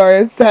design.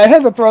 Sorry, I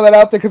had to throw that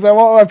out there because I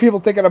want my people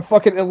thinking I'm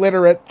fucking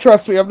illiterate.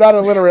 Trust me, I'm not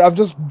illiterate. I'm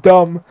just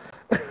dumb.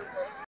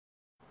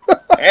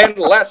 And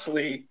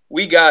lastly,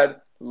 we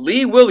got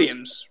Lee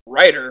Williams,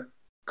 writer,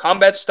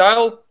 combat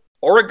style,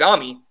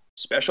 origami,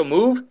 special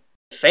move,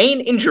 feign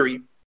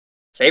injury,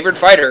 favorite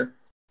fighter,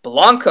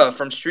 Blanca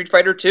from Street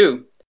Fighter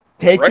 2.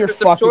 Take your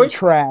fucking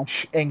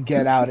trash and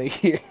get out of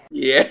here.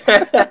 Yeah.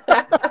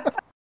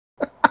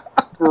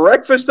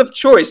 Breakfast of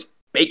choice,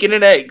 bacon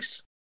and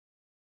eggs.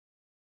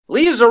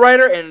 Lee is a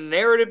writer and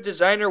narrative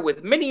designer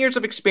with many years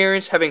of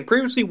experience, having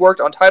previously worked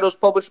on titles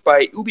published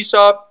by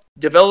Ubisoft,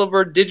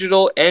 Developer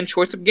Digital, and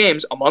Choice of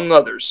Games, among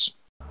others.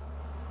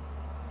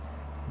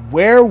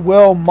 Where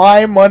will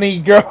my money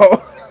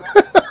go?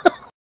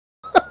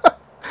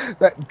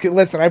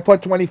 Listen, I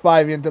put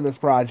 25 into this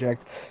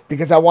project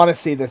because I want to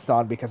see this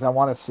done, because I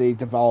want to see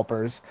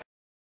developers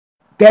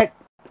that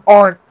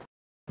aren't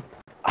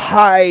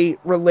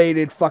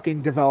high-related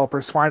fucking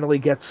developers finally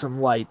get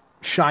some light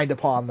shined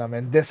upon them,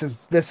 and this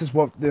is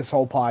what this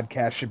whole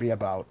podcast should be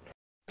about.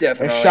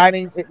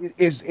 Definitely.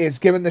 Is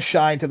giving the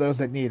shine to those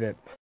that need it.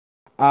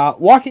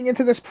 Walking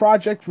into this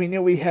project, we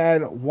knew we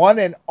had one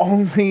and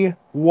only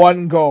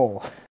one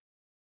goal: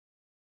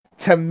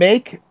 to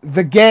make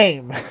the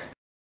game.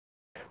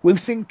 We've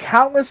seen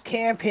countless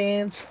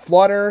campaigns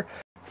flutter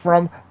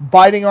from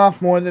biting off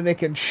more than they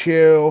can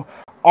chew.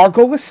 Our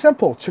goal is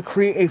simple: to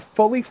create a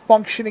fully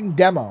functioning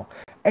demo.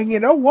 And you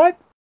know what?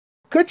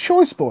 Good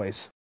choice,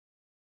 boys.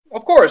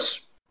 Of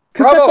course.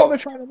 Because that's all they're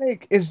trying to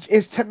make,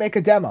 is to make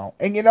a demo.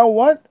 And you know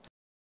what?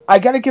 I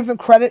gotta give them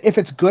credit. If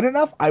it's good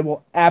enough, I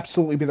will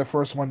absolutely be the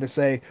first one to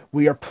say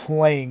we are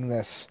playing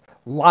this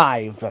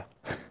live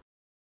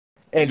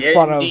in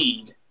front of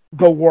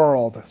the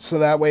world, so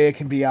that way it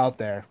can be out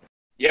there.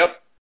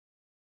 Yep.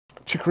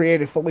 To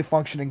create a fully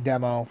functioning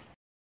demo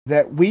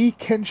that we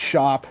can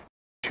shop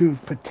to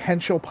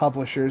potential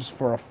publishers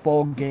for a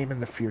full game in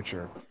the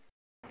future.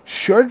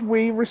 Should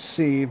we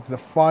receive the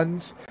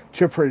funds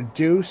to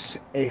produce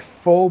a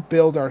full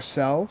build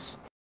ourselves,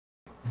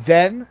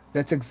 then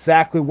that's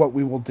exactly what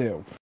we will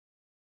do.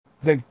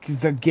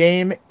 The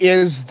game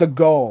is the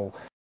goal.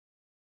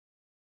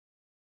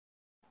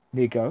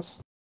 Nikos?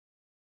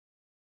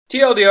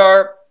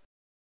 TLDR,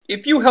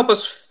 if you help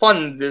us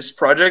fund this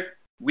project,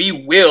 we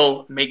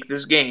will make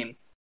this game.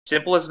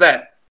 Simple as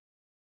that.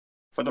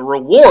 For the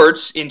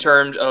rewards, in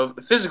terms of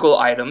physical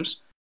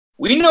items,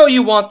 we know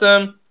you want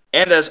them,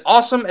 and as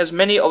awesome as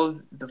many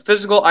of the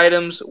physical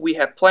items we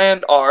have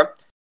planned are,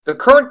 the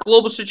current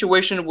global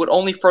situation would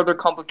only further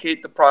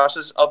complicate the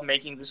process of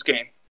making this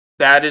game.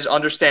 That is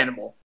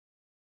understandable.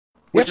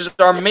 Which is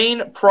our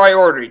main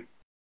priority.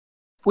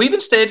 We've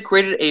instead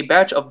created a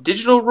batch of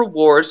digital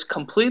rewards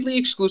completely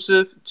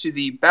exclusive to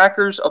the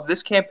backers of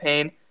this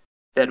campaign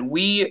that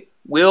we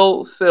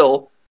will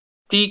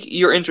pique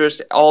your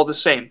interest all the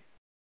same.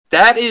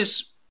 That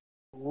is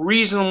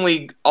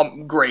reasonably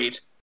great.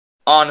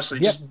 Honestly,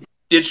 just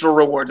digital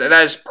rewards. That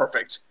is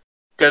perfect.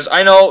 Because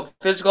I know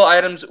physical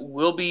items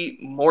will be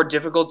more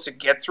difficult to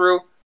get through.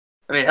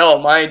 I mean, hell,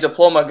 my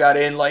diploma got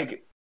in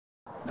like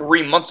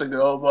 3 months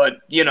ago, but,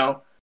 you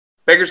know,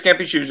 beggars can't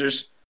be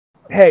choosers.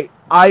 Hey,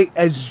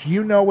 as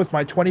you know, with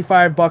my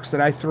 $25 that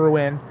I threw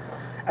in,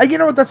 and you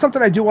know what, that's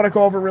something I do want to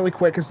go over really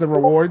quick, is the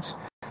rewards.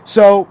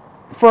 So,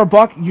 for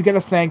 $1, you get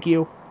a thank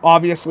you.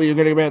 Obviously, you're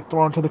going to get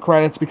thrown to the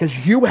credits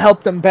because you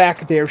helped them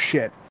back their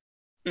shit.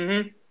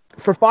 Mm-hmm.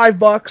 For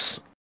 $5,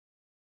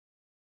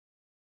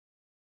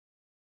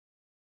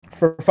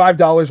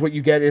 what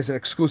you get is an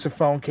exclusive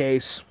phone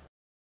case,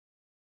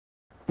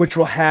 which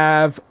will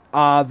have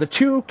the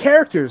 2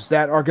 characters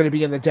that are going to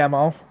be in the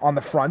demo on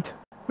the front,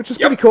 which is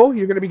pretty cool.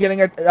 You're going to be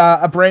getting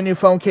a brand new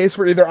phone case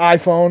for either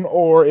iPhone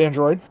or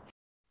Android.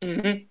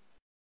 Mm-hmm.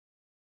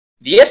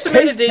 The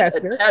estimated dates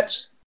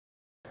attached...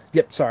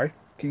 Yep, sorry.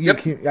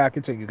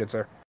 Continue, good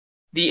sir.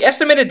 The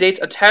estimated dates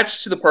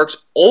attached to the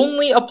perks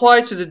only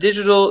apply to the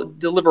digital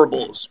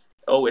deliverables.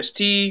 OST,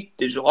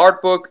 digital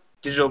art book,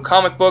 digital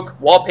comic book,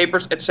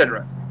 wallpapers,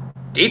 etc.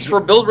 Dates for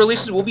build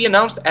releases will be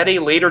announced at a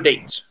later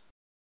date.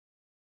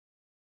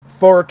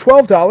 For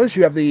 $12,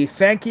 you have the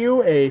thank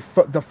you,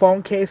 the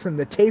phone case, and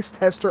the taste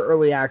tester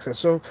early access.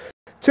 So,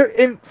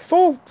 in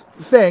full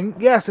thing,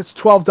 yes, it's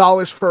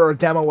 $12 for a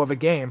demo of a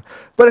game,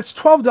 but it's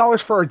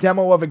 $12 for a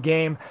demo of a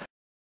game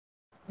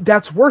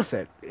that's worth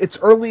it. It's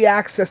early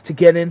access to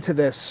get into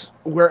this,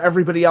 where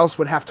everybody else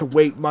would have to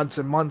wait months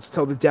and months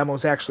till the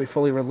demo's actually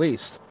fully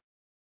released.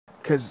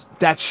 Because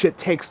that shit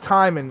takes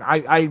time, and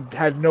I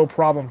had no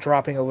problem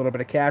dropping a little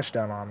bit of cash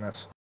down on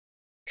this.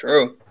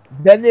 True.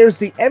 Then there's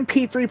the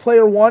MP3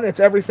 player 1. It's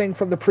everything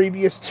from the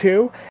previous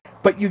 2.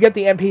 But you get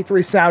the MP3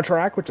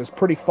 soundtrack, which is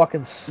pretty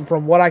fucking,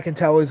 from what I can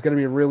tell, is going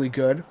to be really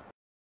good.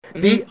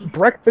 The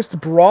Breakfast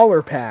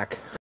Brawler pack,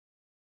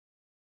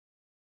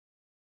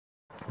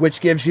 which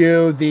gives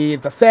you the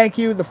thank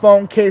you, the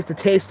phone case, the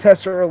taste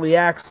tester, early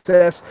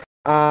access.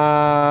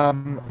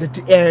 The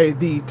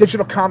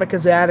digital comic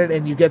is added,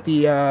 and you get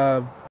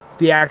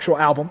the actual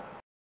album.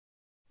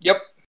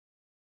 Yep.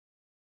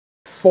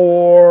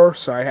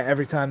 Sorry,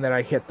 every time that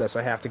I hit this,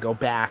 I have to go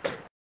back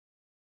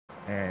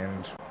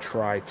and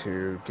try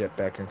to get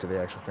back into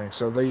the actual thing.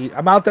 So the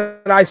amount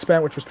that I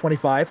spent, which was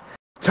 $25,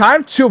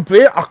 time to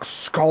be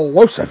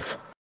exclusive.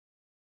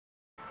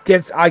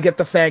 I get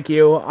the thank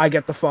you, I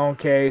get the phone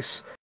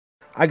case,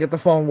 I get the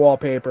phone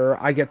wallpaper,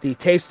 I get the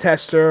taste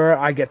tester,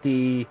 I get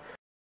the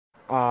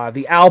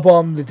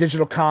album, the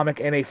digital comic,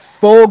 and a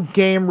full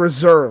game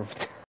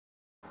reserved.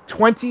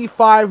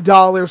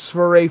 $25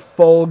 for a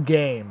full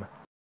game.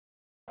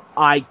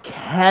 I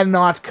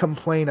cannot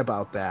complain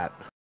about that.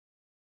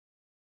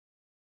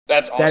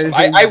 That's awesome.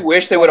 I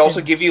wish they would also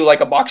give you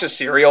like a box of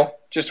cereal,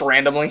 just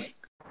randomly.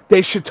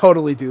 They should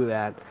totally do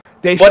that.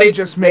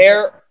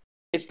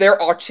 It's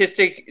their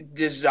artistic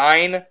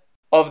design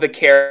of the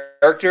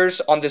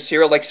characters on the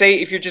cereal. Like,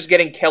 say, if you're just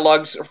getting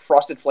Kellogg's or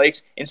Frosted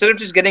Flakes, instead of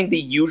just getting the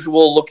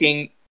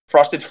usual-looking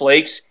Frosted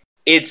Flakes,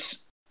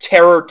 it's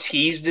Terror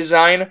T's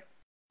design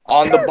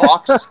on the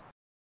box.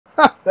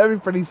 That'd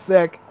be pretty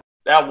sick.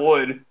 That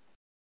would.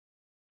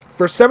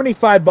 For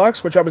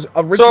 $75, which I was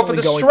originally going to do. So for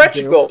the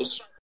stretch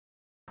goals.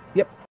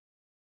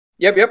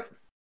 Yep.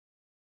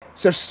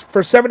 So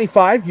for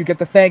 $75, you get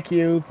the thank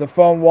you, the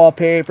phone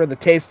wallpaper, the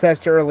taste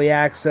tester, early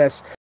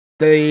access,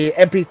 the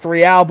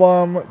MP3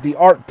 album, the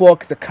art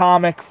book, the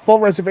comic, full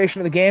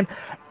reservation of the game,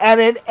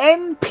 and an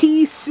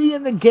NPC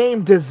in the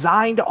game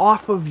designed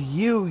off of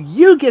you.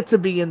 You get to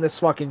be in this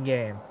fucking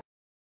game.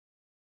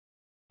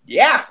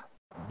 Yeah.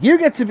 You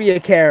get to be a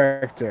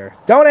character.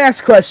 Don't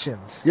ask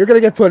questions. You're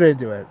going to get put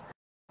into it.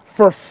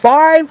 For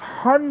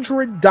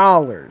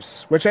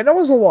 $500, which I know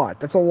is a lot.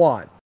 That's a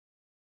lot.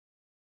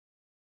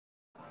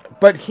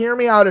 But hear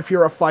me out if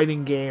you're a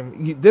fighting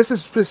game. This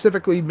is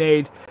specifically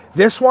made,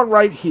 this one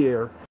right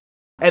here,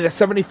 and the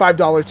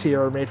 $75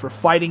 tier are made for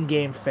fighting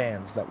game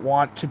fans that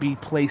want to be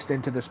placed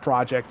into this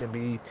project and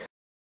be,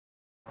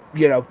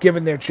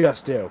 given their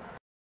just due.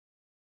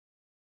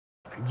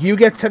 You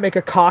get to make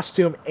a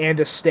costume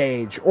and a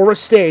stage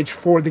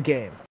for the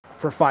game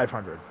for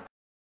 $500.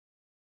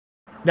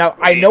 Now,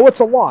 I know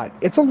it's a lot.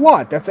 It's a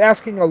lot. That's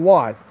asking a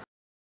lot.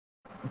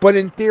 But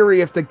in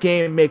theory, if the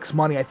game makes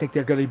money, I think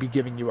they're going to be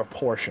giving you a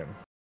portion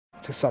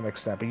to some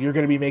extent. But you're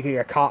going to be making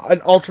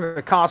an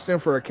alternate costume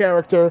for a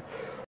character,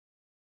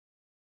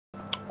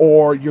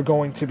 or you're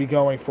going to be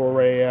going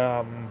for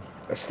a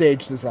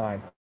stage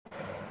design.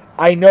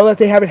 I know that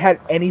they haven't had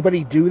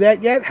anybody do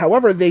that yet.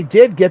 However, they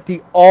did get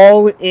the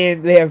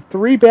all-in. They have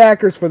 3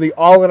 backers for the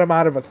all-in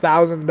amount of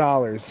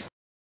 $1,000.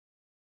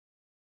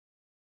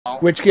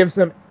 Which gives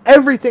them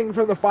everything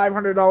from the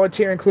 $500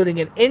 tier, including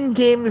an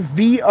in-game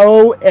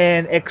VO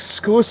and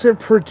exclusive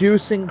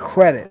producing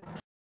credit.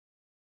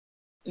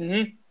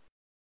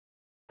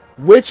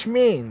 Which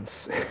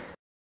means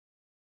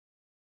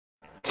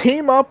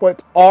team up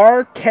with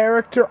our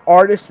character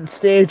artists and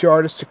stage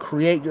artists to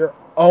create your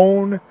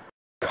own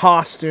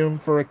costume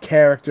for a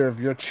character of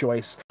your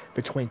choice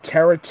between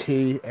Terra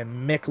T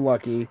and Mick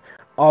Lucky,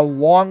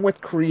 along with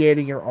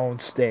creating your own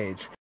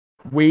stage.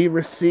 We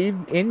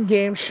received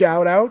in-game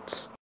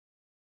shout-outs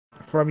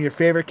from your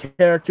favorite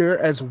character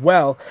as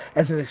well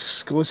as an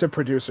exclusive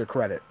producer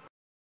credit.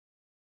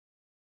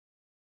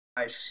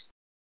 Nice.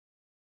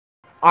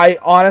 I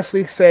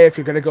honestly say if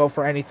you're going to go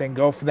for anything,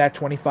 go for that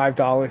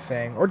 $25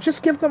 thing. Or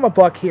just give them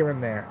 $1 here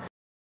and there.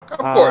 Of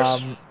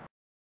course.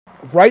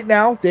 Right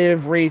now,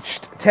 they've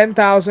reached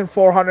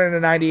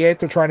 10,498.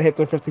 They're trying to hit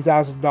their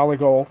 $50,000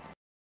 goal.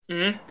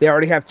 They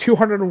already have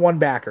 201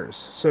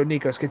 backers. So,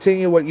 Nikos,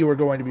 continue what you were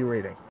going to be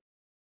reading.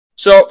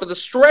 So, for the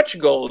stretch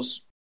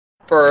goals,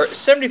 for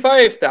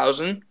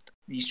 $75,000,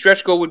 the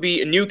stretch goal would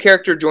be a new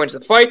character joins the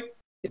fight.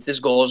 If this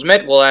goal is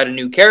met, we'll add a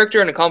new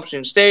character, an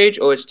accomplishing stage,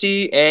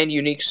 OST, and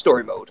unique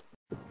story mode.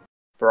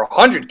 For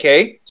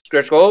 $100K,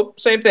 stretch goal,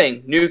 same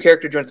thing. New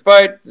character joins the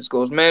fight. If this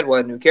goal is met, we'll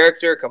add a new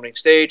character, accompanying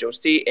stage,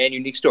 OST, and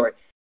unique story.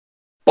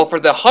 But for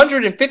the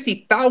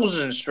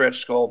 $150,000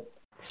 stretch goal,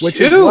 which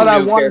is what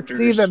I want to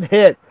see them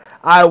hit.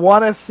 I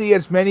want to see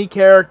as many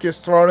characters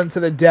thrown into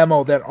the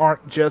demo that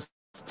aren't just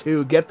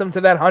 2. Get them to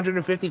that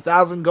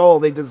 $150,000 goal.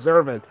 They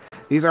deserve it.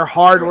 These are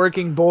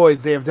hard-working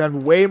boys. They have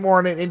done way more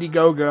on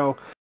Indiegogo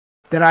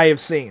than I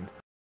have seen.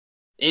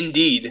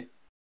 Indeed.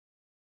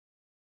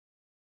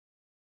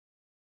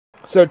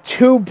 So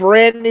 2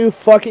 brand new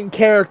fucking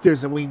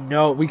characters, and we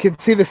can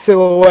see the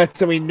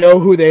silhouettes, and we know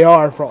who they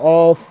are for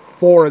all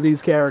 4 of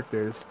these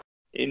characters.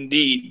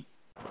 Indeed.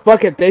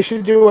 Fuck it, they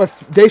should do a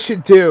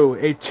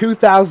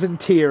 2,000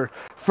 tier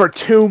for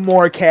 2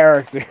 more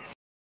characters.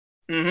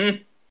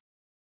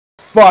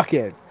 Fuck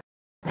it.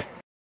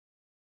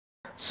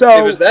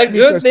 So if it's that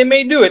good, they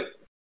may do it.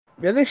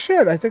 Yeah, they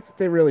should. I think that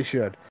they really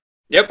should.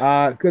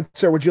 Yep. Good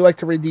sir, would you like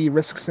to read the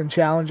risks and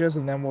challenges,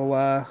 and then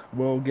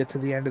we'll get to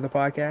the end of the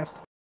podcast?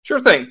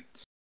 Sure thing.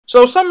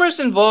 So some risks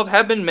involved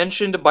have been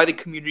mentioned by the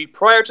community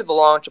prior to the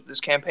launch of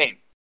this campaign.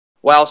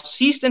 While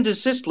cease and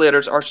desist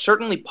letters are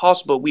certainly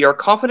possible, we are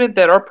confident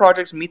that our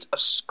project meets a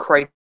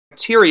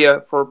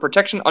criteria for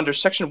protection under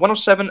Section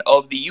 107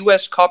 of the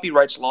U.S.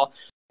 Copyrights Law,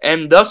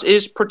 and thus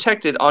is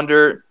protected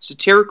under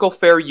satirical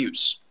fair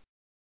use.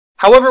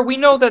 However, we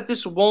know that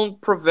this won't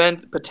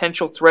prevent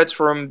potential threats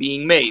from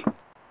being made.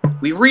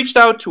 We've reached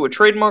out to a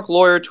trademark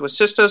lawyer to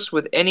assist us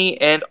with any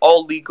and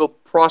all legal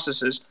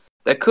processes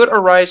that could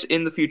arise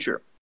in the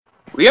future.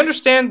 We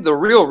understand the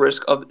real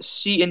risk of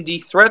C&D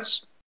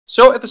threats,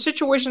 so if a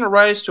situation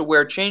arises to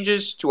where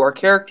changes to our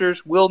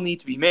characters will need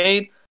to be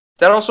made,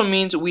 that also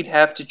means we'd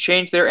have to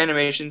change their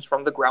animations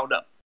from the ground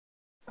up.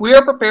 We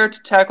are prepared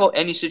to tackle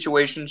any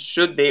situations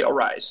should they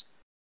arise.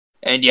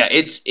 And yeah,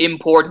 it's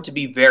important to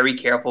be very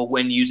careful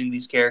when using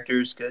these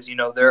characters because,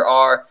 there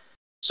are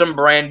some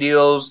brand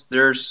deals,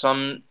 there's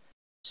some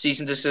cease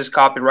and desist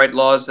copyright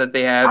laws that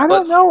they have. I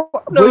don't know.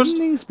 Wouldn't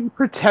these be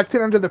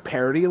protected under the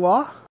parody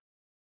law?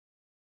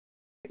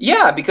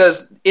 Yeah,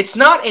 because it's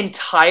not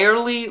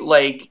entirely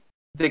like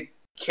the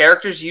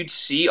characters you'd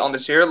see on the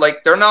serial.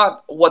 Like, they're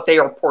not what they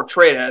are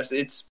portrayed as.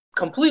 It's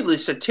completely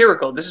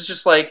satirical. This is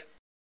just like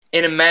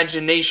an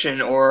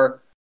imagination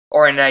or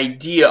an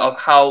idea of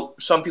how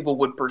some people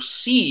would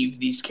perceive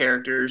these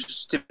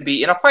characters to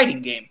be in a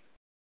fighting game.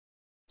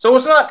 So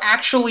it's not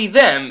actually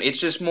them. It's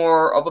just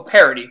more of a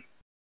parody.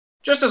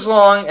 Just as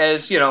long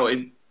as,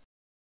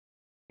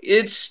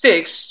 it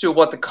sticks to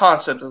what the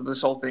concept of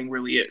this whole thing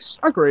really is.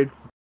 Agreed.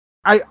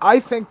 I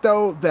think,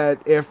 though,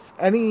 that if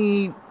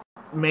any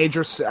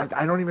major...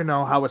 I don't even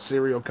know how a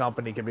cereal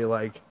company can be,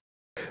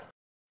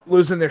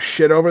 losing their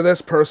shit over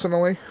this,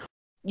 personally.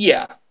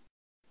 Yeah.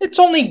 It's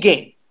only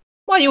game.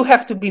 Why you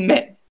have to be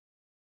men?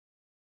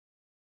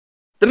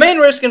 The main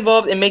risk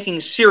involved in making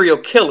serial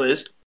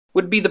Killaz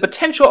would be the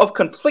potential of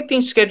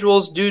conflicting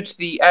schedules due to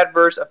the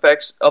adverse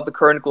effects of the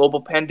current global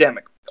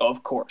pandemic,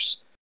 of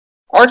course.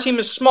 Our team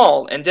is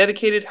small and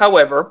dedicated,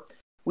 however,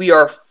 we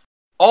are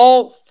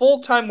all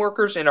full-time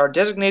workers in our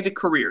designated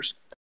careers.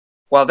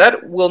 While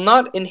that will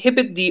not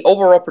inhibit the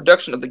overall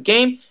production of the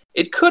game,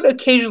 it could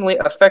occasionally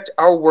affect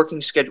our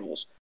working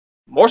schedules.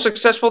 The more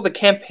successful the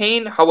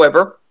campaign,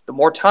 however, the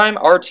more time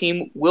our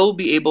team will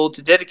be able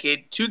to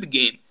dedicate to the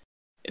game.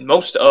 In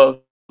most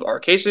of our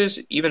cases,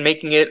 even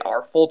making it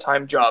our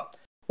full-time job,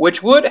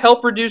 which would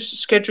help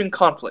reduce scheduling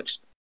conflicts.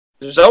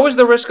 There's always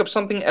the risk of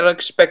something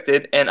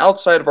unexpected and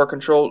outside of our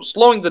control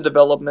slowing the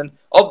development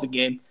of the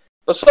game,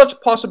 but such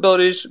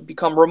possibilities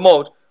become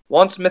remote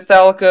once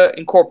Metallica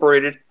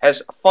Incorporated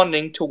has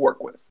funding to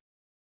work with.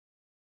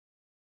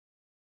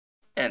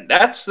 And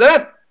that's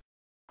that.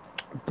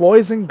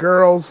 Boys and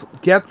girls,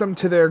 get them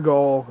to their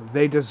goal.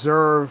 They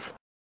deserve...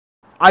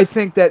 I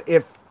think that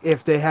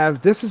if they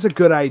have... This is a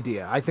good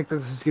idea. I think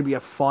this is going to be a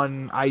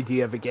fun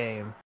idea of a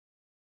game.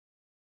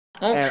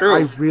 Oh, and true.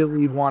 I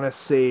really want to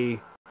see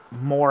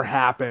more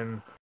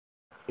happen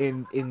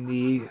in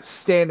the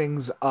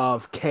standings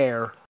of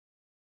care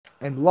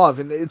and love.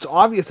 And it's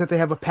obvious that they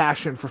have a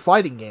passion for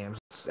fighting games.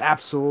 It's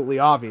absolutely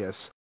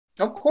obvious.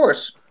 Of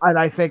course. And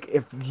I think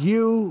if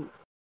you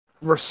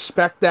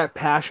respect that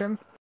passion,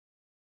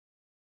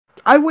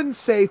 I wouldn't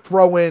say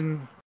throw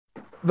in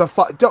the...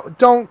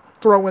 Don't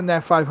throw in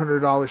that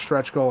 $500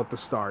 stretch goal at the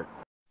start.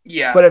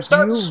 Yeah, but if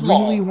start you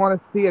small. really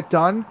want to see it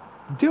done,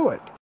 do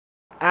it.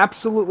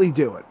 Absolutely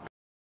do it.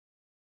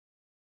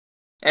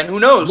 And who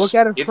knows? Look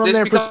at it if from this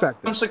their becomes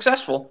perspective.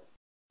 Successful.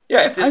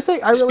 Yeah, if I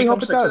really hope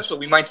becomes it does. successful,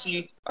 we might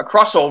see a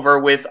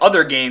crossover with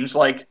other games,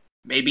 like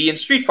maybe in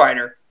Street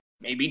Fighter,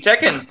 maybe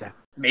Tekken,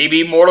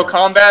 maybe Mortal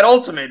Kombat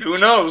Ultimate. Who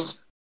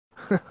knows?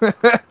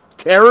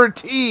 Terror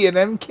T and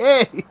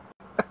MK.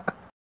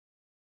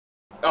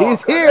 Oh,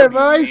 He's God, here, that'd be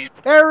boys! amazing.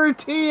 Terror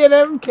T and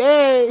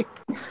MK!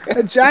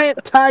 A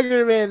giant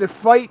tiger man to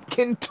fight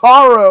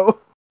Kintaro!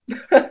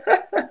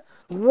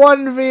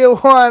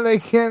 1v1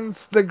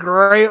 against the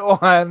Great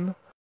One!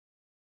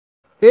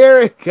 Here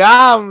it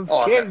comes,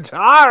 Oh,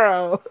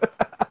 Kintaro!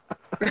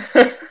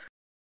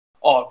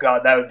 Oh,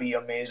 God, that would be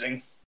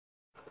amazing.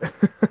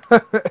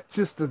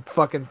 Just to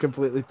fucking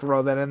completely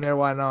throw that in there,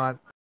 why not?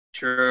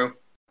 True.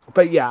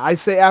 But yeah, I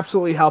say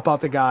absolutely help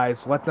out the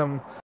guys. Let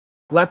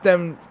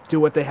them do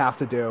what they have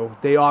to do.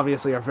 They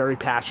obviously are very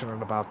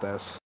passionate about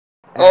this.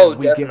 And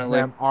we definitely.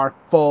 give them our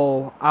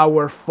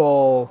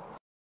full,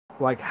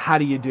 like, how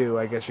do you do,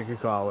 I guess you could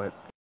call it.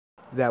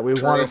 That we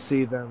want to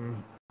see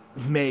them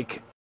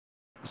make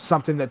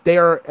something that they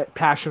are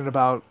passionate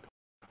about,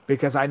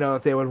 because I know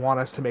that they would want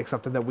us to make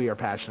something that we are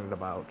passionate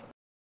about.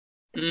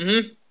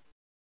 Mm-hmm.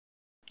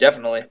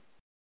 Definitely.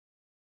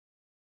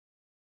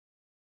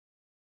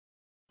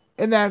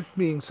 And that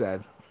being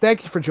said,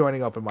 thank you for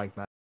joining Open Mic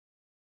Night.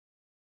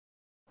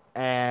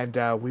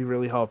 And we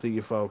really hope that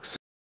you folks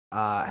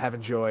have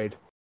enjoyed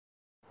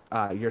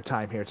your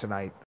time here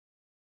tonight.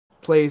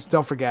 Please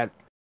don't forget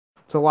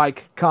to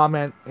like,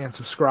 comment, and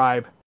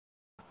subscribe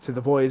to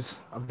the boys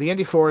of the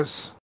Indie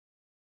Force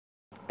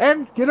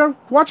And,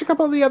 watch a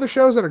couple of the other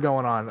shows that are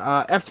going on.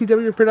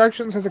 FTW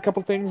Productions has a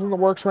couple things in the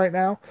works right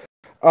now.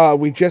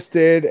 We just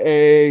did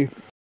a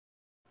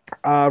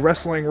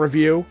wrestling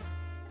review,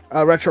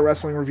 retro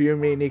wrestling review,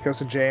 me,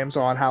 Nikos, and James,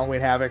 on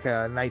Halloween Havoc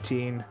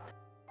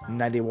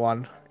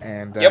 1991,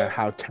 and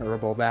how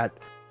terrible that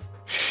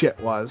shit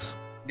was.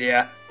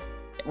 Yeah.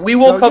 We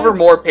will cover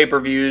more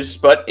pay-per-views,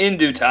 but in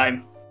due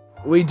time.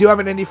 We do have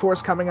an Indie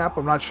Force coming up.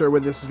 I'm not sure where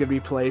this is going to be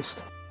placed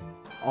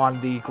on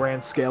the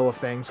grand scale of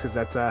things, because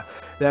that's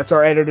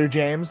our editor,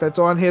 James. That's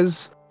on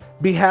his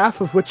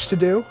behalf of which to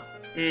do.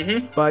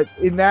 Mm-hmm. But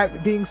in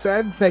that being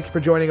said, thank you for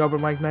joining Open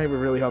Mic Night. We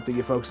really hope that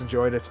you folks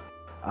enjoyed it.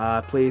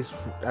 Please,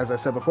 as I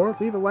said before,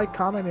 leave a like,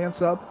 comment, and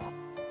sub.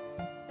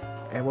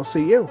 And we'll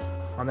see you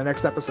on the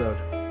next episode.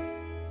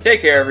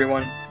 Take care,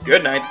 everyone.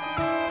 Good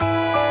night.